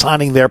by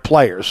assigning their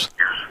players.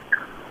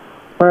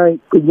 Right.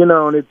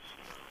 And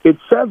it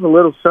says a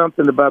little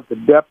something about the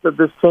depth of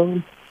this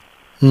team.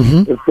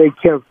 Mm-hmm. If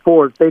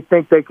they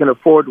think they can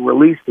afford to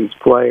release these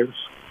players.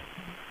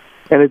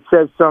 And it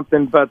says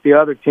something about the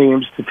other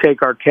teams to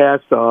take our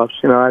cast-offs.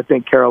 I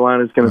think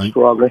Carolina's going to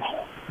struggle.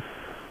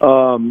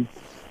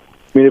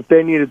 If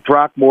they needed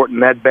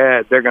Throckmorton that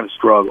bad, they're going to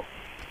struggle.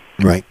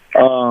 Right.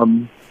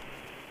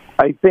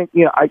 I think,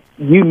 I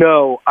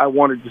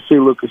wanted to see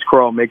Lucas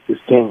Krull make this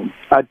team.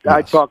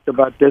 I talked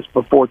about this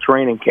before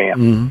training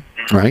camp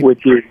right.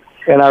 with you.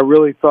 And I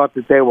really thought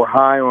that they were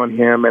high on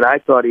him, and I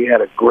thought he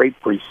had a great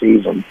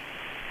preseason.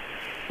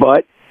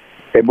 But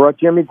they brought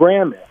Jimmy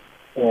Graham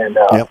in, and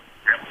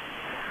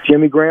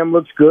Jimmy Graham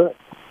looks good.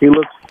 He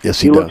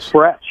looks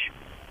fresh.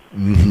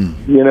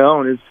 Mm-hmm.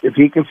 And if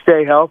he can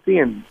stay healthy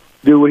and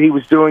do what he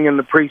was doing in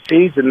the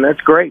preseason,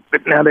 that's great.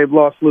 But now they've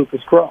lost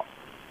Lucas Krull.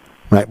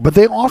 Right, but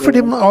they offered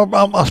him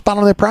a spot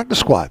on their practice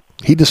squad.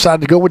 He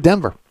decided to go with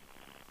Denver.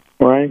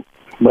 Right.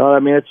 Well,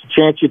 it's a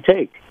chance you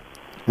take.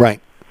 Right.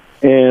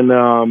 And,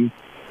 from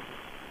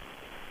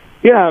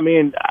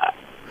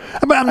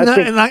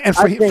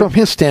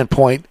his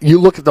standpoint, you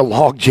look at the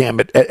log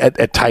jam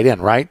at tight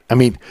end, right?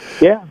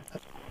 Yeah.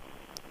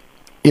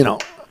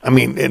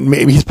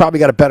 Maybe he's probably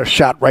got a better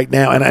shot right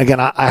now. And again,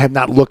 I have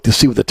not looked to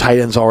see what the tight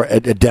ends are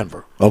at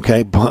Denver.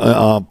 Okay,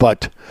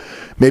 but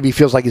maybe he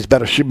feels like he's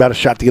better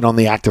shot to get on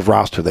the active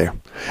roster there.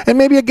 And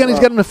maybe again he's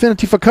got an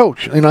affinity for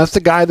Coach. That's the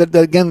guy that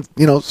again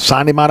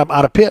signed him out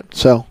of Pitt.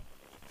 So.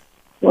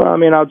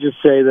 Well, I'll just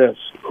say this: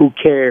 who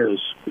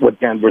cares what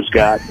Denver's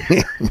got.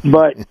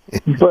 but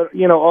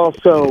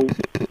also,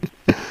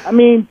 I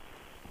mean,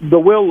 the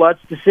Will Lutz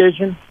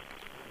decision.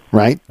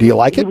 Right? Do you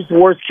like it? He was the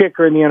worst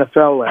kicker in the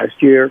NFL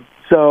last year.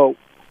 So,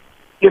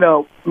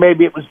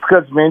 maybe it was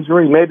because of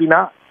injury, maybe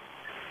not.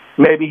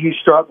 Maybe he's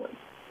struggling.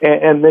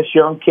 And this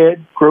young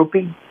kid,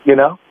 Groupie,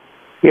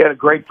 he had a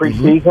great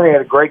preseason, he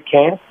had a great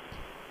camp,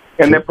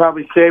 and they're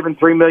probably saving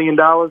 $3 million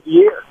a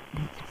year.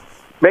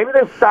 Maybe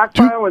they're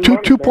stockpiling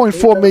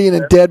 $2.4 million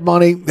in dead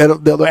money. They'll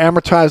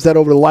amortize that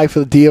over the life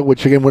of the deal,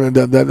 which again,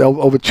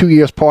 over 2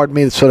 years. Pardon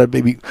me, so that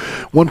maybe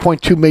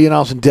 $1.2 million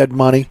in dead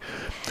money.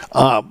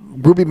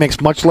 Ruby makes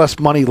much less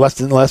money, less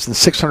than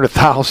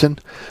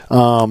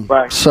 $600,000.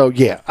 Right. So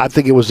yeah, I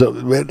think it was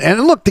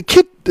and look, the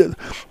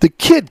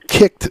kid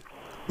kicked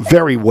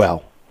very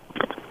well.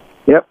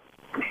 Yep.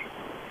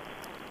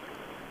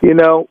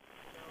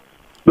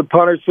 The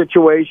punter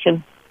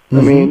situation. I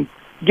mean,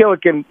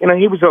 Gillikin,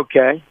 he was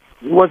okay.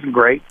 He wasn't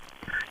great.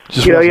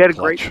 He had a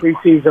great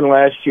preseason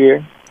last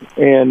year,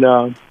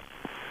 and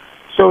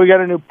so we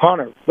got a new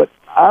punter. But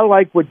I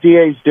like what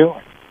DA's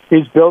doing.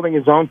 He's building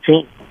his own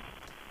team.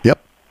 Yep.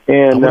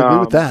 And I agree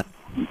with that.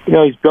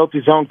 He's built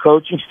his own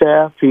coaching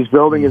staff. He's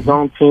building his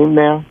own team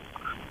now.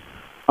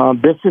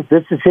 This is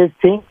his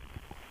team,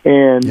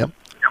 and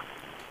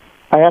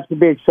I have to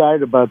be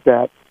excited about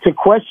that. To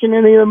question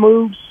any of the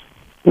moves,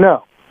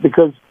 no,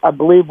 because I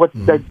believe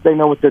they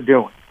know what they're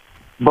doing.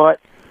 But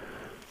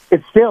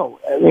it's still,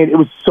 it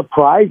was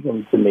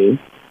surprising to me.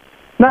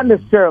 Not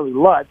necessarily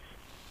Lutz,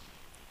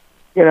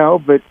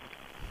 but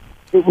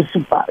it was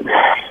surprising.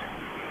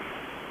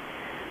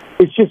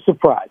 It's just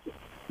surprising.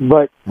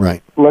 But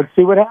let's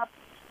see what happens,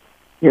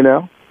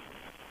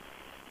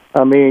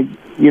 I mean,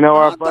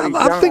 our buddy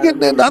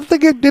I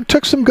think it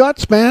took some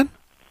guts, man.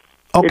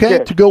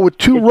 Okay, to go with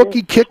two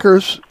rookie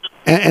kickers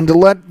and to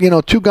let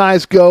two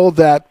guys go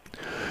that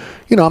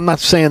I'm not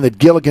saying that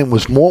Gilligan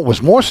was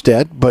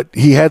Morstead, but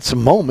he had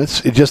some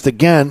moments. It just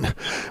again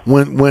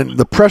when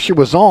the pressure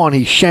was on,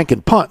 he's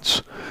shanking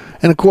punts.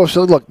 And of course,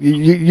 look,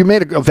 you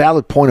made a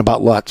valid point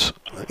about Lutz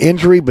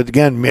injury, but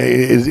again,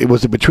 it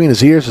was between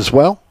his ears as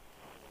well.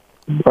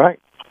 Right.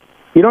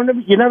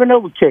 You never know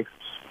with kickers.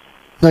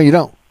 No, you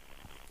don't.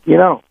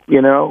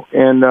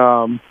 And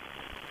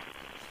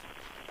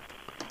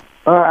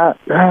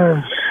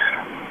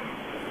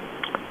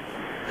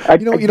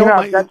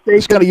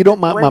Scotty,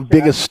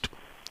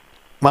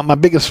 my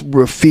biggest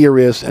fear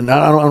is, and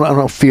I don't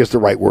know if fear is the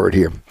right word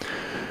here.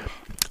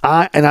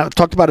 I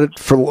talked about it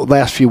for the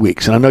last few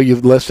weeks, and I know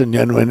you've listened,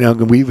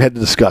 and we've had the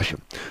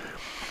discussion.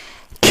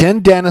 Can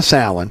Dennis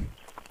Allen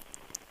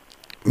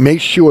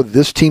make sure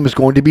this team is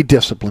going to be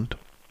disciplined?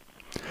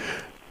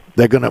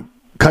 They're going to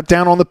cut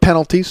down on the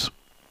penalties,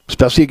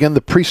 especially, again,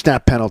 the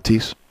pre-snap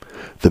penalties,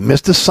 the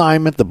missed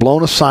assignment, the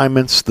blown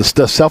assignments, the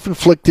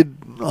self-inflicted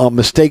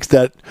mistakes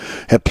that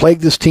have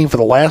plagued this team for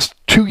the last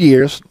 2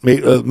 years,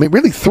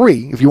 really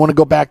 3, if you want to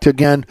go back to,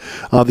 again,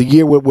 the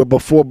year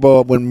before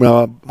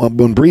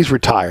when Breeze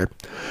retired.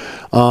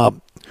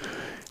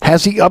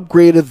 Has he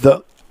upgraded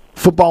the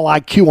football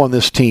IQ on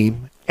this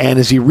team? And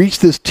has he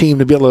reached this team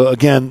to be able to,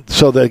 again,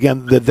 so that,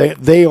 again, that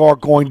they are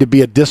going to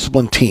be a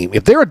disciplined team?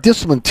 If they're a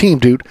disciplined team,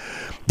 dude,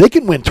 they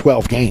can win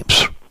 12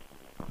 games.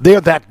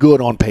 They're that good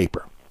on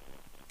paper.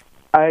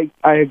 I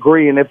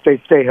agree, and if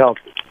they stay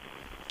healthy.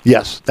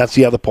 Yes, that's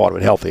the other part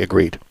of it, healthy,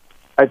 agreed.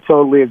 I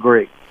totally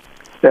agree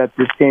that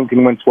this team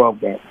can win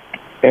 12 games.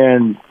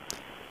 And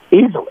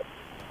easily.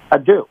 I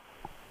do,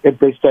 if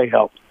they stay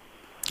healthy.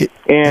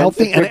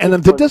 Healthy, and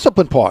the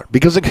discipline part.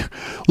 Because,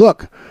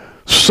 look,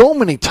 so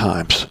many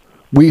times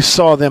we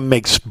saw them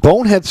make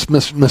bonehead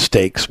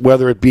mistakes,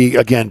 whether it be,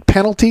 again,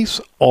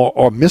 penalties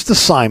or missed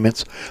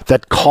assignments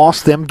that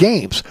cost them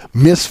games.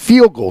 Missed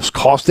field goals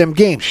cost them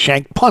games.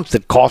 Shank punts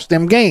that cost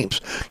them games.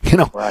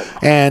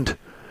 Right. And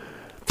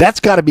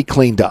that's got to be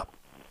cleaned up.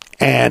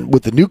 And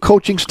with the new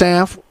coaching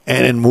staff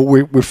and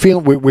what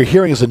we're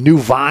hearing is a new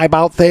vibe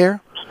out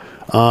there,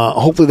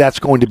 hopefully that's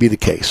going to be the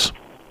case.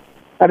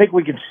 I think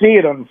we can see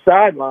it on the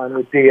sideline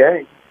with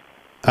DA.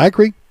 I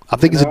agree. I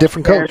think he's a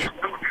different coach.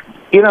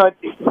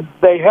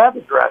 They have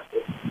addressed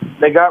it.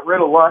 They got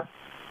rid of Lutz.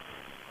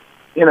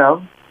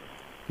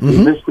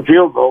 Missed the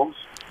field goals.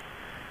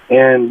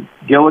 And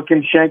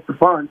Gillikin shanked the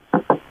punts.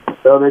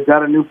 So they've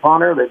got a new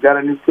punter. They've got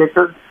a new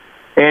kicker.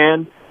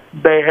 And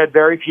they had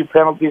very few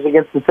penalties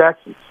against the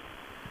Texans.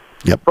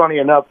 Yep. Funny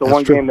enough, the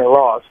one game they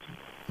lost.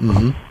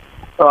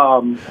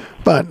 Mm-hmm.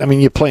 But, I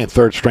mean, you're playing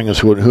third stringers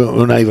who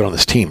are not even on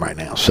this team right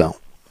now. So,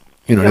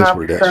 that's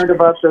what it is. I'm concerned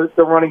about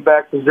the running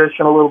back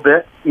position a little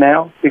bit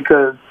now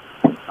because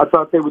I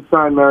thought they would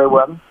sign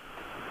Merriweather.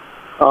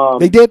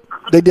 They did.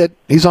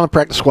 He's on the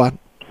practice squad.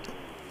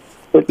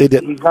 They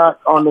did. He's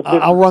not on the.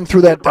 I'll run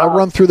through that.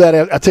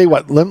 I'll tell you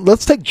what.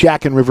 Let's take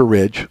Jack and River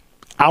Ridge.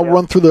 I'll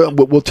run through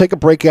we'll take a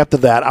break after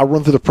that. I'll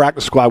run through the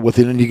practice squad with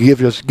you, and you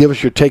give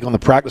us your take on the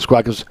practice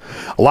squad because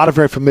a lot of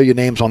very familiar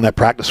names on that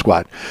practice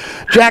squad.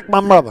 Jack,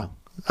 my brother,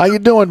 how you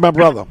doing, my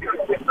brother?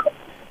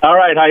 All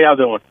right, how y'all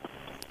doing?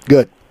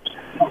 Good.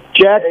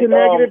 Jack's a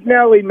negative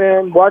Nelly,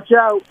 man. Watch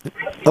out.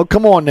 Oh,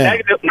 come on now.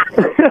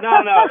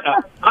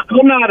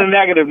 I'm not a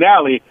negative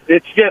Nelly.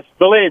 It's just,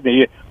 believe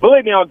me,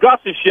 on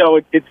Gus's show,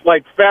 it's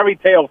like fairy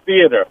tale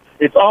theater.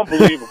 It's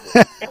unbelievable.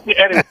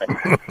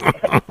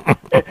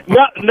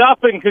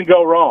 Nothing can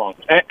go wrong.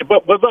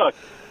 But look,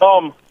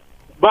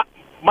 but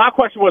my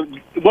question was,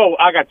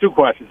 I got two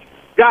questions.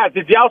 Guys,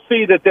 did y'all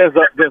see that there's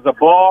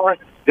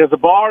a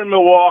bar in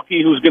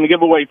Milwaukee who's going to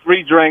give away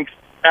free drinks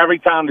every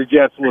time the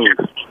Jets lose?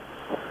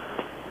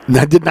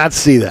 I did not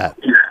see that.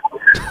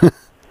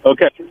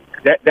 Okay,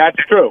 that's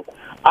true.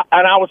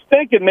 And I was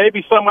thinking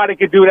maybe somebody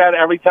could do that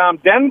every time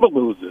Denver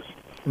loses.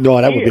 No,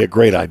 that would be a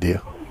great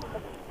idea.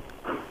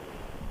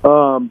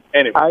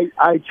 Anyway.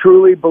 I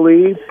truly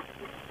believe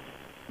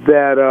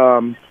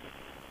that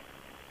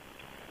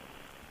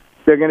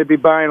they're going to be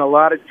buying a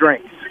lot of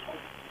drinks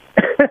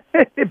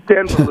if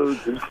Denver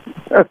loses.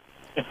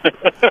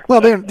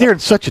 Well, they're in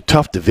such a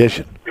tough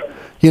division.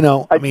 You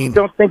know, I mean,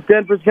 don't think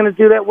Denver's going to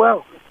do that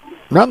well.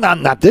 No,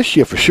 not this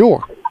year for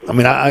sure. I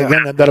mean,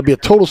 again, that'll be a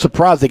total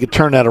surprise they could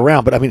turn that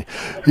around. But I mean,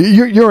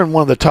 you're in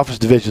one of the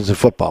toughest divisions in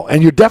football,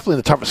 and you're definitely in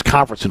the toughest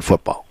conference in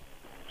football.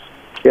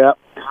 Yeah.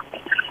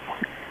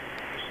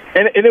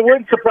 And it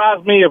wouldn't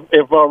surprise me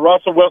if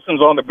Russell Wilson's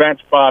on the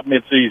bench by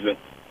midseason.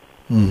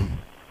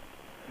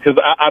 Because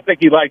I think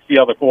he likes the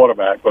other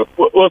quarterback, but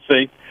we'll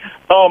see.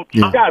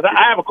 Guys,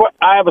 I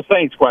have a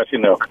Saints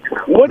question though.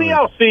 What do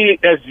y'all see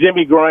as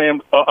Jimmy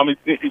Graham's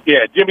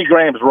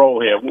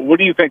role here? What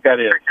do you think that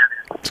is?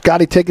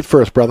 Scotty, take it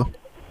first, brother.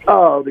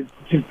 Oh,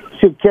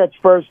 to catch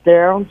first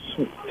downs,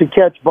 to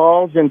catch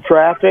balls in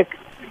traffic,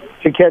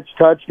 to catch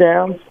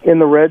touchdowns in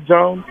the red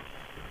zone.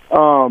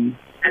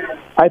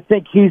 I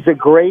think he's a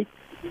great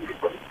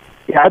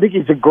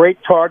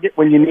target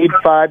when you need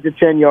 5 to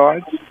 10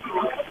 yards.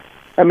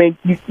 I mean,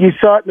 you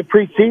saw it in the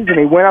preseason.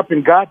 He went up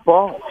and got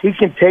balls. He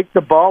can take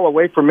the ball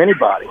away from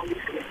anybody.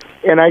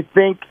 And I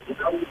think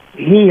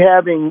he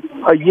having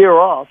a year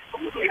off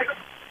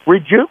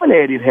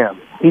rejuvenated him.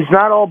 He's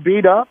not all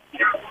beat up.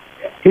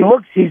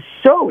 He's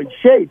so in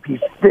shape. He's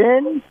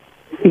thin.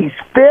 He's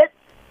fit.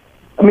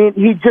 I mean,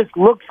 he just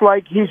looks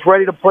like he's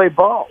ready to play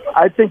ball.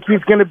 I think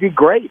he's going to be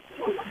great.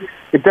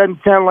 It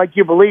doesn't sound like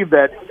you believe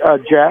that,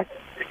 Jack.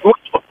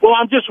 Well,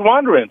 I'm just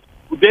wondering.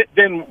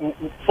 Then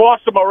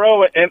Foster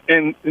Moreau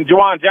and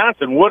Juwan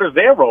Johnson, what are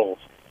their roles?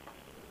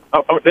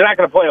 They're not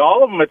going to play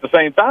all of them at the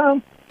same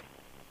time.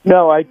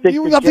 No, I think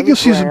you'll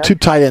see some 2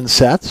 tight end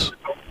sets,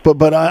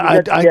 but I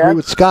agree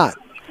with Scott.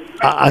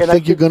 I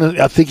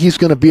think he's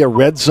going to be a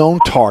red zone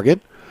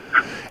target,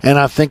 and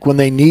I think when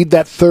they need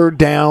that third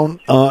down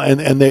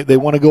and they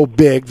want to go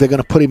big, they're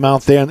going to put him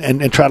out there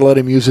and try to let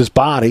him use his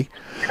body,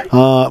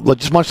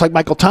 just much like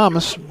Michael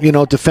Thomas,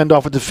 defend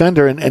off a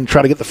defender and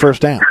try to get the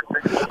first down.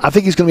 I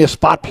think he's going to be a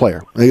spot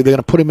player. They're going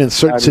to put him in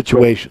certain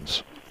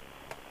situations.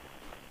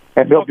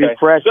 And he'll be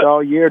fresh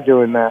all year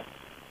doing that.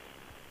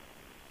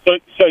 So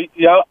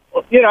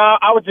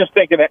I was just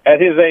thinking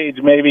at his age,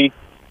 maybe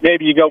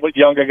you go with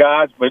younger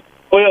guys, but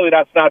clearly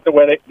that's not the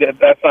way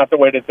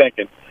they're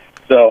thinking.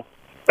 So,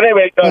 but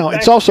anyway,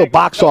 it's also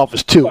box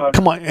office too.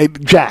 Come on, hey,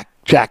 Jack,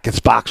 it's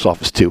box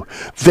office too.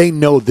 They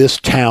know this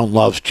town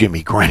loves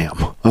Jimmy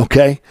Graham,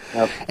 okay?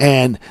 Yep.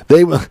 And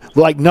they would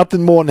like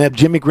nothing more than have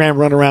Jimmy Graham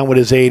run around with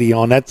his 80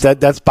 on.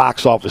 That's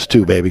box office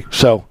too, baby.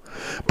 So,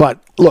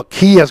 but look,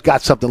 he has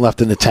got something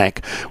left in the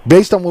tank.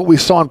 Based on what we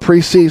saw in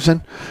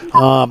preseason,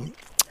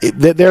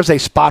 there's a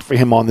spot for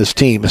him on this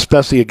team,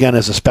 especially again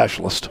as a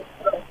specialist,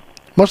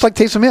 much like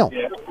Taysom Hill.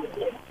 Yeah.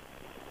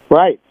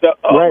 Right. So,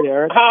 right,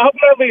 Eric. How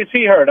badly is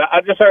he hurt?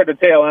 I just heard the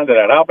tail end of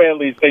that. How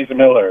badly is Taysom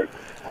Hill hurt?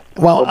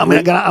 Well, I'm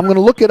going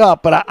to look it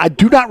up, but I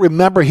do not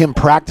remember him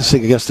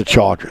practicing against the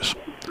Chargers.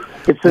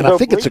 And I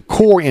think it's a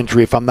core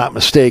injury, if I'm not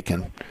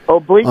mistaken.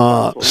 Oblique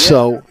muscle,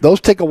 So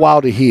those take a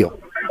while to heal.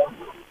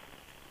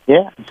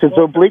 Yeah, it's his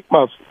oblique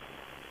muscle.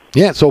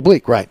 Yeah, it's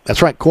oblique, right.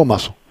 That's right, core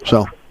muscle.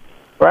 So.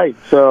 Right.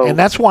 So. And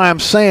that's why I'm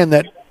saying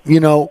that,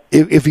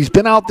 if he's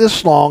been out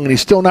this long and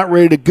he's still not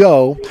ready to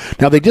go.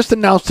 Now, they just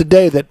announced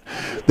today that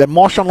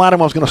Marshawn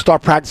Lattimore is going to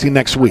start practicing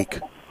next week,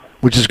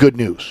 which is good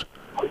news.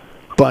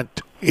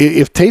 But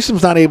if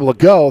Taysom's not able to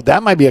go,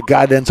 that might be a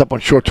guy that ends up on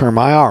short-term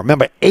IR.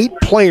 Remember, 8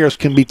 players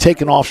can be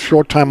taken off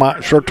short-term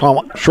IR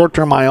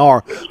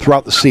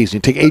throughout the season.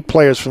 You take 8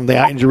 players from the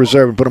injury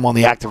reserve and put them on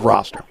the active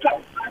roster.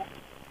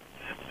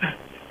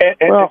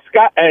 And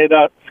Scott,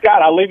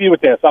 I'll leave you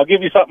with this. I'll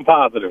give you something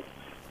positive.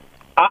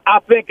 I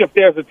think if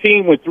there's a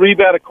team with 3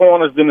 better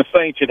corners than the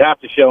Saints, you'd have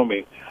to show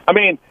me. I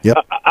mean,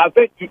 I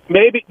think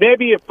maybe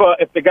if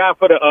the guy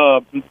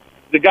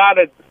the guy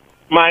that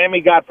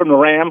Miami got from the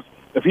Rams,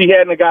 if he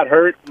hadn't got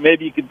hurt,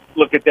 maybe you could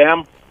look at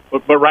them.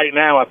 But right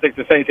now, I think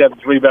the Saints have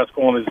the 3 best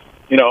corners,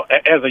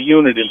 as a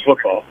unit in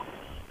football.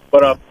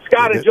 But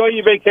Scott, enjoy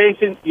your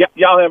vacation.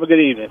 Y'all have a good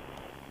evening.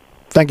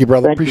 Thank you,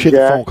 brother. Appreciate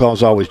the phone call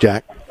as always,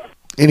 Jack.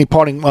 Any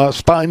parting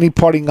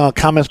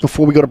comments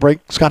before we go to break,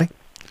 Scotty?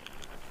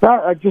 No,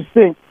 I just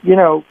think,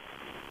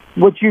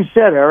 what you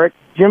said, Eric,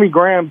 Jimmy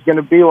Graham's going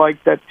to be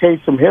like that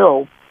Taysom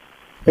Hill,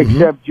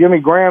 except Jimmy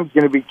Graham's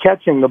going to be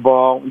catching the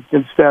ball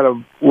instead of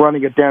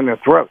running it down their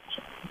throats.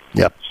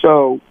 Yep.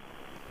 So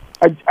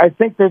I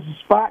think there's a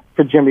spot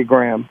for Jimmy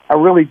Graham. I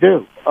really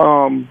do.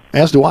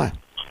 As do I.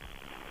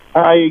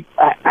 I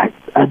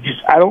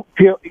don't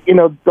feel,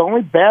 the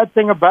only bad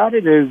thing about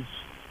it is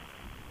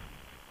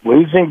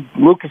losing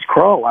Lucas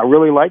Kroll. I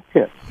really liked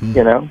him,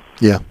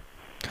 Yeah.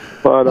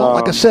 But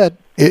like I said,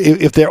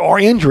 if there are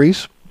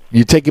injuries,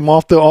 you take him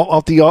off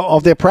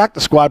their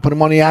practice squad, put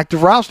him on the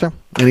active roster,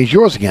 and he's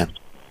yours again.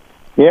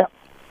 Yeah.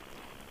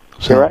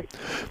 So, right.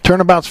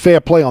 Turnabout's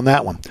fair play on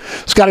that one.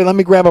 Scotty, let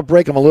me grab a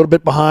break. I'm a little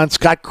bit behind.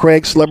 Scott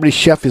Craig, Celebrity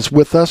Chef, is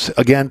with us.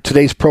 Again,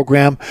 today's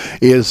program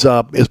is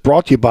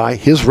brought to you by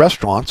his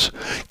restaurants.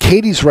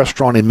 Katie's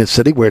Restaurant in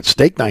Mid-City, where it's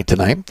steak night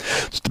tonight.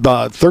 It's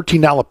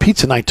 $13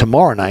 pizza night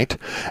tomorrow night.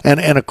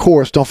 And of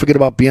course, don't forget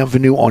about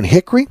Bienvenue on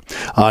Hickory.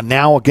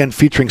 Now, again,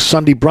 featuring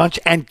Sunday brunch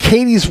and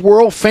Katie's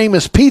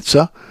world-famous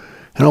pizza.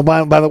 And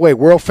by the way,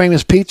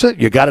 world-famous pizza,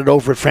 you got it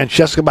over at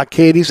Francesca by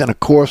Katie's. And,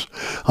 of course,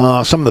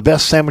 some of the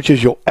best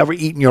sandwiches you'll ever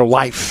eat in your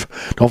life.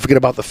 Don't forget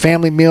about the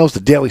family meals, the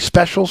daily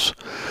specials.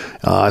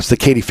 It's the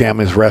Katie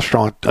Family's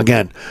Restaurant.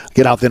 Again,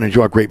 get out there and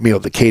enjoy a great meal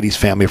at the Katie's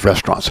Family of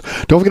Restaurants.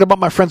 Don't forget about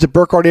my friends at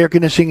Burkhardt Air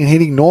Conditioning and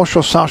Heating, North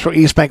Shore, South Shore,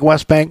 East Bank,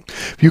 West Bank.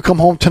 If you come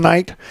home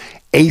tonight,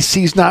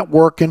 AC's not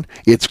working.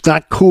 It's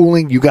not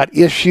cooling. You got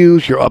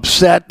issues. You're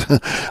upset.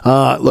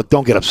 Look,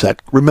 don't get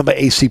upset. Remember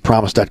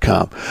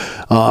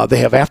acpromise.com. They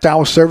have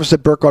after-hour service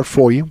at Burkhardt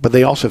for you, but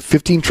they also have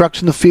 15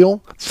 trucks in the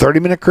field,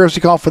 30-minute courtesy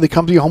call before they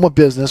come to your home of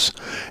business.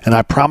 And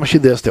I promise you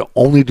this, they'll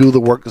only do the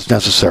work that's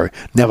necessary.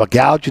 Never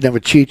gouge you, never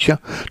cheat you.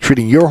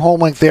 Treating your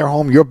home like their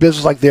home, your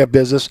business like their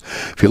business.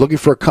 If you're looking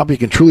for a company you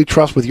can truly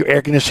trust with your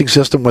air conditioning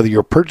system, whether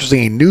you're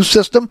purchasing a new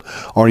system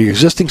or your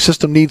existing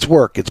system needs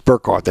work, it's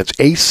Burkhardt. That's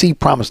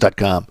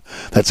acpromise.com.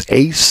 That's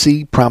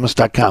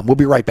acpromise.com. We'll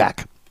be right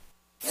back.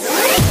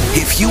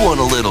 If you want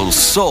a little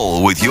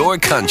soul with your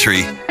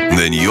country,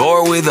 then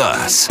you're with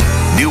us.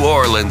 New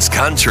Orleans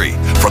Country.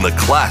 From the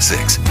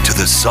classics to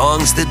the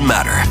songs that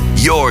matter.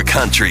 Your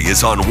country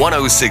is on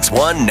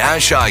 106.1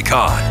 Nash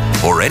Icon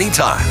or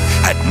anytime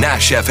at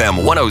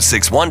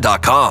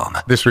NashFM1061.com.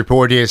 This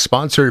report is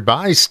sponsored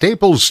by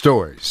Staples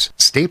Stores.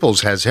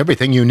 Staples has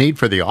everything you need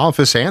for the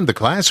office and the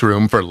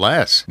classroom for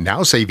less.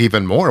 Now save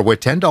even more with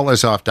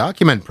 $10 off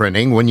document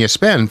printing when you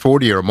spend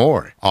 $40 or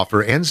more.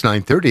 Offer ends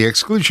 9/30.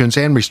 Exclusions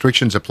and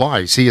restrictions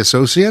apply. See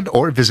associate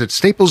or visit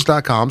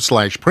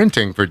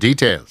staples.com/printing for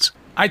details.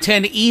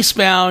 I-10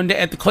 eastbound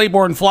at the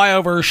Claiborne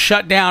flyover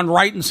shut down.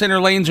 Right and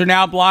center lanes are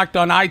now blocked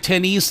on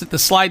I-10 east at the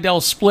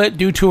Slidell split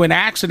due to an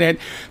accident.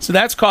 So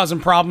that's causing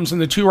problems in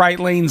the two right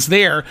lanes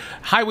there.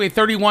 Highway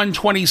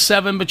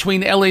 3127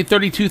 between LA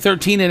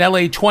 3213 and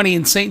LA 20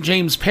 in St.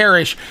 James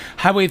Parish.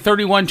 Highway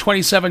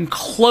 3127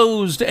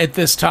 closed at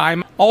this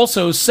time.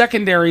 Also,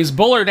 secondaries,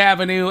 Bullard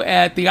Avenue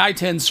at the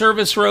I-10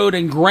 Service Road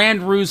and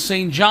Grand Rue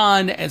St.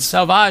 John at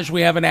Sauvage.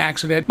 We have an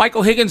accident.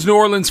 Michael Higgins, New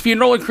Orleans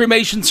Funeral and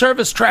Cremation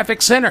Service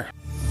Traffic Center.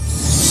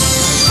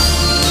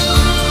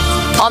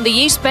 On the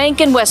East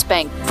Bank and West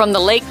Bank, from the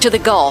lake to the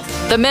Gulf,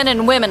 the men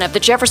and women of the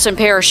Jefferson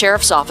Parish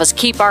Sheriff's Office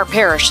keep our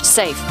parish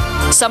safe.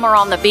 Some are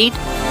on the beat,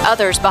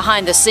 others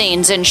behind the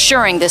scenes,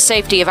 ensuring the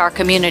safety of our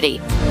community.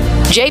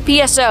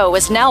 JPSO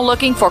is now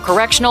looking for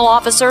correctional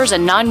officers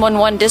and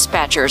 911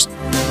 dispatchers.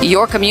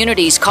 Your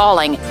community's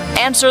calling.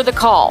 Answer the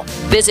call.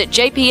 Visit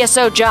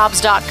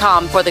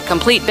jpsojobs.com for the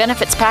complete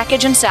benefits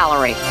package and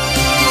salary.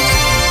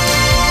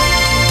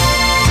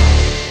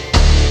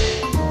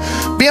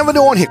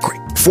 Bienvenue on Hickory,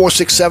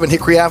 467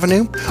 Hickory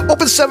Avenue.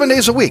 Open 7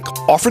 days a week,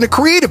 offering a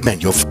creative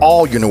menu of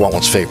all your New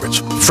Orleans favorites.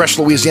 Fresh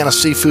Louisiana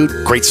seafood,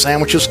 great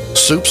sandwiches,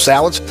 soups,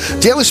 salads,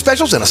 daily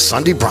specials, and a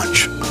Sunday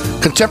brunch.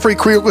 Contemporary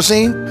Creole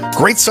cuisine,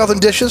 great Southern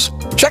dishes.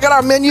 Check out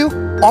our menu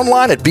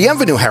online at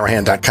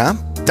bienvenueharahan.com.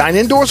 Dine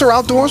indoors or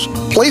outdoors.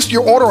 Place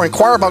your order or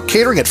inquire about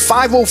catering at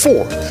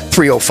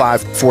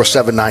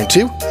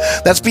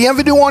 504-305-4792. That's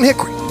Bienvenue on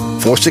Hickory,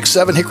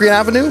 467 Hickory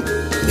Avenue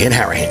in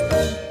Harahan.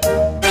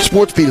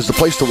 SportsBeat is the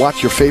place to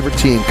watch your favorite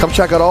team. Come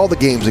check out all the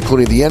games,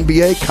 including the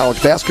NBA,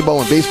 college basketball,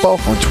 and baseball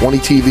on 20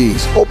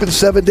 TVs. Open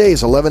 7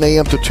 days, 11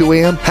 a.m. to 2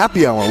 a.m.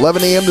 Happy hour,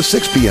 11 a.m. to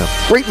 6 p.m.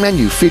 Great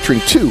menu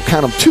featuring two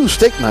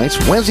steak nights.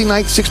 Wednesday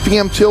night, 6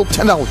 p.m. till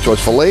 $10 choice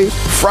fillets.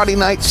 Friday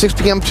night, 6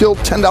 p.m. till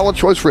 $10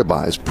 choice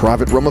ribeyes.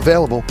 Private room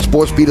available.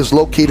 SportsBeat is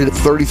located at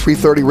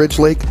 3330 Ridge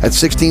Lake at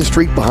 16th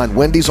Street behind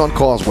Wendy's on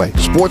Causeway.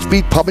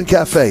 SportsBeat Pub and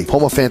Cafe,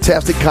 home of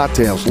fantastic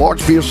cocktails,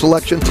 large beer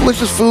selection,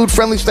 delicious food,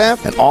 friendly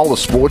staff, and all the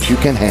sports you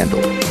can handle.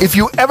 If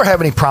you ever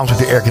have any problems with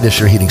your air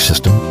conditioner heating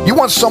system, you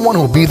want someone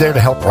who will be there to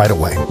help right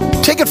away.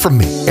 Take it from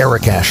me,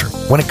 Eric Asher.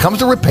 When it comes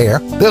to repair,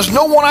 there's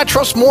no one I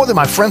trust more than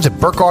my friends at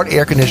Burkhardt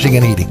Air Conditioning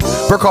and Heating.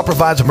 Burkhardt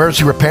provides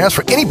emergency repairs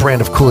for any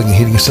brand of cooling and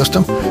heating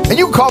system, and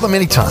you can call them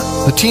anytime.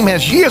 The team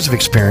has years of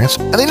experience,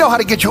 and they know how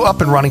to get you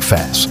up and running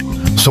fast.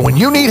 So when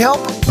you need help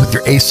with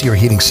your AC or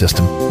heating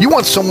system, you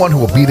want someone who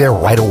will be there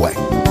right away.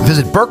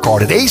 Visit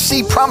Burkhardt at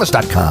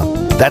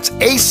acpromise.com. That's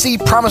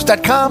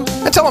acpromise.com,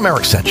 and tell them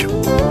Eric sent you.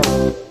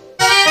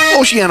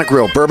 Oceana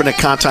Grill, Bourbon at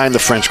Conti in the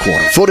French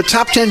Quarter. Voted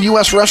top 10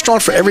 U.S.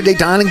 restaurant for everyday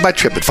dining by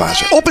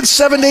TripAdvisor. Open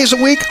 7 days a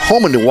week,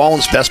 home of New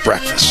Orleans' best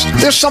breakfast.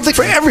 There's something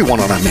for everyone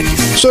on our menu.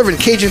 Serving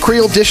Cajun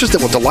Creole dishes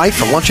that will delight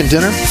for lunch and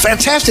dinner.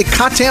 Fantastic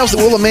cocktails that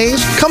will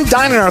amaze. Come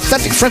dine in our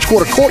authentic French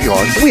Quarter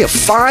courtyard. We have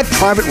 5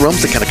 private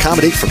rooms that can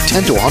accommodate from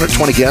 10 to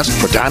 120 guests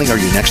for dining or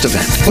your next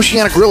event.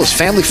 Oceana Grill is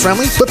family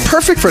friendly, but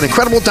perfect for an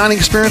incredible dining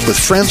experience with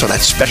friends or that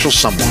special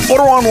someone.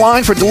 Order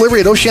online for delivery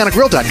at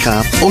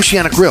oceanagrill.com.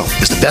 Oceana Grill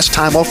is the best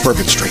time off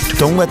Bourbon Street.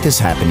 Don't let this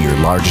happen to your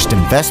largest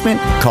investment.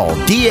 Call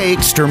DA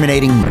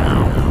Exterminating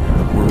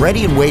now. We're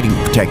ready and waiting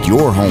to protect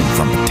your home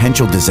from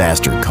potential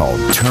disaster called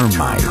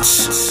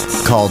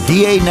termites. Call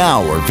DA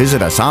now or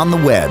visit us on the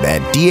web at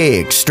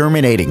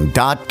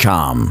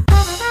daexterminating.com.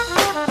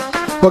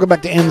 Welcome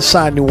back to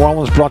Inside New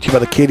Orleans, brought to you by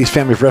the Katie's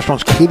Family of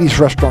Restaurants. Katie's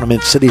Restaurant in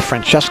Mid-City,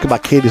 Francesca by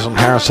Katie's on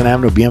Harrison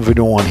Avenue,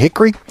 Bienvenue on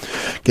Hickory.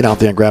 Get out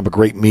there and grab a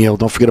great meal.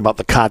 Don't forget about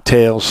the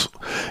cocktails.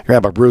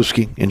 Grab a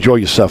brewski. Enjoy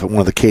yourself at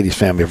one of the Katie's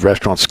Family of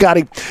Restaurants.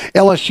 Scotty,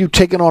 LSU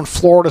taking on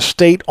Florida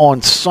State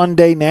on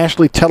Sunday,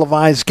 nationally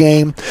televised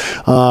game.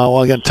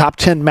 Well, again, top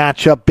 10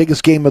 matchup,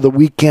 biggest game of the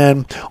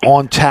weekend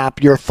on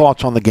tap. Your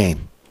thoughts on the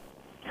game?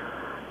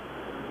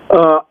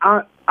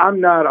 I'm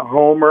not a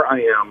homer. I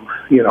am,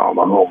 I'm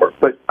a homer.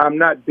 But I'm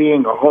not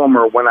being a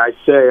homer when I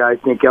say I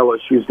think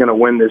LSU is going to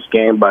win this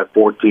game by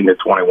 14 to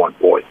 21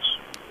 points.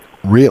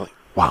 Really?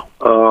 Wow.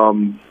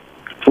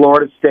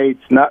 Florida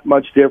State's not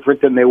much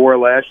different than they were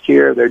last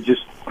year. They're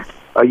just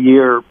a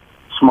year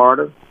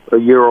smarter, a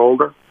year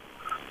older.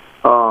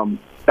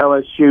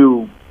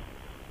 LSU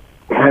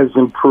has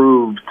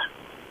improved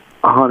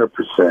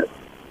 100%.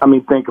 I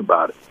mean, think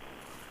about it.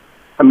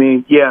 I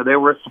mean, yeah, they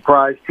were a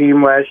surprise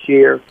team last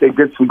year. They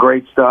did some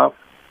great stuff.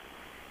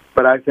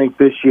 But I think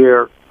this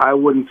year, I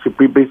wouldn't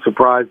be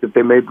surprised if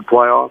they made the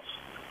playoffs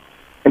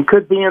and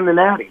could be in the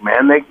Natty,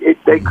 man.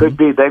 They could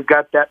be. They've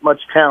got that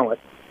much talent,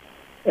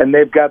 and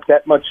they've got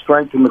that much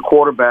strength in the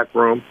quarterback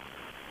room.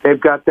 They've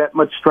got that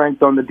much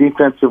strength on the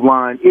defensive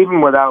line.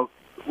 Even without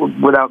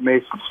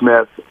Mason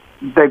Smith,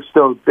 they're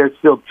still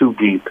too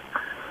deep.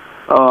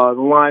 The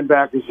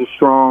linebackers are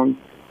strong.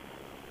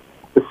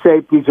 The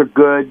safeties are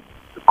good.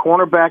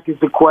 Cornerback is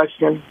the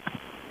question,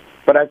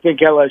 but I think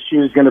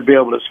LSU is going to be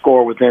able to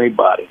score with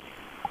anybody.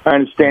 I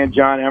understand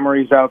John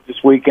Emery's out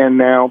this weekend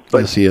now. But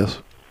yes, he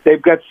is.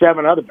 They've got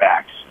 7 other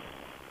backs,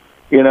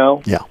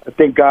 Yeah. I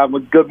think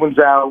Goodwin's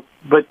out,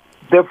 but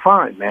they're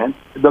fine, man.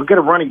 They'll get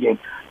a running game.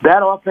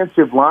 That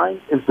offensive line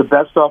is the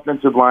best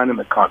offensive line in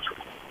the country,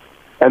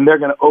 and they're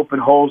going to open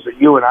holes that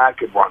you and I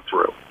could run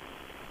through.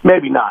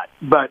 Maybe not,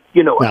 but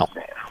you know what I'm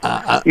saying.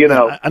 I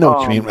know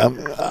what you mean. I don't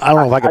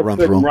know if I could run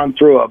through them. Run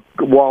through a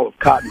wall of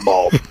cotton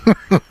balls.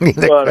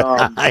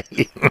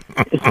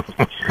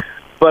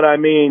 But I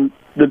mean,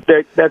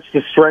 that's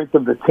the strength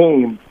of the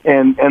team,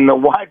 and the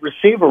wide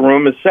receiver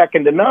room is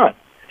second to none,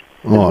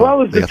 as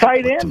well as the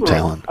tight end room.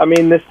 Talent. I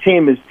mean, this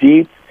team is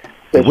deep.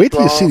 Wait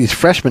till you see these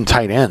freshman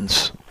tight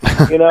ends.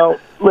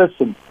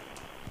 Listen,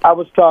 I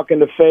was talking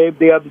to Fabe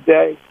the other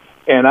day,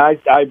 and I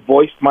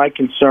voiced my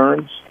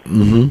concerns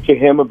to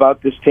him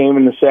about this team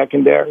in the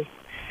secondary.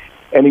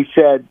 And he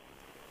said,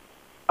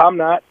 I'm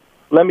not.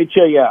 Let me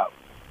chill you out.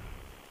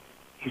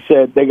 He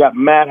said, they got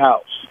Matt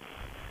House.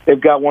 They've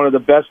got one of the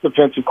best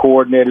defensive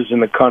coordinators in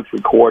the country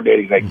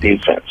coordinating that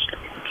defense.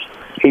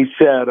 He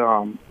said,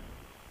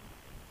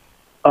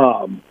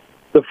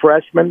 the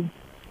freshman,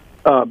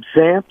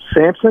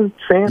 Samson?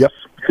 Yep.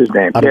 His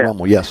name.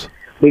 Yes.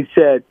 He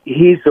said,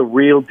 he's the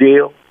real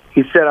deal.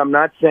 He said, I'm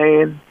not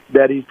saying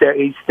that he's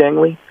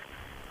Stingley,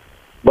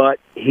 but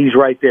he's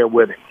right there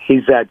with him.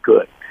 He's that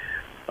good.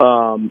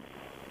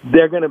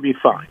 They're going to be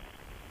fine.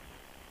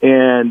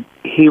 And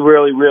he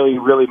really, really,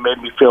 really made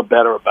me feel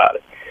better about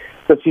it.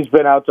 Because he's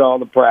been out to all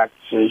the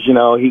practices.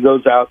 He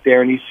goes out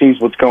there and he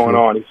sees what's going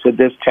on. He said,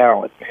 there's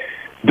talent.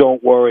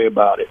 Don't worry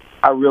about it.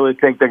 I really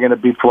think they're going to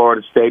beat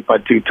Florida State by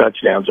 2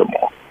 touchdowns or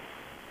more.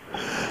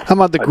 How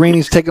about the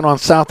Greenies taking on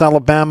South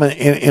Alabama?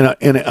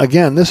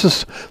 Again,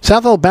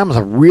 South Alabama's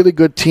a really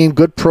good team,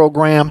 good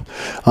program.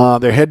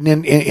 They're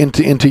heading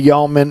into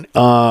Yeoman,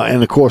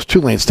 and of course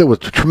Tulane still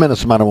with a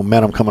tremendous amount of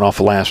momentum coming off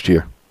of last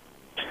year.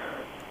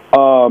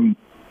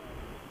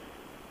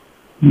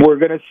 We're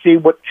going to see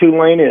what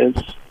Tulane is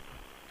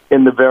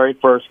in the very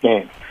first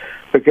game,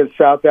 because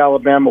South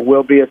Alabama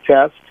will be a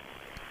test,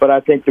 but I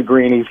think the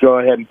Greenies go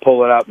ahead and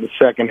pull it out in the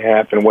second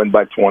half and win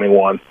by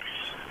 21.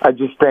 I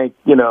just think,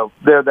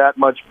 they're that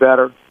much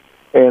better,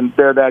 and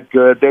they're that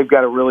good. They've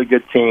got a really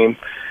good team.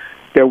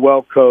 They're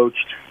well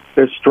coached.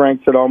 There's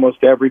strength at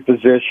almost every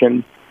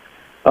position.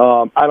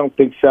 I don't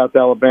think South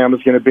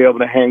Alabama's going to be able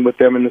to hang with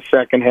them in the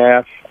second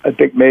half. I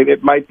think maybe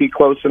it might be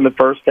close in the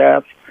first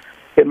half.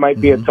 It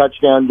might be a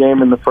touchdown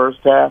game in the first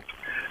half.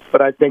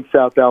 But I think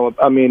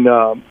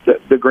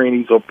the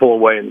Greenies will pull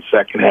away in the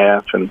second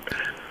half, and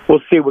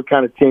we'll see what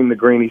kind of team the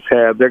Greenies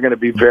have. They're going to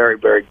be very,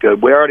 very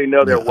good. We already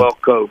know they're well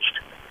coached.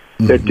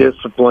 They're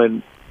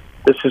disciplined.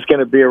 This is going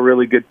to be a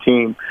really good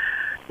team.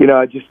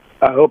 I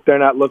hope they're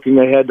not looking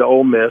ahead to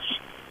Ole Miss.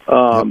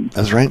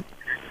 That's right.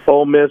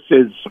 Ole Miss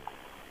is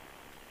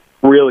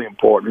really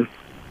important.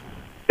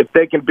 If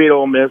they can beat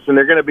Ole Miss, and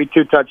they're going to be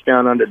 2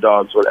 touchdown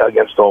underdogs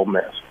against Ole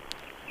Miss.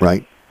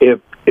 Right.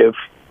 If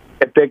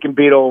they can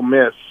beat Ole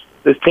Miss,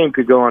 this team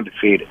could go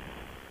undefeated.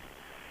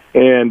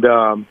 And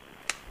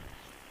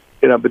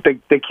but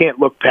they can't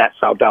look past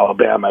South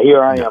Alabama.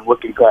 Here I am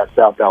looking past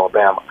South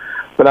Alabama,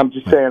 but I'm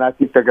just saying I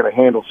think they're going to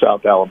handle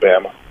South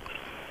Alabama,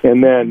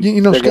 and then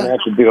they're going to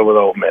have to deal with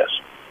Ole Miss.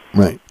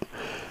 Right.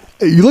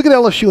 You look at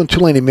LSU and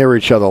Tulane; they mirror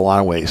each other a lot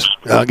of ways.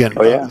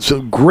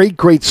 So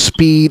great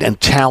speed and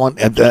talent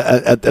at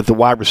the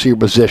wide receiver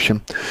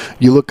position.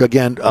 You look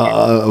again,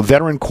 a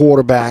veteran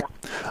quarterback,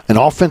 an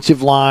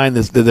offensive line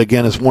that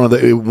again is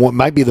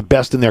might be the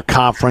best in their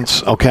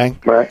conference. Okay,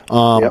 right.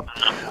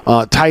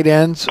 Tight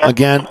ends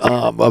again,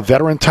 a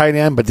veteran tight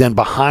end, but then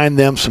behind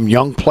them some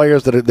young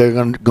players that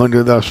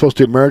are supposed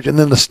to emerge, and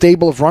then the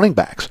stable of running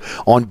backs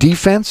on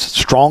defense.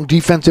 Strong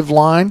defensive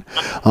line,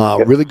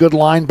 really good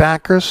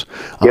linebackers.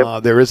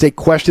 There is a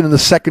question in the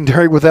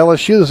secondary with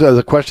LSU. There's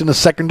a question in the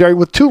secondary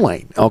with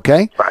Tulane.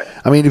 Okay, right.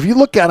 I mean, if you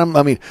look at them,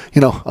 I mean,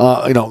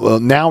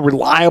 now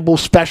reliable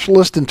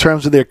specialists in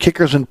terms of their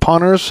kickers and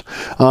punters.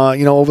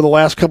 Over the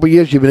last couple of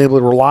years, you've been able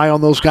to rely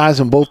on those guys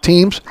in both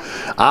teams.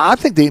 I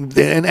think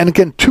and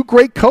again, 2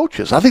 great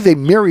coaches. I think they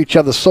mirror each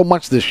other so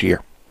much this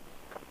year.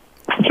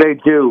 They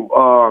do.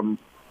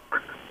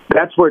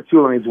 That's where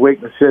Tulane's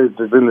weakness is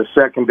in the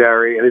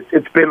secondary, and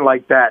it's been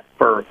like that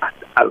for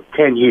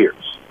 10 years.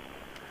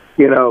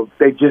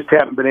 They just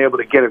haven't been able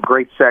to get a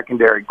great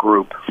secondary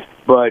group,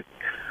 but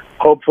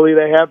hopefully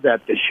they have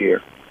that this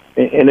year.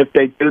 And if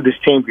they do, this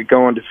team could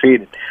go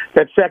undefeated.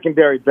 That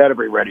secondary better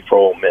be ready for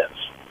Ole Miss.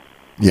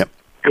 Yep.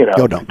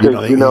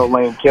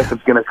 Lane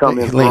Kiffin's going to come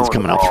in. Lane's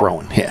coming out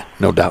throwing. Yeah,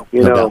 no doubt.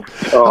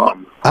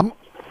 How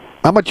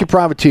about your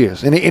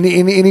Privateers?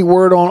 Any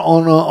word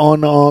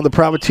on the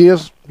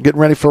Privateers getting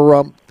ready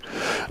for?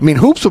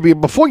 Hoops will be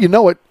before you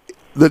know it.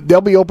 They'll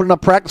be opening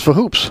up practice for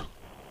hoops.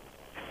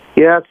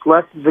 Yes,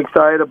 Les is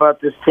excited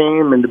about this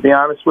team, and to be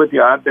honest with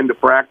you, I've been to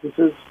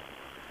practices.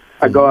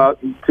 I go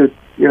out to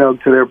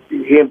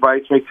he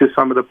invites me to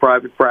some of the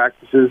private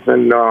practices,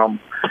 and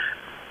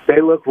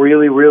they look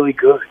really, really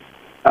good.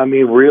 I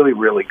mean, really,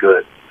 really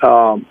good.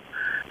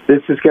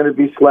 This is going to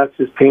be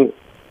Sles's team,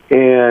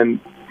 and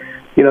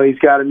he's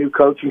got a new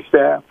coaching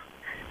staff.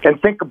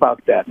 And think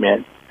about that,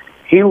 man.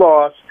 He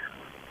lost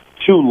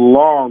 2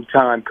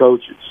 long-time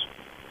coaches,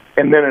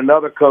 and then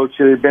another coach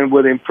that had been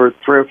with him for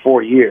 3 or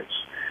 4 years.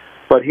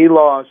 But he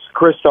lost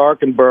Chris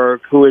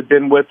Arkenberg, who had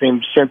been with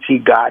him since he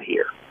got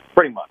here,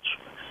 pretty much.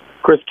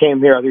 Chris came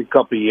here, I think, a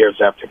couple of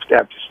years after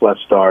Sles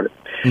started.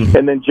 Mm-hmm.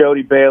 And then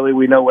Jody Bailey,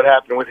 we know what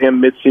happened with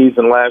him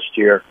midseason last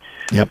year.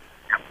 Yep.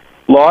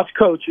 Lost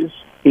coaches.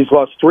 He's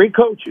lost 3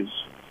 coaches,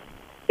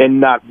 and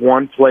not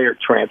 1 player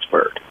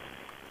transferred.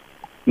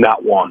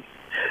 Not one.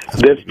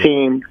 This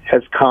team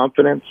has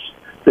confidence.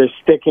 They're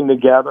sticking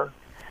together.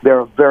 They're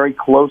a very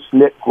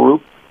close-knit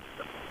group.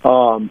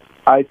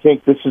 I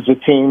think this is a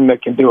team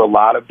that can do a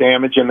lot of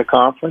damage in the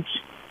conference.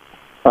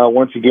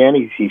 Once again,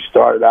 he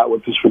started out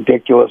with this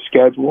ridiculous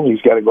schedule.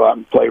 He's got to go out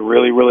and play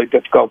really, really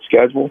difficult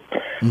schedule.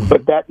 Mm-hmm.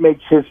 But that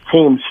makes his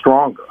team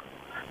stronger.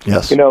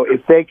 Yes.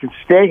 If they can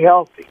stay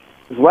healthy.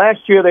 Because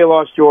last year they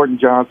lost Jordan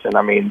Johnson.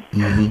 I mean,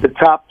 the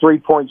top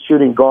 3-point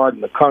shooting guard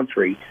in the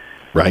country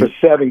for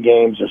 7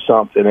 games or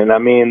something. And, I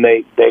mean,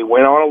 they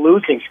went on a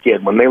losing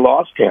skid when they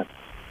lost him.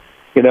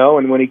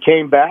 And when he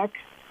came back,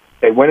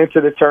 they went into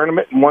the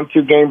tournament and won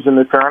 2 games in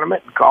the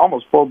tournament and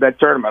almost pulled that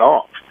tournament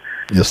off.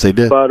 Yes, they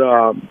did. But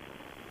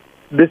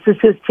this is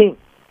his team,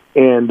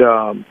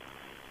 and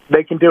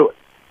they can do it.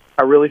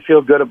 I really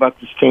feel good about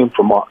this team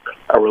for Mark.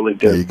 I really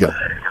do. There you go.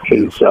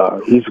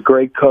 He's a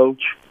great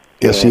coach.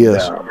 Yes, he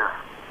is.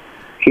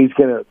 He's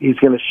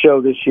gonna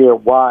show this year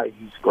why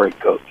he's a great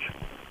coach.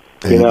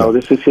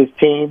 This is his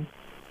team.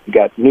 He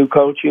got new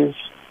coaches.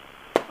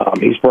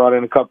 He's brought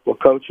in a couple of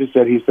coaches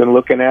that he's been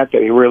looking at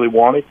that he really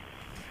wanted.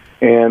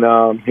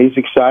 And he's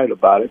excited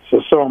about it.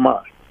 So am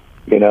I.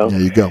 There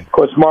you go. Of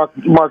course,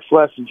 Mark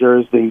Schlesinger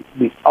is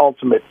the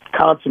ultimate,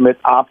 consummate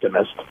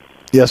optimist.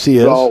 Yes, he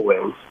is.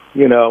 Always.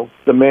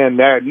 The man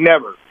there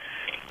never,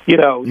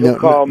 he'll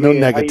call me.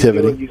 No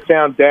negativity. You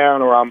sound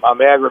down, or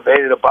I'm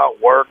aggravated about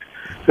work.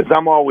 Because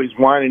I'm always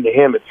whining to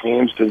him, it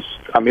seems, because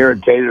I'm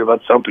irritated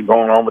about something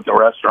going on with the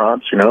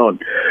restaurants,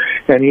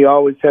 and he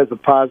always has a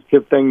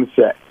positive thing to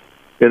say,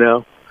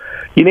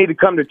 You need to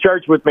come to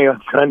church with me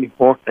on Sunday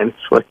morning.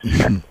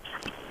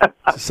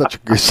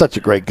 Such a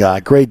great guy,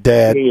 great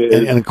dad,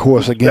 and of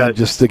course,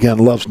 again,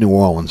 loves New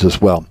Orleans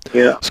as well.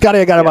 Yeah, Scotty,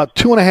 I got about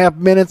 2.5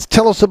 minutes.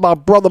 Tell us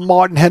about Brother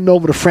Martin heading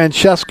over to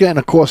Francesca, and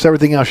of course,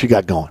 everything else you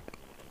got going.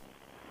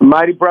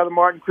 Mighty Brother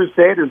Martin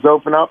Crusaders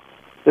open up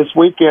this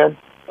weekend.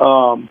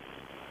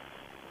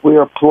 We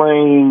are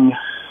playing.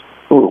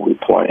 Who are we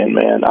playing,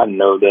 man? I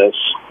know this.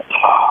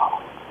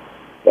 Oh,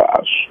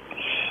 gosh,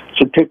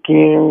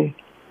 Chatikian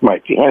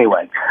might be.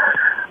 Anyway,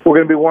 we're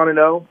going to be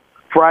 1-0.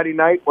 Friday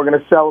night, we're going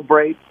to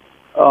celebrate.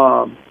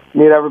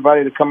 Need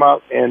everybody to come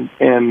out and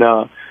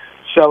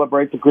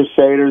celebrate the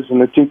Crusaders and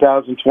the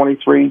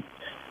 2023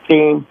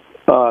 team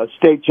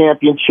state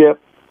championship.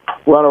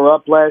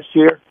 runner-up last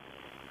year.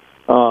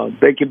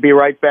 They could be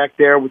right back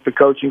there with the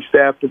coaching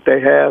staff that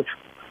they have.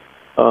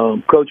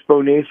 Coach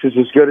Bonis is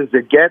as good as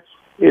it gets,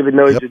 even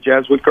though he's a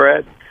Jesuit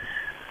grad.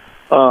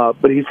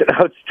 But he's an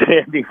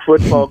outstanding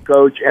football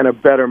coach and a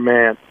better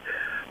man.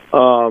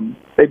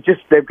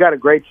 They've got a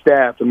great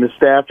staff, and the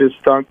staff they've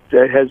stuck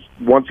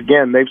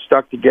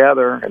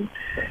together,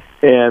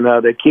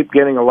 and they keep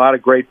getting a lot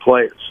of great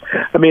players.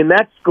 I mean,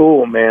 that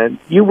school, man,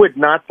 you would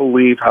not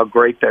believe how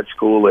great that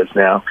school is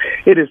now.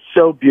 It is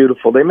so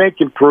beautiful. They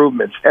make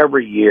improvements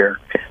every year,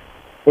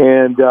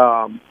 and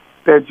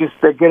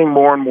they're getting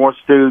more and more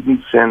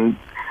students, and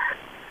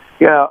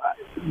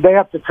they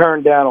have to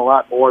turn down a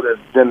lot more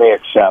than they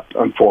accept,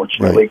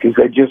 unfortunately, because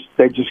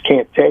they just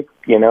can't take,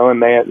 and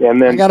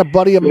then I got a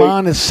buddy of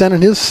mine that's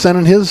sending his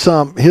son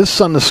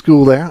to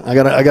school there. I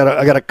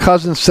got a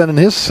cousin sending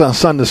his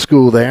son to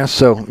school there.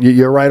 So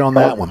you're right on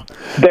that one.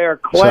 They're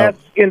class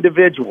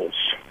individuals.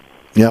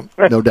 Yep,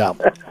 no doubt.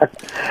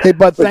 Hey,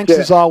 Bud, thanks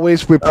as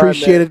always. We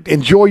appreciate it.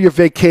 Enjoy your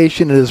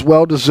vacation. It is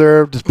well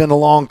deserved. It's been a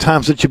long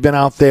time since you've been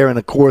out there, and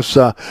of course,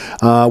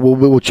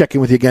 we'll check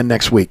in with you again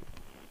next week.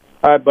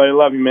 All right, buddy.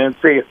 Love you, man.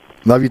 See you.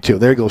 Love you, too.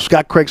 There you go.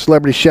 Scott Craig,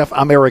 Celebrity Chef.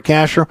 I'm Eric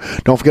Asher.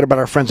 Don't forget about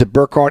our friends at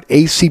Burkhardt,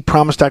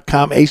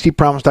 acpromise.com,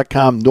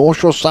 acpromise.com, North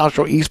Shore, South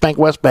Shore, East Bank,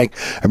 West Bank.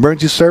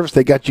 Emergency service,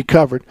 they got you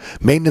covered.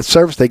 Maintenance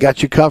service, they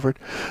got you covered.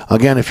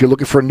 Again, if you're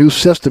looking for a new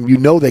system,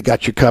 they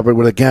got you covered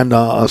with, again,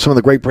 some of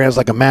the great brands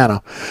like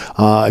Amana.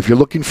 If you're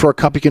looking for a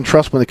company you can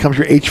trust when it comes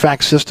to your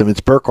HVAC system, it's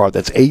Burkhardt.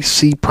 That's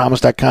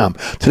acpromise.com.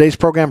 Today's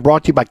program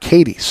brought to you by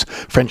Katie's,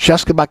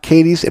 Francesca by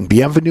Katie's, and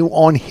Bienvenue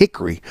on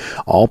Hickory,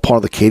 all part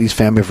of the Katie's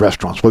family of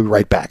restaurants. We'll be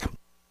right back.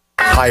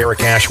 Hi, Eric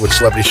Asher with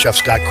Celebrity Chef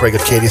Scott Craig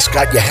of Katie's.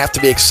 Scott, you have to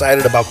be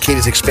excited about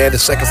Katie's expanded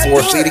second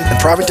floor seating and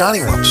private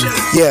dining rooms.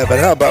 Yeah, but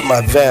how about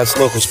my vast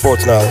local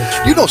sports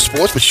knowledge? You know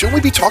sports, but shouldn't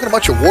we be talking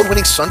about your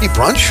award-winning Sunday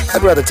brunch?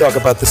 I'd rather talk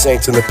about the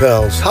Saints and the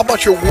Pels. How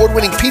about your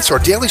award-winning pizza or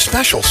daily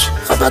specials?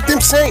 How about them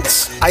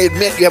Saints? I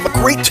admit you have a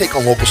great take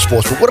on local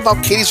sports, but what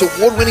about Katie's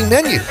award-winning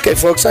menu? Okay,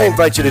 folks, I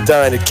invite you to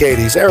dine at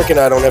Katie's. Eric and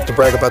I don't have to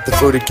brag about the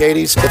food at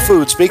Katie's. The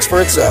food speaks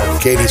for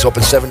itself. Katie's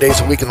open 7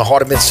 days a week in the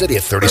heart of Mid-City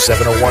at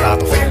 3701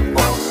 Opperville.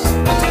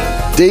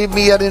 Dave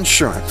Miette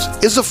Insurance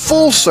is a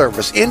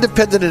full-service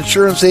independent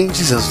insurance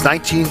agency since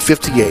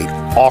 1958,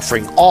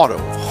 offering auto,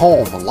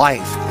 home,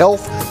 life,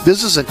 health,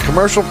 business, and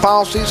commercial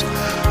policies,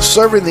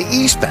 serving the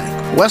East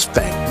Bank, West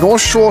Bank,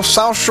 North Shore,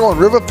 South Shore, and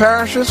River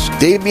parishes.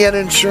 Dave Miette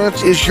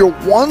Insurance is your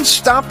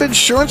one-stop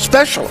insurance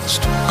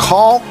specialist.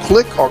 Call,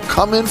 click, or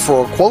come in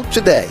for a quote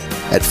today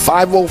at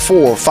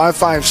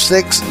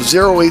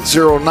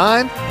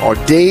 504-556-0809 or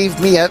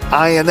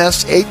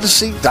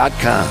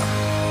DaveMietteINSAgency.com.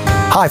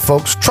 Hi,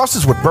 folks. Trust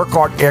is what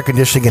Burkhardt Air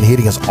Conditioning and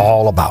Heating is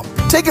all about.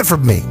 Take it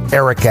from me,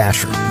 Eric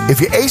Asher. If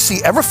your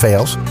AC ever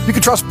fails, you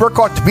can trust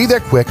Burkhardt to be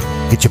there quick,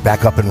 get you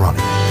back up and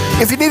running.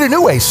 If you need a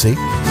new AC,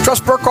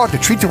 trust Burkhardt to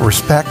treat you with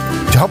respect,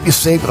 to help you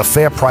save with a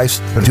fair price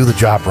and do the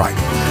job right.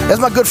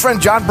 As my good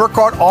friend John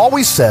Burkhardt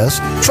always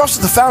says, trust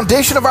is the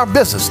foundation of our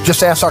business.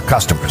 Just ask our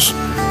customers.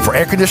 For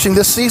air conditioning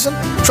this season,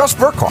 trust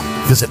Burkhardt.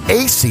 Visit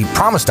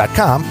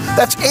acpromise.com.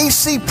 That's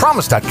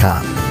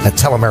acpromise.com. And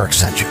tell them Eric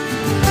sent you.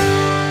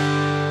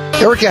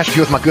 Eric Asher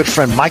with my good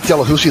friend Mike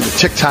Delahousie at the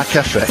TikTok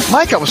Cafe.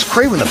 Mike, I was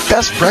craving the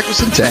best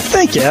breakfast in town.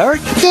 Thank you,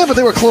 Eric. Yeah, but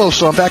they were closed,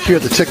 so I'm back here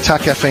at the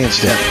TikTok Cafe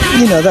instead.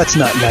 That's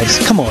not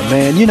nice. Come on,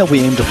 man. We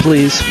aim to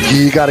please.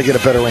 You got to get a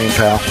better aim,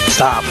 pal.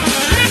 Stop.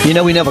 We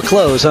never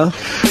close, huh?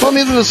 Well,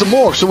 neither does the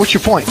morgue, so what's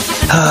your point?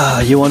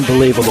 You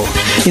unbelievable.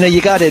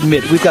 You got to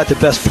admit, we've got the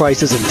best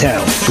prices in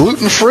town.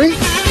 Gluten-free?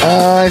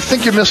 I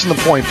think you're missing the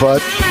point,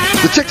 bud.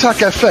 The TikTok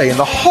Cafe in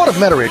the heart of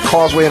Metairie at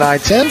Causeway and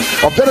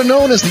I-10 are better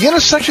known as the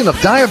intersection of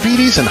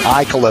diabetes and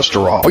high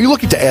cholesterol. Are you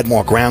looking to add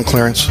more ground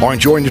clearance or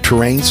enjoying the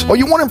terrains? Or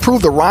you want to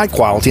improve the ride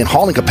quality and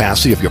hauling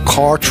capacity of your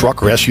car,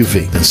 truck, or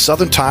SUV? Then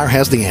Southern Tire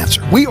has the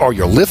answer. We are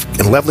your lift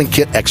and leveling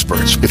kit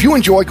experts. If you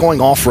enjoy going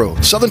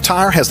off-road, Southern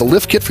Tire has the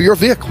lift kit for your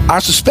vehicle.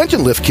 Our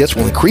suspension lift kits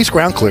will increase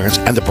ground clearance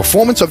and the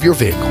performance of your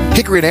vehicle.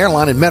 Hickory and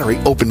Airline in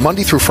Metairie open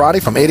Monday through Friday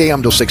from 8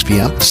 a.m. till 6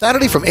 p.m.,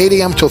 Saturday from 8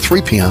 a.m. till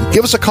 3 p.m.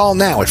 Give us a call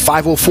now at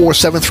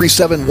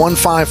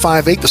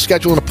 504-737-1558 to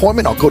schedule an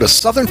appointment, or go to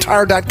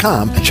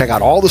southerntire.com and check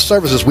out all the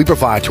services we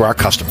provide to our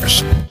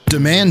customers.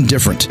 Demand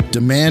different.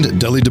 Demand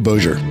Dudley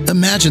DeBosier.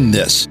 Imagine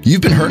this.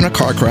 You've been hurt in a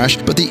car crash,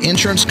 but the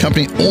insurance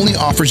company only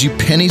offers you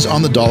pennies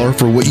on the dollar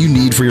for what you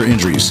need for your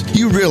injuries.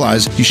 You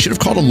realize you should have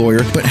called a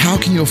lawyer, but how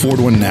can you afford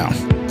one now?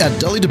 At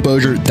Dudley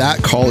DeBosier,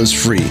 that call is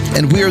free,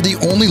 and we are the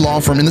only law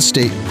firm in the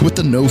state with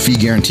the no-fee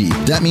guarantee.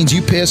 That means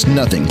you pay us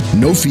nothing,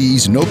 no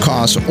fees, no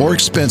costs, or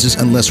expenses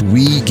unless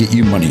we get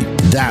you money.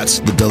 That's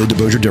the Dudley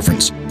DeBosier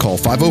difference. Call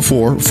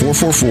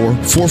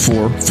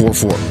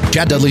 504-444-4444.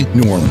 Chad Dudley,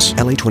 New Orleans.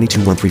 LA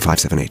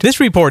 22-13578. This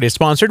report is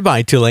sponsored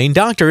by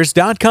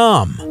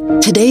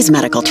TulaneDoctors.com. Today's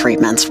medical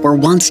treatments were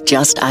once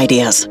just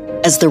ideas.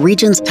 As the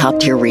region's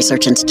top-tier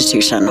research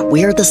institution,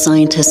 we are the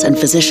scientists and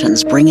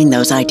physicians bringing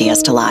those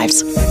ideas to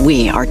lives.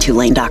 We are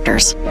Tulane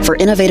Doctors. For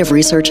innovative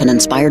research and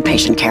inspired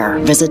patient care,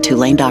 visit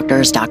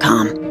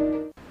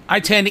TulaneDoctors.com.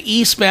 I-10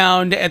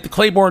 eastbound at the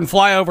Claiborne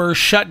flyover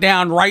shut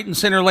down. Right and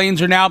center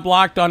lanes are now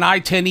blocked on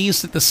I-10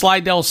 east at the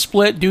Slidell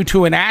split due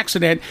to an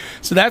accident.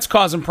 So that's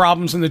causing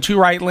problems in the two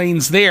right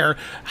lanes there.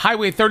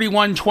 Highway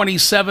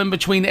 3127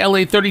 between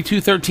LA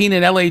 3213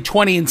 and LA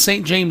 20 in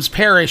St. James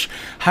Parish.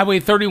 Highway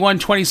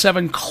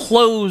 3127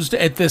 closed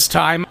at this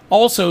time.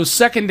 Also,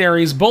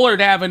 secondaries,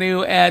 Bullard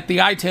Avenue at the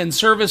I-10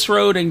 Service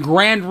Road and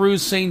Grand Rue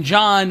St.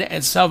 John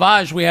at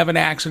Sauvage. We have an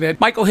accident.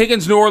 Michael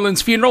Higgins, New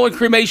Orleans Funeral and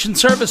Cremation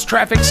Service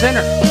Traffic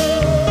Center.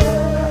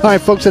 All right,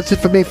 folks, that's it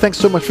for me. Thanks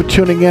so much for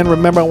tuning in.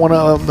 Remember, I want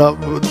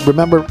to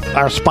remember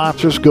our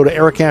sponsors. Go to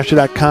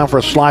ericasher.com for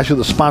a slice of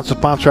the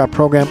sponsor our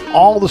program.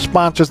 All the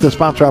sponsors that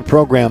sponsor our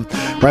program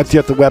right there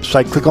at the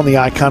website. Click on the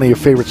icon of your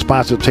favorite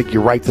sponsor. It'll take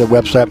you right to the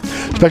website.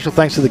 Special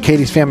thanks to the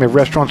Katie's family of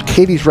restaurants.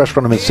 Katie's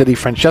Restaurant in Mid-City.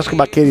 Francesca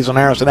by Katie's on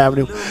Harrison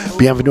Avenue.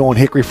 Bienvenue on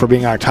Hickory for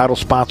being our title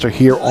sponsor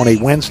here on a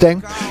Wednesday.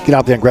 Get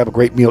out there and grab a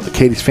great meal at the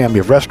Katie's family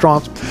of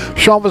restaurants.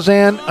 Sean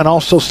Vazan and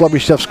also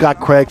celebrity chef Scott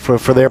Craig for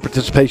their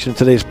participation in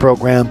today's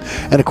program.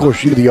 And, of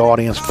course, you, the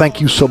audience, thank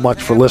you so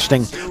much for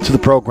listening to the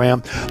program.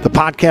 The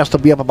podcast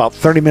will be up about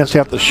 30 minutes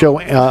after the show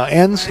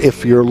ends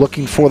if you're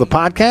looking for the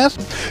podcast.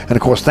 And,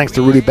 of course, thanks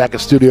to Rudy back at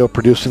studio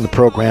producing the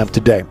program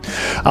today.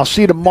 I'll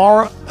see you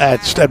tomorrow at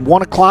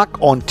 1 o'clock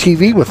on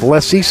TV with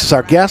Les East as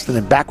our guest, and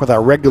then back with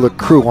our regular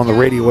crew on the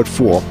radio at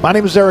 4. My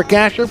name is Eric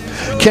Asher.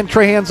 Ken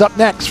Trahan's up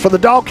next. For the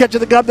dog catcher,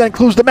 the gov, that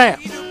includes the man.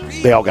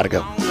 They all got to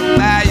go.